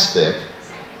a NASFIC,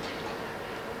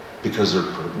 because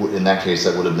in that case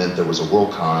that would have meant there was a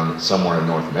Worldcon somewhere in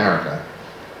North America,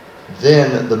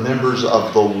 then the members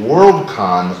of the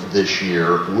Worldcon this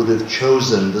year would have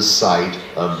chosen the site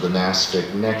of the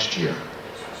NASFIC next year.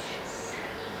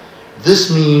 This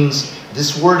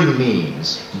wording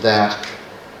means that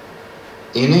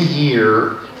in a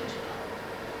year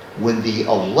when the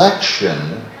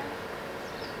election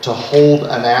to hold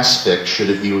an ASFIC,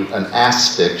 should it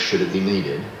be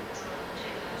needed,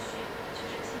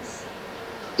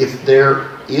 if there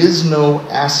is no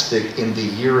ASFIC in the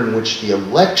year in which the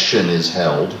election is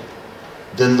held,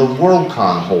 then the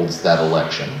Worldcon holds that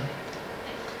election.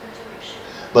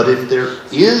 But if there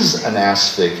is an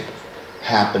ASFIC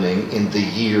happening in the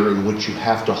year in which you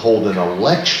have to hold an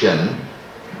election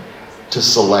to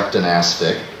select an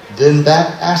ASFIC, then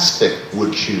that ASFIC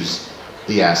would choose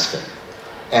the ASFIC,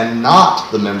 and not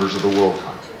the members of the Worldcon.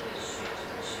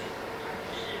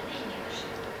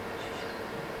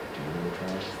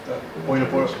 Point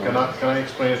of order, can I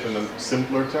explain it in a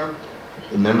simpler term?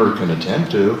 The member can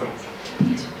attempt to. I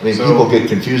mean, people get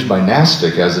confused by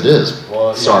NASFIC as it is.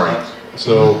 Well, sorry. Yeah.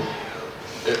 So,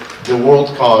 the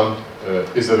Worldcon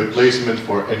is a replacement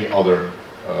for any other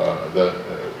that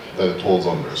it holds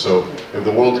under. So, if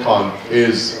the Worldcon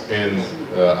is in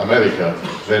America,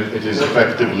 then it is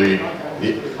effectively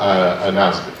a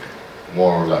NASFIC,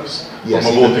 more or less. Yes,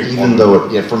 from a voting even though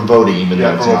from voting, even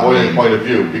though it's from not a voting named. point of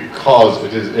view, because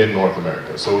it is in North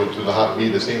America. So it would be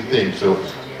the same thing. So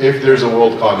if there's a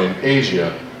Worldcon in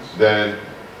Asia, then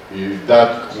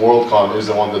that Worldcon is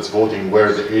the one that's voting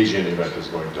where the Asian event is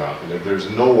going to happen. If there's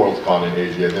no Worldcon in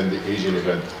Asia, then the Asian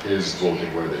event is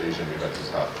voting where the Asian event is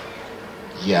happening.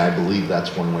 Yeah, I believe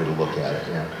that's one way to look at it,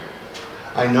 yeah.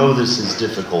 I know this is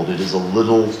difficult. It is a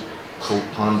little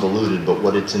convoluted, but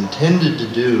what it's intended to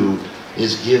do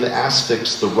is give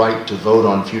ASFICs the right to vote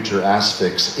on future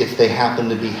ASFICs if they happen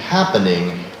to be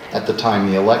happening at the time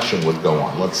the election would go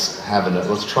on. Let's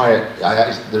try it.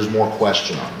 There's more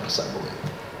question on this, I believe.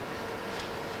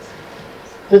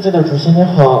 对，这个主席您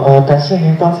好，感谢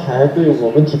您刚才对我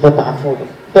问题的答复的。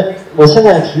对，我现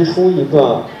在提出一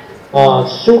个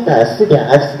修改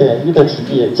4.x.1的提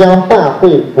议，将大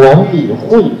会管理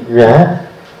会员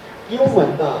英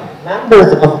文的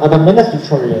members of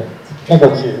administration 那个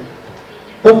句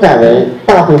更改为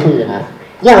大会会员，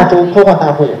亚洲科幻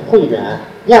大会会员，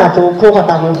亚洲科幻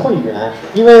大会会员。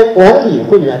因为管理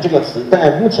会员这个词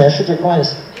在目前世界科幻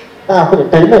大会、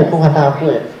北美科幻大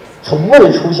会从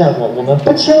未出现过，我们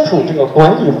不清楚这个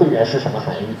管理会员是什么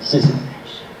含义。谢谢。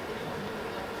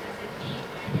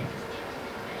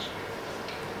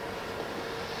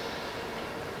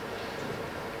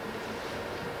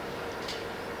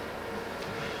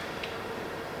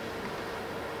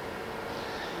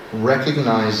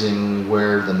Recognizing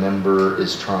where the member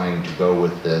is trying to go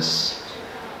with this,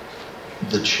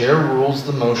 the chair rules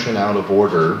the motion out of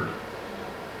order,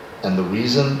 and the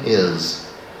reason is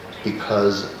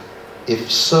because if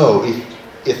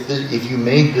you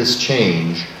made this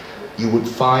change, you would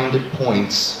find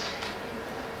points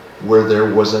where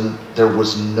there was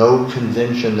no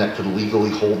convention that could legally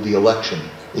hold the election.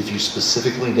 If you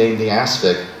specifically named the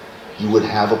ASFIC, you would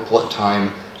have a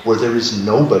time where there is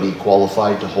nobody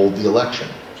qualified to hold the election.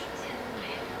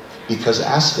 Because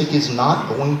ASFIC is not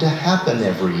going to happen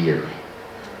every year.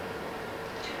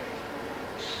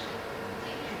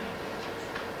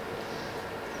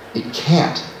 It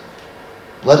can't.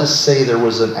 Let us say there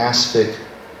was an ASFIC,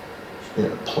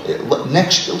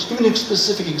 let's give you a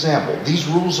specific example. These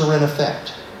rules are in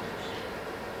effect.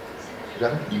 You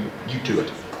got it? You do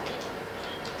it.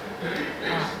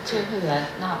 这位会员，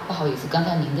那不好意思，刚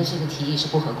才您的这个提议是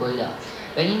不合规的。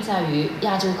原因在于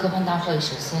亚洲科幻大会，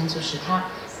首先就是它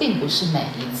并不是每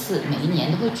一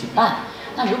年都会举办。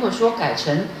那如果说改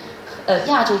成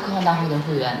亚洲科幻大会的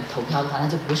会员投票的话，那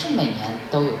就不是每年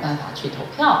都有办法去投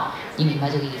票。你明白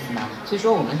这个意思吗？所以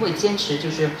说我们会坚持，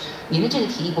就是您的这个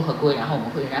提议不合规，然后我们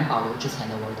会仍然保留之前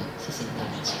的 wording。谢谢您的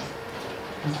理解。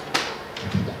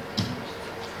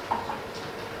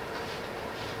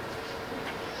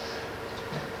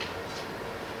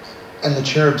And the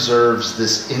chair observes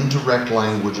this indirect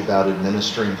language about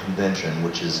administering convention,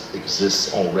 which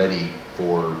exists already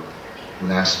for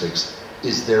NASFICs,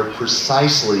 is there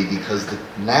precisely because the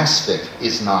NASFIC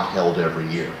is not held every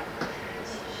year.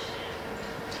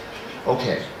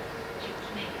 Okay.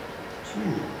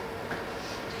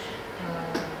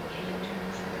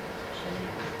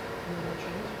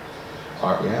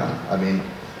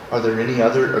 Are there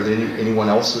anyone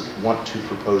else that want to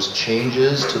propose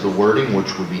changes to the wording,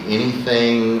 which would be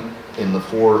anything in the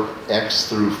 4x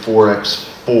through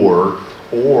 4x4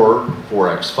 or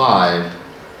 4x5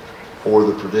 or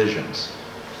the provisions?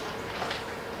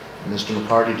 Mr.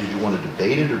 McCarty, did you want to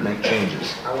debate it or make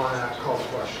changes? I want to call the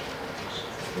question.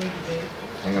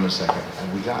 Hang on a second.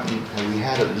 Have we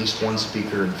had at least one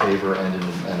speaker in favor and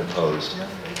opposed?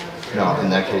 No, in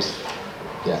that case.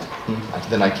 Yeah.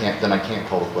 Then I can't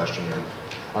call the question here.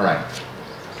 All right.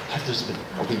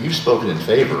 Okay, you've spoken in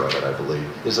favor of it, I believe.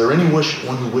 Is there anyone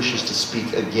who wishes to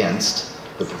speak against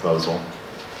the proposal?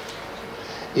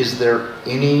 Is there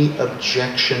any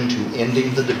objection to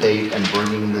ending the debate and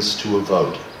bringing this to a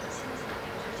vote?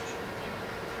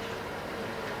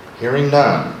 Hearing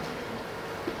none.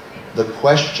 The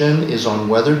question is on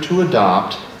whether to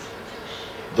adopt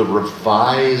the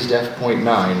revised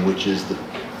F.9, which is the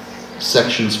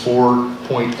sections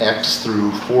 4.x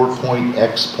through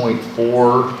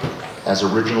 4.x.4 as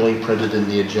originally printed in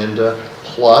the agenda,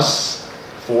 plus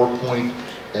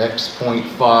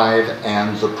 4.x.5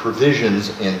 and the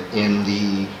provisions in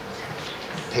the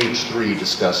page 3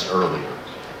 discussed earlier.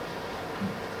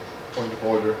 Point of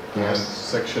order. Yes. And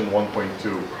section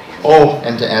 1.2. Oh,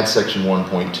 and to add section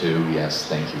 1.2, yes,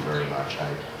 thank you very much.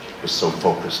 I was so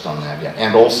focused on that, yeah.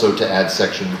 And also to add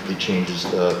the changes,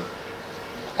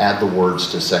 add the words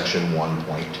to section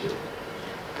 1.2.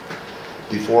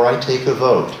 Before I take a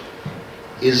vote,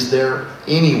 is there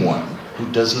anyone who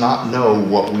does not know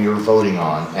what we are voting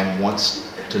on and wants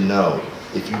to know?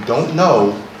 If you don't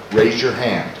know, raise your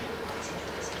hand.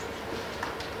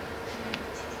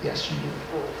 Yes, you do.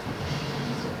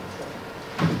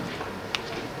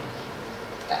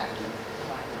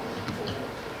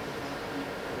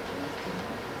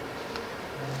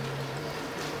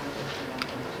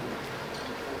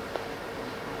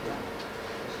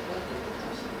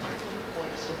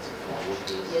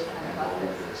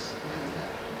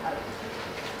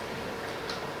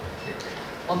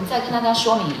 我们再跟大家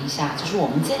说明一下，就是我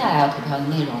们接下来要投票的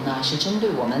内容呢，是针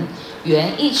对我们原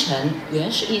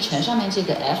始议程上面这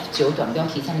个 F9短标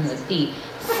题下面的第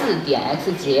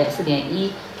4.x 节、4.1、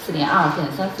4.2、4.3、4.4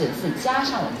加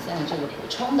上我们现在这个补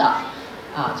充的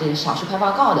这个少数派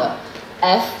报告的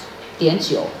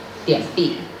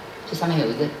F.9.B， 这上面有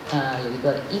一个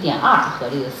1.2和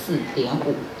这个4.5，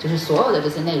就是所有的这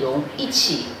些内容一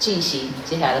起进行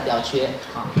接下来的表决。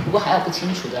好，如果还有不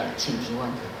清楚的，请提问。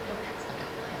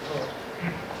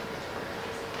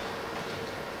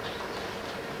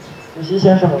主席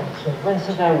先生，请问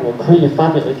现在我可以发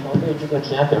表一条对这个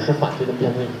提案表示反对的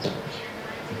辩论意见？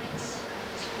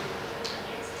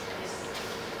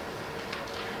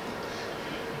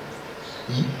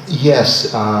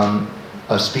 Yes, a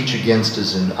speech against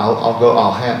is in.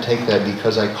 I'll take that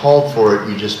because I called for it.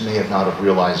 You just may have not have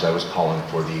realized I was calling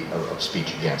for the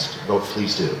speech against. Vote,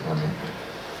 please do. I mean.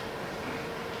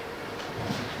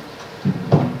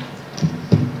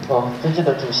 尊敬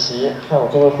的主席，还有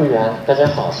各位会员，大家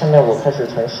好。下面我开始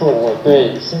陈述我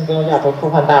对新增亚洲科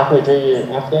幻大会这一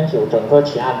F.9整个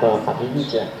提案的反对意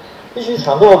见。必须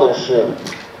强调的是，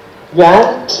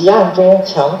原提案中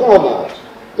强调了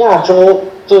亚洲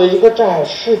作为一个占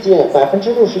世界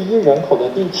61%人口的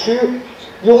地区，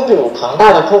拥有庞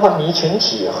大的科幻迷群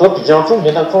体和比较著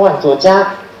名的科幻作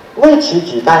家，为其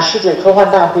举办世界科幻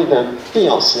大会的必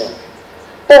要性。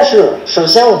 但是，首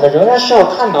先我们仍然需要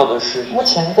看到的是，目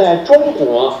前在中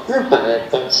国、日本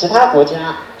等其他国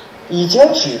家已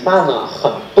经举办了很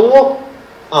多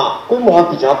规模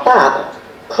比较大的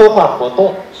科幻活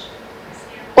动，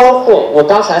包括我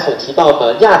刚才所提到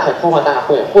的亚太科幻大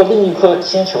会或另一颗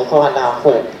星球科幻大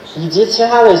会，以及其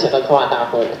他类型的科幻大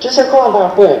会。这些科幻大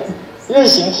会运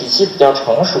行体系比较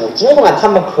成熟，尽管它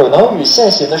们可能与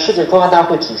现行的世界科幻大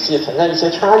会体系存在一些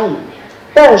差异。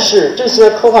 但是这些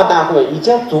科幻大会已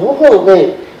经足够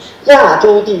为亚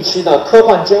洲地区的科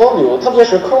幻交流，特别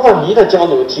是科幻迷的交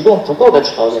流提供足够的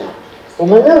桥梁。我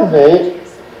们认为，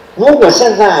如果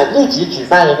现在立即举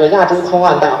办一个亚洲科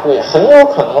幻大会，很有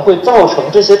可能会造成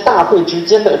这些大会之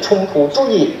间的冲突。注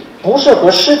意，不是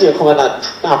和世界科幻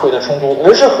大会的冲突，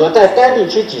而是和在该地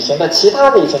区举行的其他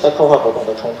类型的科幻活动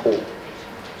的冲突。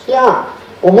第二。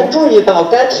 我们注意到，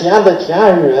该提案的提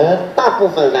案人大部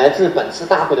分来自本次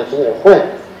大会的组委会，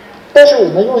但是我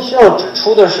们又需要指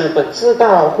出的是，本次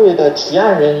大会的提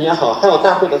案人也好，还有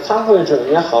大会的参会者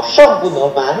也好，尚不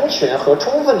能完全和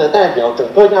充分的代表整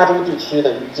个亚洲地区的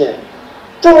意见。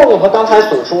正如我们刚才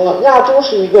所说，亚洲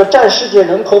是一个占世界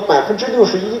人口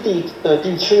61%的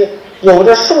地区，有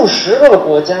着数十个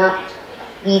国家，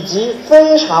以及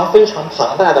非常非常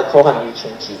庞大的科幻迷群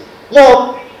体。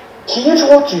要 提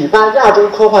出举办亚洲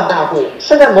科幻大会，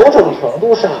是在某种程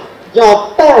度上要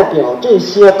代表这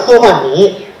些科幻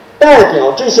迷，代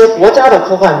表这些国家的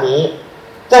科幻迷，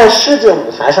在世界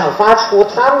舞台上发出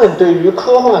他们对于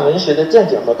科幻文学的见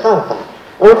解和看法。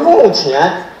而目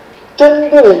前，针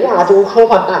对亚洲科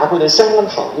幻大会的相关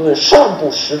讨论尚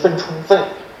不十分充分，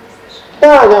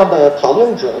大量的讨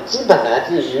论者基本来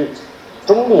自于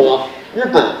中国、日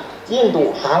本、印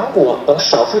度、韩国等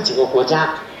少数几个国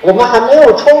家。 我们还没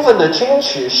有充分地听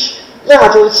取亚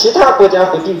洲其他国家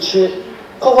和地区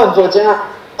科幻作家、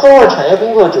科幻产业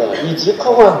工作者以及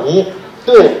科幻迷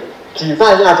对举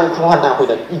办亚洲科幻大会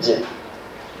的意见。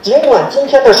尽管今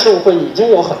天的事务会已经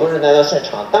有很多人来到现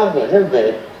场，但我认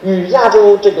为与亚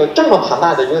洲这么庞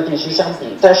大的一个地区相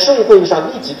比，在事务会议上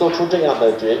立即做出这样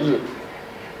的决议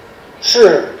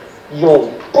是有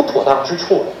不妥当之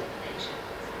处的。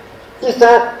第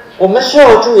三。 我们需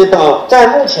要注意到，在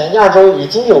目前亚洲已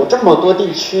经有这么多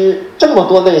地区、这么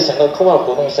多类型的科幻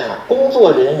活动下，工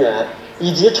作人员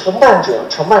以及承办者、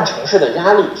承办城市的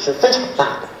压力是非常大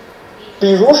的。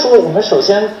比如说，我们首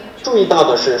先注意到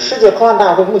的是，世界科幻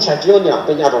大会目前只有2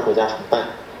个亚洲国家承办，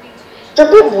这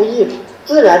并不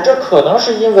自然，这可能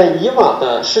是因为以往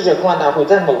的世界科幻大会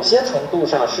在某些程度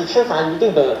上是缺乏一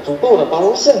定的足够的包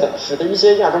容性的，使得一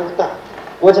些亚洲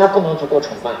国家不能足够承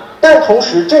办，但同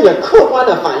时这也客观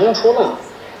地反映出了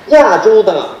亚洲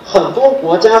的很多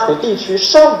国家和地区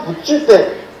尚不具备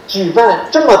举办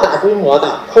这么大规模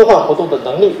的科幻活动的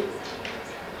能力。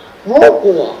如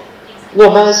果我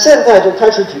们现在就开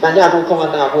始举办亚洲科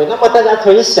幻大会，那么大家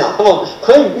可以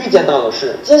预见到的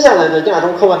是，接下来的亚洲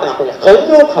科幻大会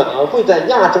很有可能会在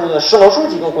亚洲的少数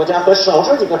几个国家和少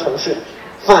数几个城市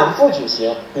反复举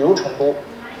行，比如成都。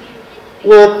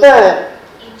我在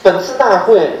本次大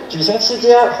会举行期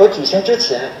间和举行之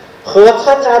前，和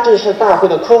参加这次大会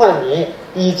的科幻迷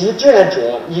以及志愿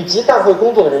者以及大会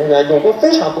工作人员有过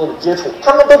非常多的接触。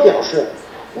他们都表示，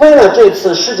为了这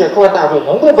次世界科幻大会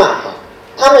能够办好，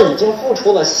他们已经付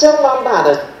出了相当大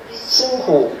的辛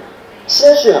苦、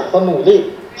鲜血和努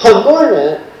力。很多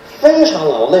人非常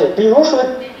劳累。比如说，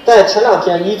在前2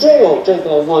天已经有这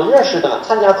个我认识的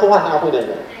参加科幻大会的人，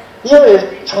因为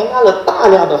承担了大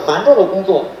量的繁重的工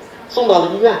作，送到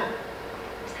了医院。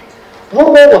如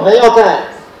果我们要在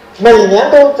每年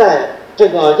都在这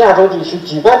个亚洲地区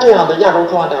举办这样的亚洲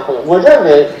科幻大会，我认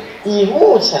为以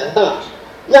目前的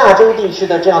亚洲地区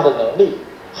的这样的能力，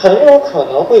很有可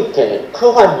能会给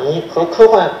科幻迷和科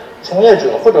幻从业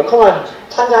者或者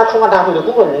参加科幻大会的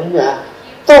工作人员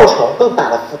造成更大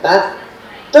的负担。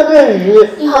这对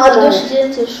于好的时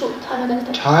间结束，他们的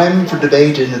Time for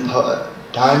debate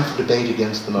time for debate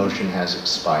against the motion has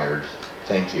expired.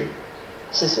 Thank you.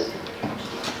 谢谢。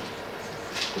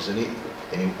Does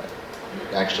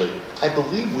actually, I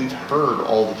believe we've heard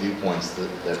all the viewpoints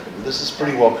that this is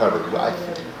pretty well covered.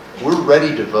 We're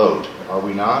ready to vote, are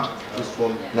we not?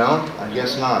 No? I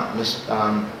guess not.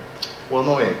 Well,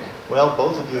 no, wait. Well,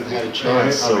 both of you have had a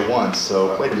chance once,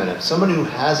 so wait a minute. Somebody who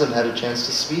hasn't had a chance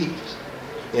to speak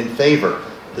in favor.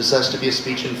 This has to be a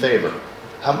speech in favor.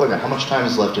 Wait a minute, how much time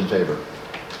is left in favor?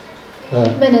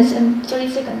 Minutes and 30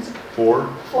 seconds.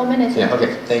 4 minutes. Yeah,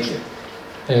 okay, thank you.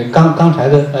 刚才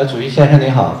的主席先生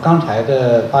您好，刚才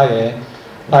的发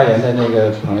言的那个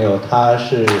朋友，他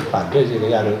是反对这个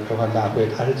亚洲科幻大会，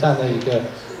他是站在一个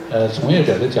从业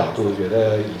者的角度，觉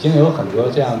得已经有很多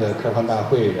这样的科幻大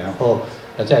会，然后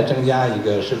再增加一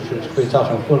个，是不是会造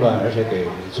成混乱，而且给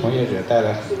从业者带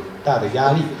来很大的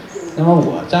压力？那么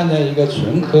我站在一个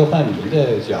纯科幻迷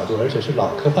的角度，而且是老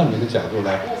科幻迷的角度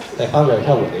来发表一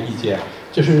下我的意见，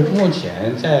就是目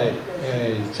前在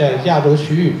亚洲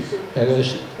区域，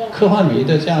科幻迷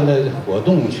的这样的活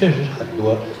动确实是很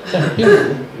多，但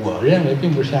是我认为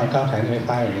并不是像刚才那位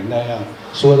发言人那样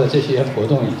说的，这些活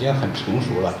动已经很成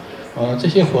熟了。这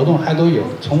些活动还都有，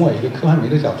从我一个科幻迷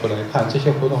的角度来看，这些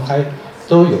活动还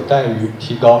都有待于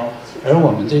提高。而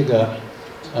我们这个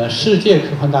世界科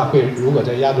幻大会如果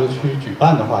在亚洲区举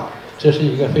办的话，这是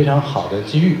一个非常好的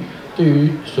机遇，对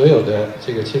于所有的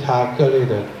这个其他各类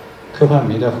的科幻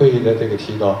迷的会议的这个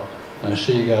提高，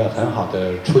是一个很好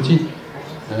的促进。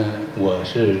我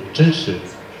是支持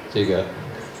这个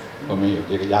我们有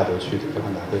这个亚洲区的科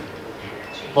幻大会。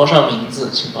报上名字，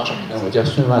请报上名字。我叫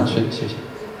孙万春，谢谢。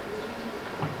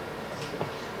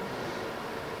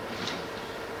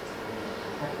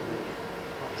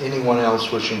Anyone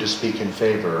else wishing to speak in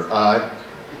favor?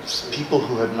 People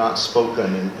who have not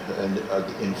spoken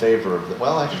in favor of the,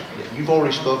 well, actually, you've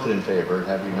already spoken in favor,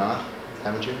 have you not?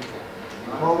 Haven't you?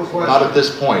 Not at this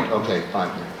point. Okay,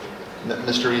 fine.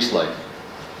 Mr. Eastlake.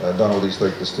 Donald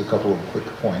Eastlake, just a couple of quick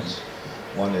points.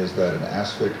 One is that an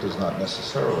ASFIC does not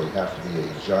necessarily have to be a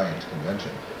giant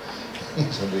convention.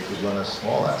 Somebody could run a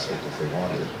small ASFIC if they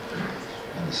wanted.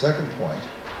 And the second point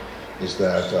is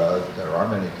that there are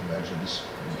many conventions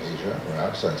in Asia, or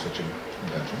not science fiction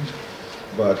conventions,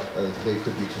 but they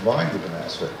could be combined with an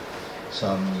ASFIC.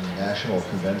 Some national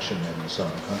convention in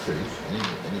some country,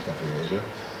 any country in Asia,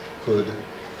 could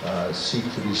seek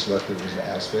to be selected as an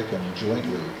ASFIC and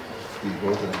jointly be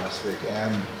both an ASFIC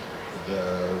and the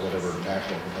whatever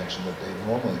national convention that they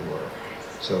normally were.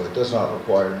 So it does not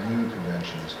require new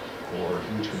conventions or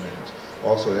huge conventions.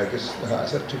 Also, I guess I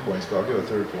said 2 points, but I'll give a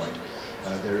third point.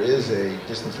 There is a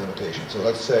distance limitation. So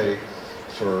let's say,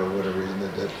 for whatever reason,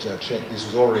 that this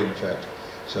was already in effect.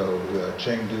 So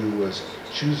Chengdu was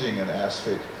choosing an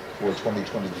ASFIC for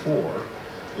 2024.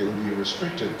 It would be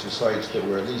restricted to sites that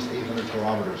were at least 800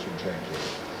 kilometers from Chengdu.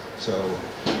 So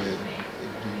it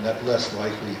would be less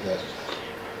likely that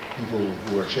people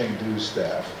who are Chengdu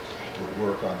staff would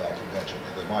work on that convention.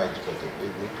 They might, but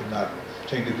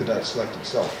Chengdu could not select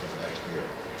itself for the next year.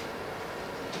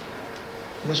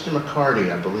 Mr.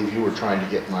 McCarty, I believe you were trying to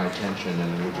get my attention,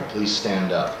 and would you please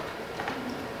stand up?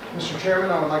 Mr.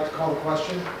 Chairman, I would like to call the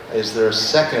question. Is there a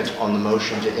second on the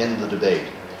motion to end the debate?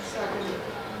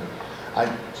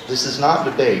 Second. This is not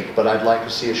debate, but I'd like to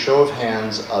see a show of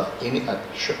hands of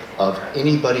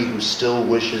anybody who still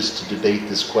wishes to debate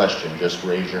this question. Just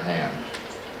raise your hand.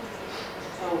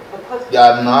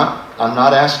 Yeah, I'm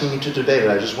not asking you to debate it.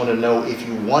 I just want to know if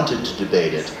you wanted to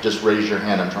debate it. Just raise your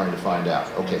hand. I'm trying to find out.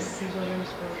 Okay.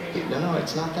 No,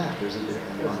 it's not that.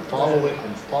 I'm following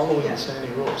the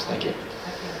standing rules. Thank you.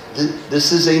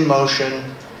 This is a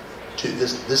motion to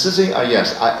this is a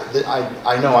yes.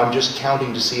 I know. I'm just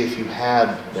counting to see if you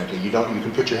had. Okay, you don't. You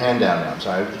can put your hand down now. I'm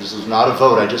sorry. This is not a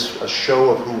vote. A show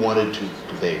of who wanted to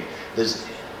debate.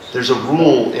 There's a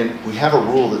rule, and we have a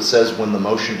rule that says when the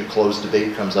motion to close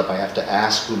debate comes up, I have to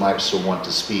ask who might still want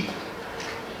to speak.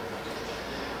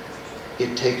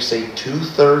 It takes a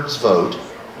 2/3 vote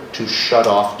to shut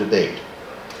off debate.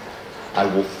 I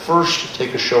will first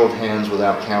take a show of hands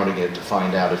without counting it to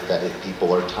find out if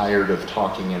people are tired of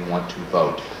talking and want to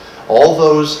vote. All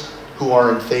those who are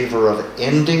in favor of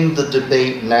ending the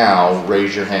debate now,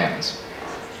 raise your hands.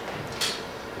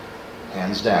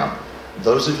 Hands down.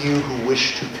 Those of you who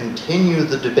wish to continue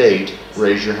the debate,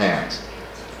 raise your hands.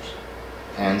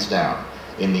 Hands down.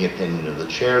 In the opinion of the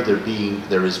chair,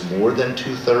 there is more than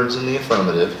 2/3 in the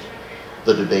affirmative.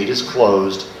 The debate is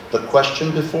closed. The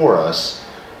question before us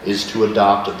is to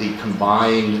adopt the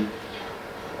combined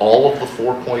all of the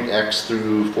 4.x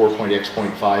through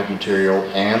 4.x.5 material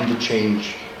and the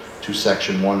change to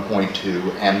section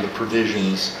 1.2 and the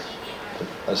provisions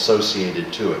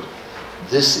associated to it.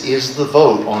 This is the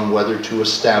vote on whether to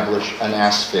establish an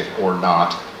ASFIC or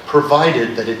not,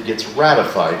 provided that it gets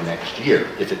ratified next year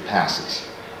if it passes.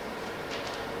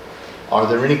 Are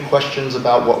there any questions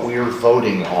about what we are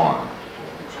voting on?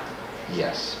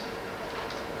 Yes.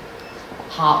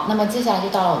 好，那么接下来就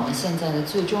到了我们现在的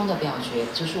最终的表决，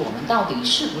就是我们到底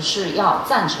是不是要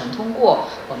赞成通过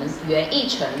我们原议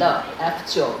程的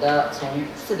F9的从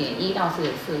4.1到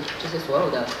4.4这些所有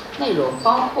的内容，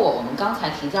包括我们刚才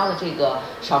提交的这个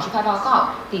少数派报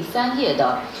告第3页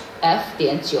的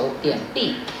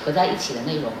F.9.B 合在一起的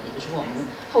内容，也就是我们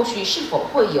后续是否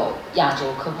会有亚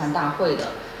洲科幻大会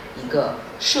的一个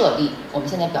设立。我们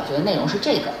现在表决的内容是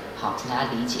这个，好，请大家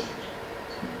理解。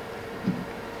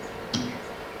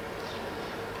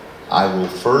I will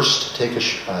first take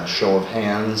a show of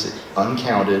hands,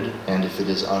 uncounted, and if it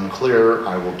is unclear,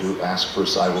 I will do a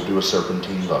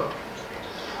serpentine vote.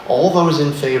 All those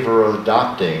in favor of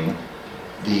adopting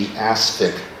the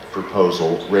ASFIC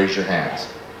proposal, raise your hands.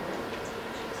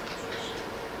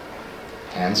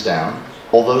 Hands down.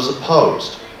 All those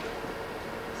opposed?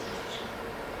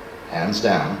 Hands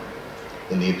down.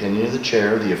 In the opinion of the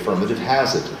chair, the affirmative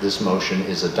has it. This motion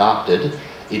is adopted.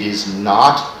 It is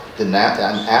not an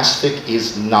ASFIC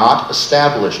is not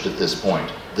established at this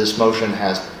point. This motion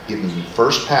has given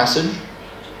first passage.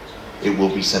 It will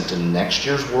be sent to next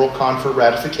year's Worldcon for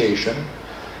ratification.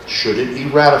 Should it be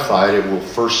ratified, it will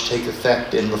first take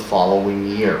effect in the following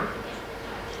year.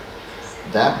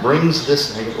 That brings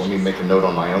this, let me make a note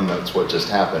on my own notes what just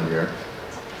happened here.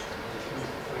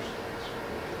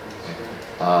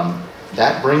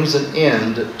 That brings an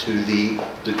end to the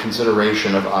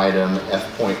consideration of item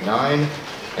F.9.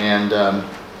 And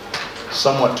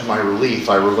somewhat to my relief,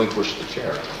 I relinquished the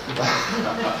chair.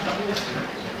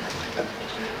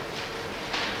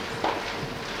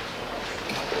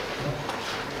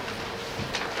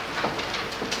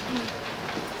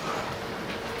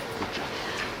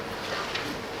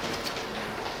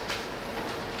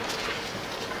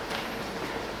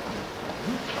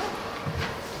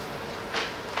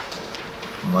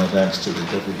 My thanks to the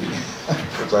Deputy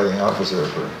Presiding Officer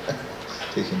for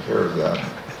taking care of that.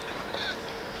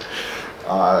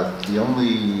 The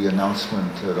only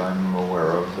announcement that I'm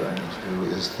aware of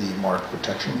is the Mark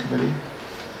Protection Committee.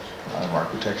 The Mark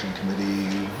Protection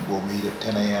Committee will meet at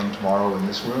 10 a.m. tomorrow in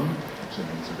this room,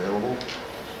 assuming it's available.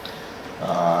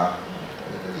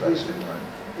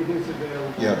 It is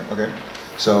available. Yeah, okay.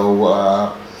 So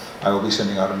I will be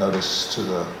sending out a notice to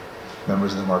the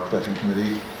members of the Mark Protection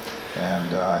Committee,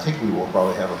 and I think we will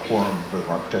probably have a quorum for the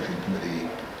Mark Protection Committee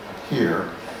here,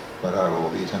 but I will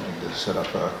be attempting to set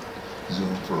up a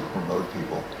Zoom for remote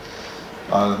people.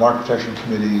 The Mark Protection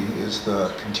Committee is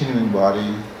the continuing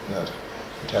body that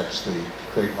protects the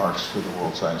trademarks for the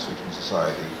World Science Fiction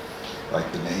Society, like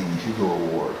the name Hugo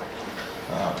Award.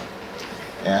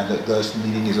 And this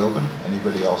meeting is open.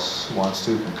 Anybody else who wants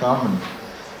to can come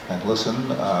and listen.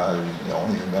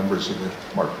 Only the members of the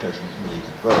Mark Protection Committee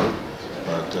can vote,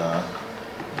 but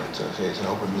it's an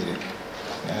open meeting.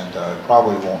 And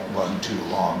probably won't run too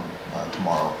long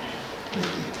tomorrow,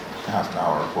 maybe half an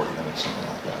hour or 40 minutes, something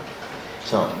like that.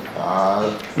 So,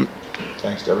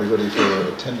 thanks to everybody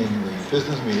for attending the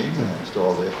business meeting, and thanks to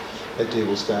all the head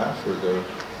table staff for their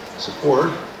support.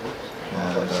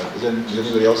 And does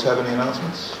anybody else have any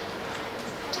announcements?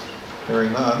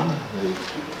 Hearing none,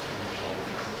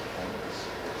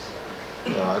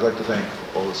 I'd like to thank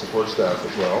all the support staff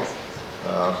as well.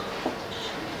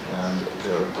 And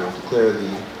we'll declare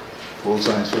the World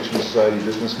Science Fiction Society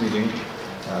business meeting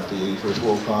at the 81st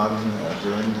Worldcon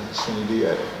adjourned sine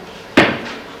die.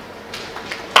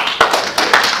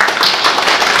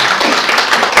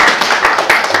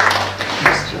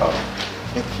 Nice job.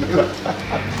 Thank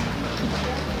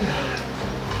you.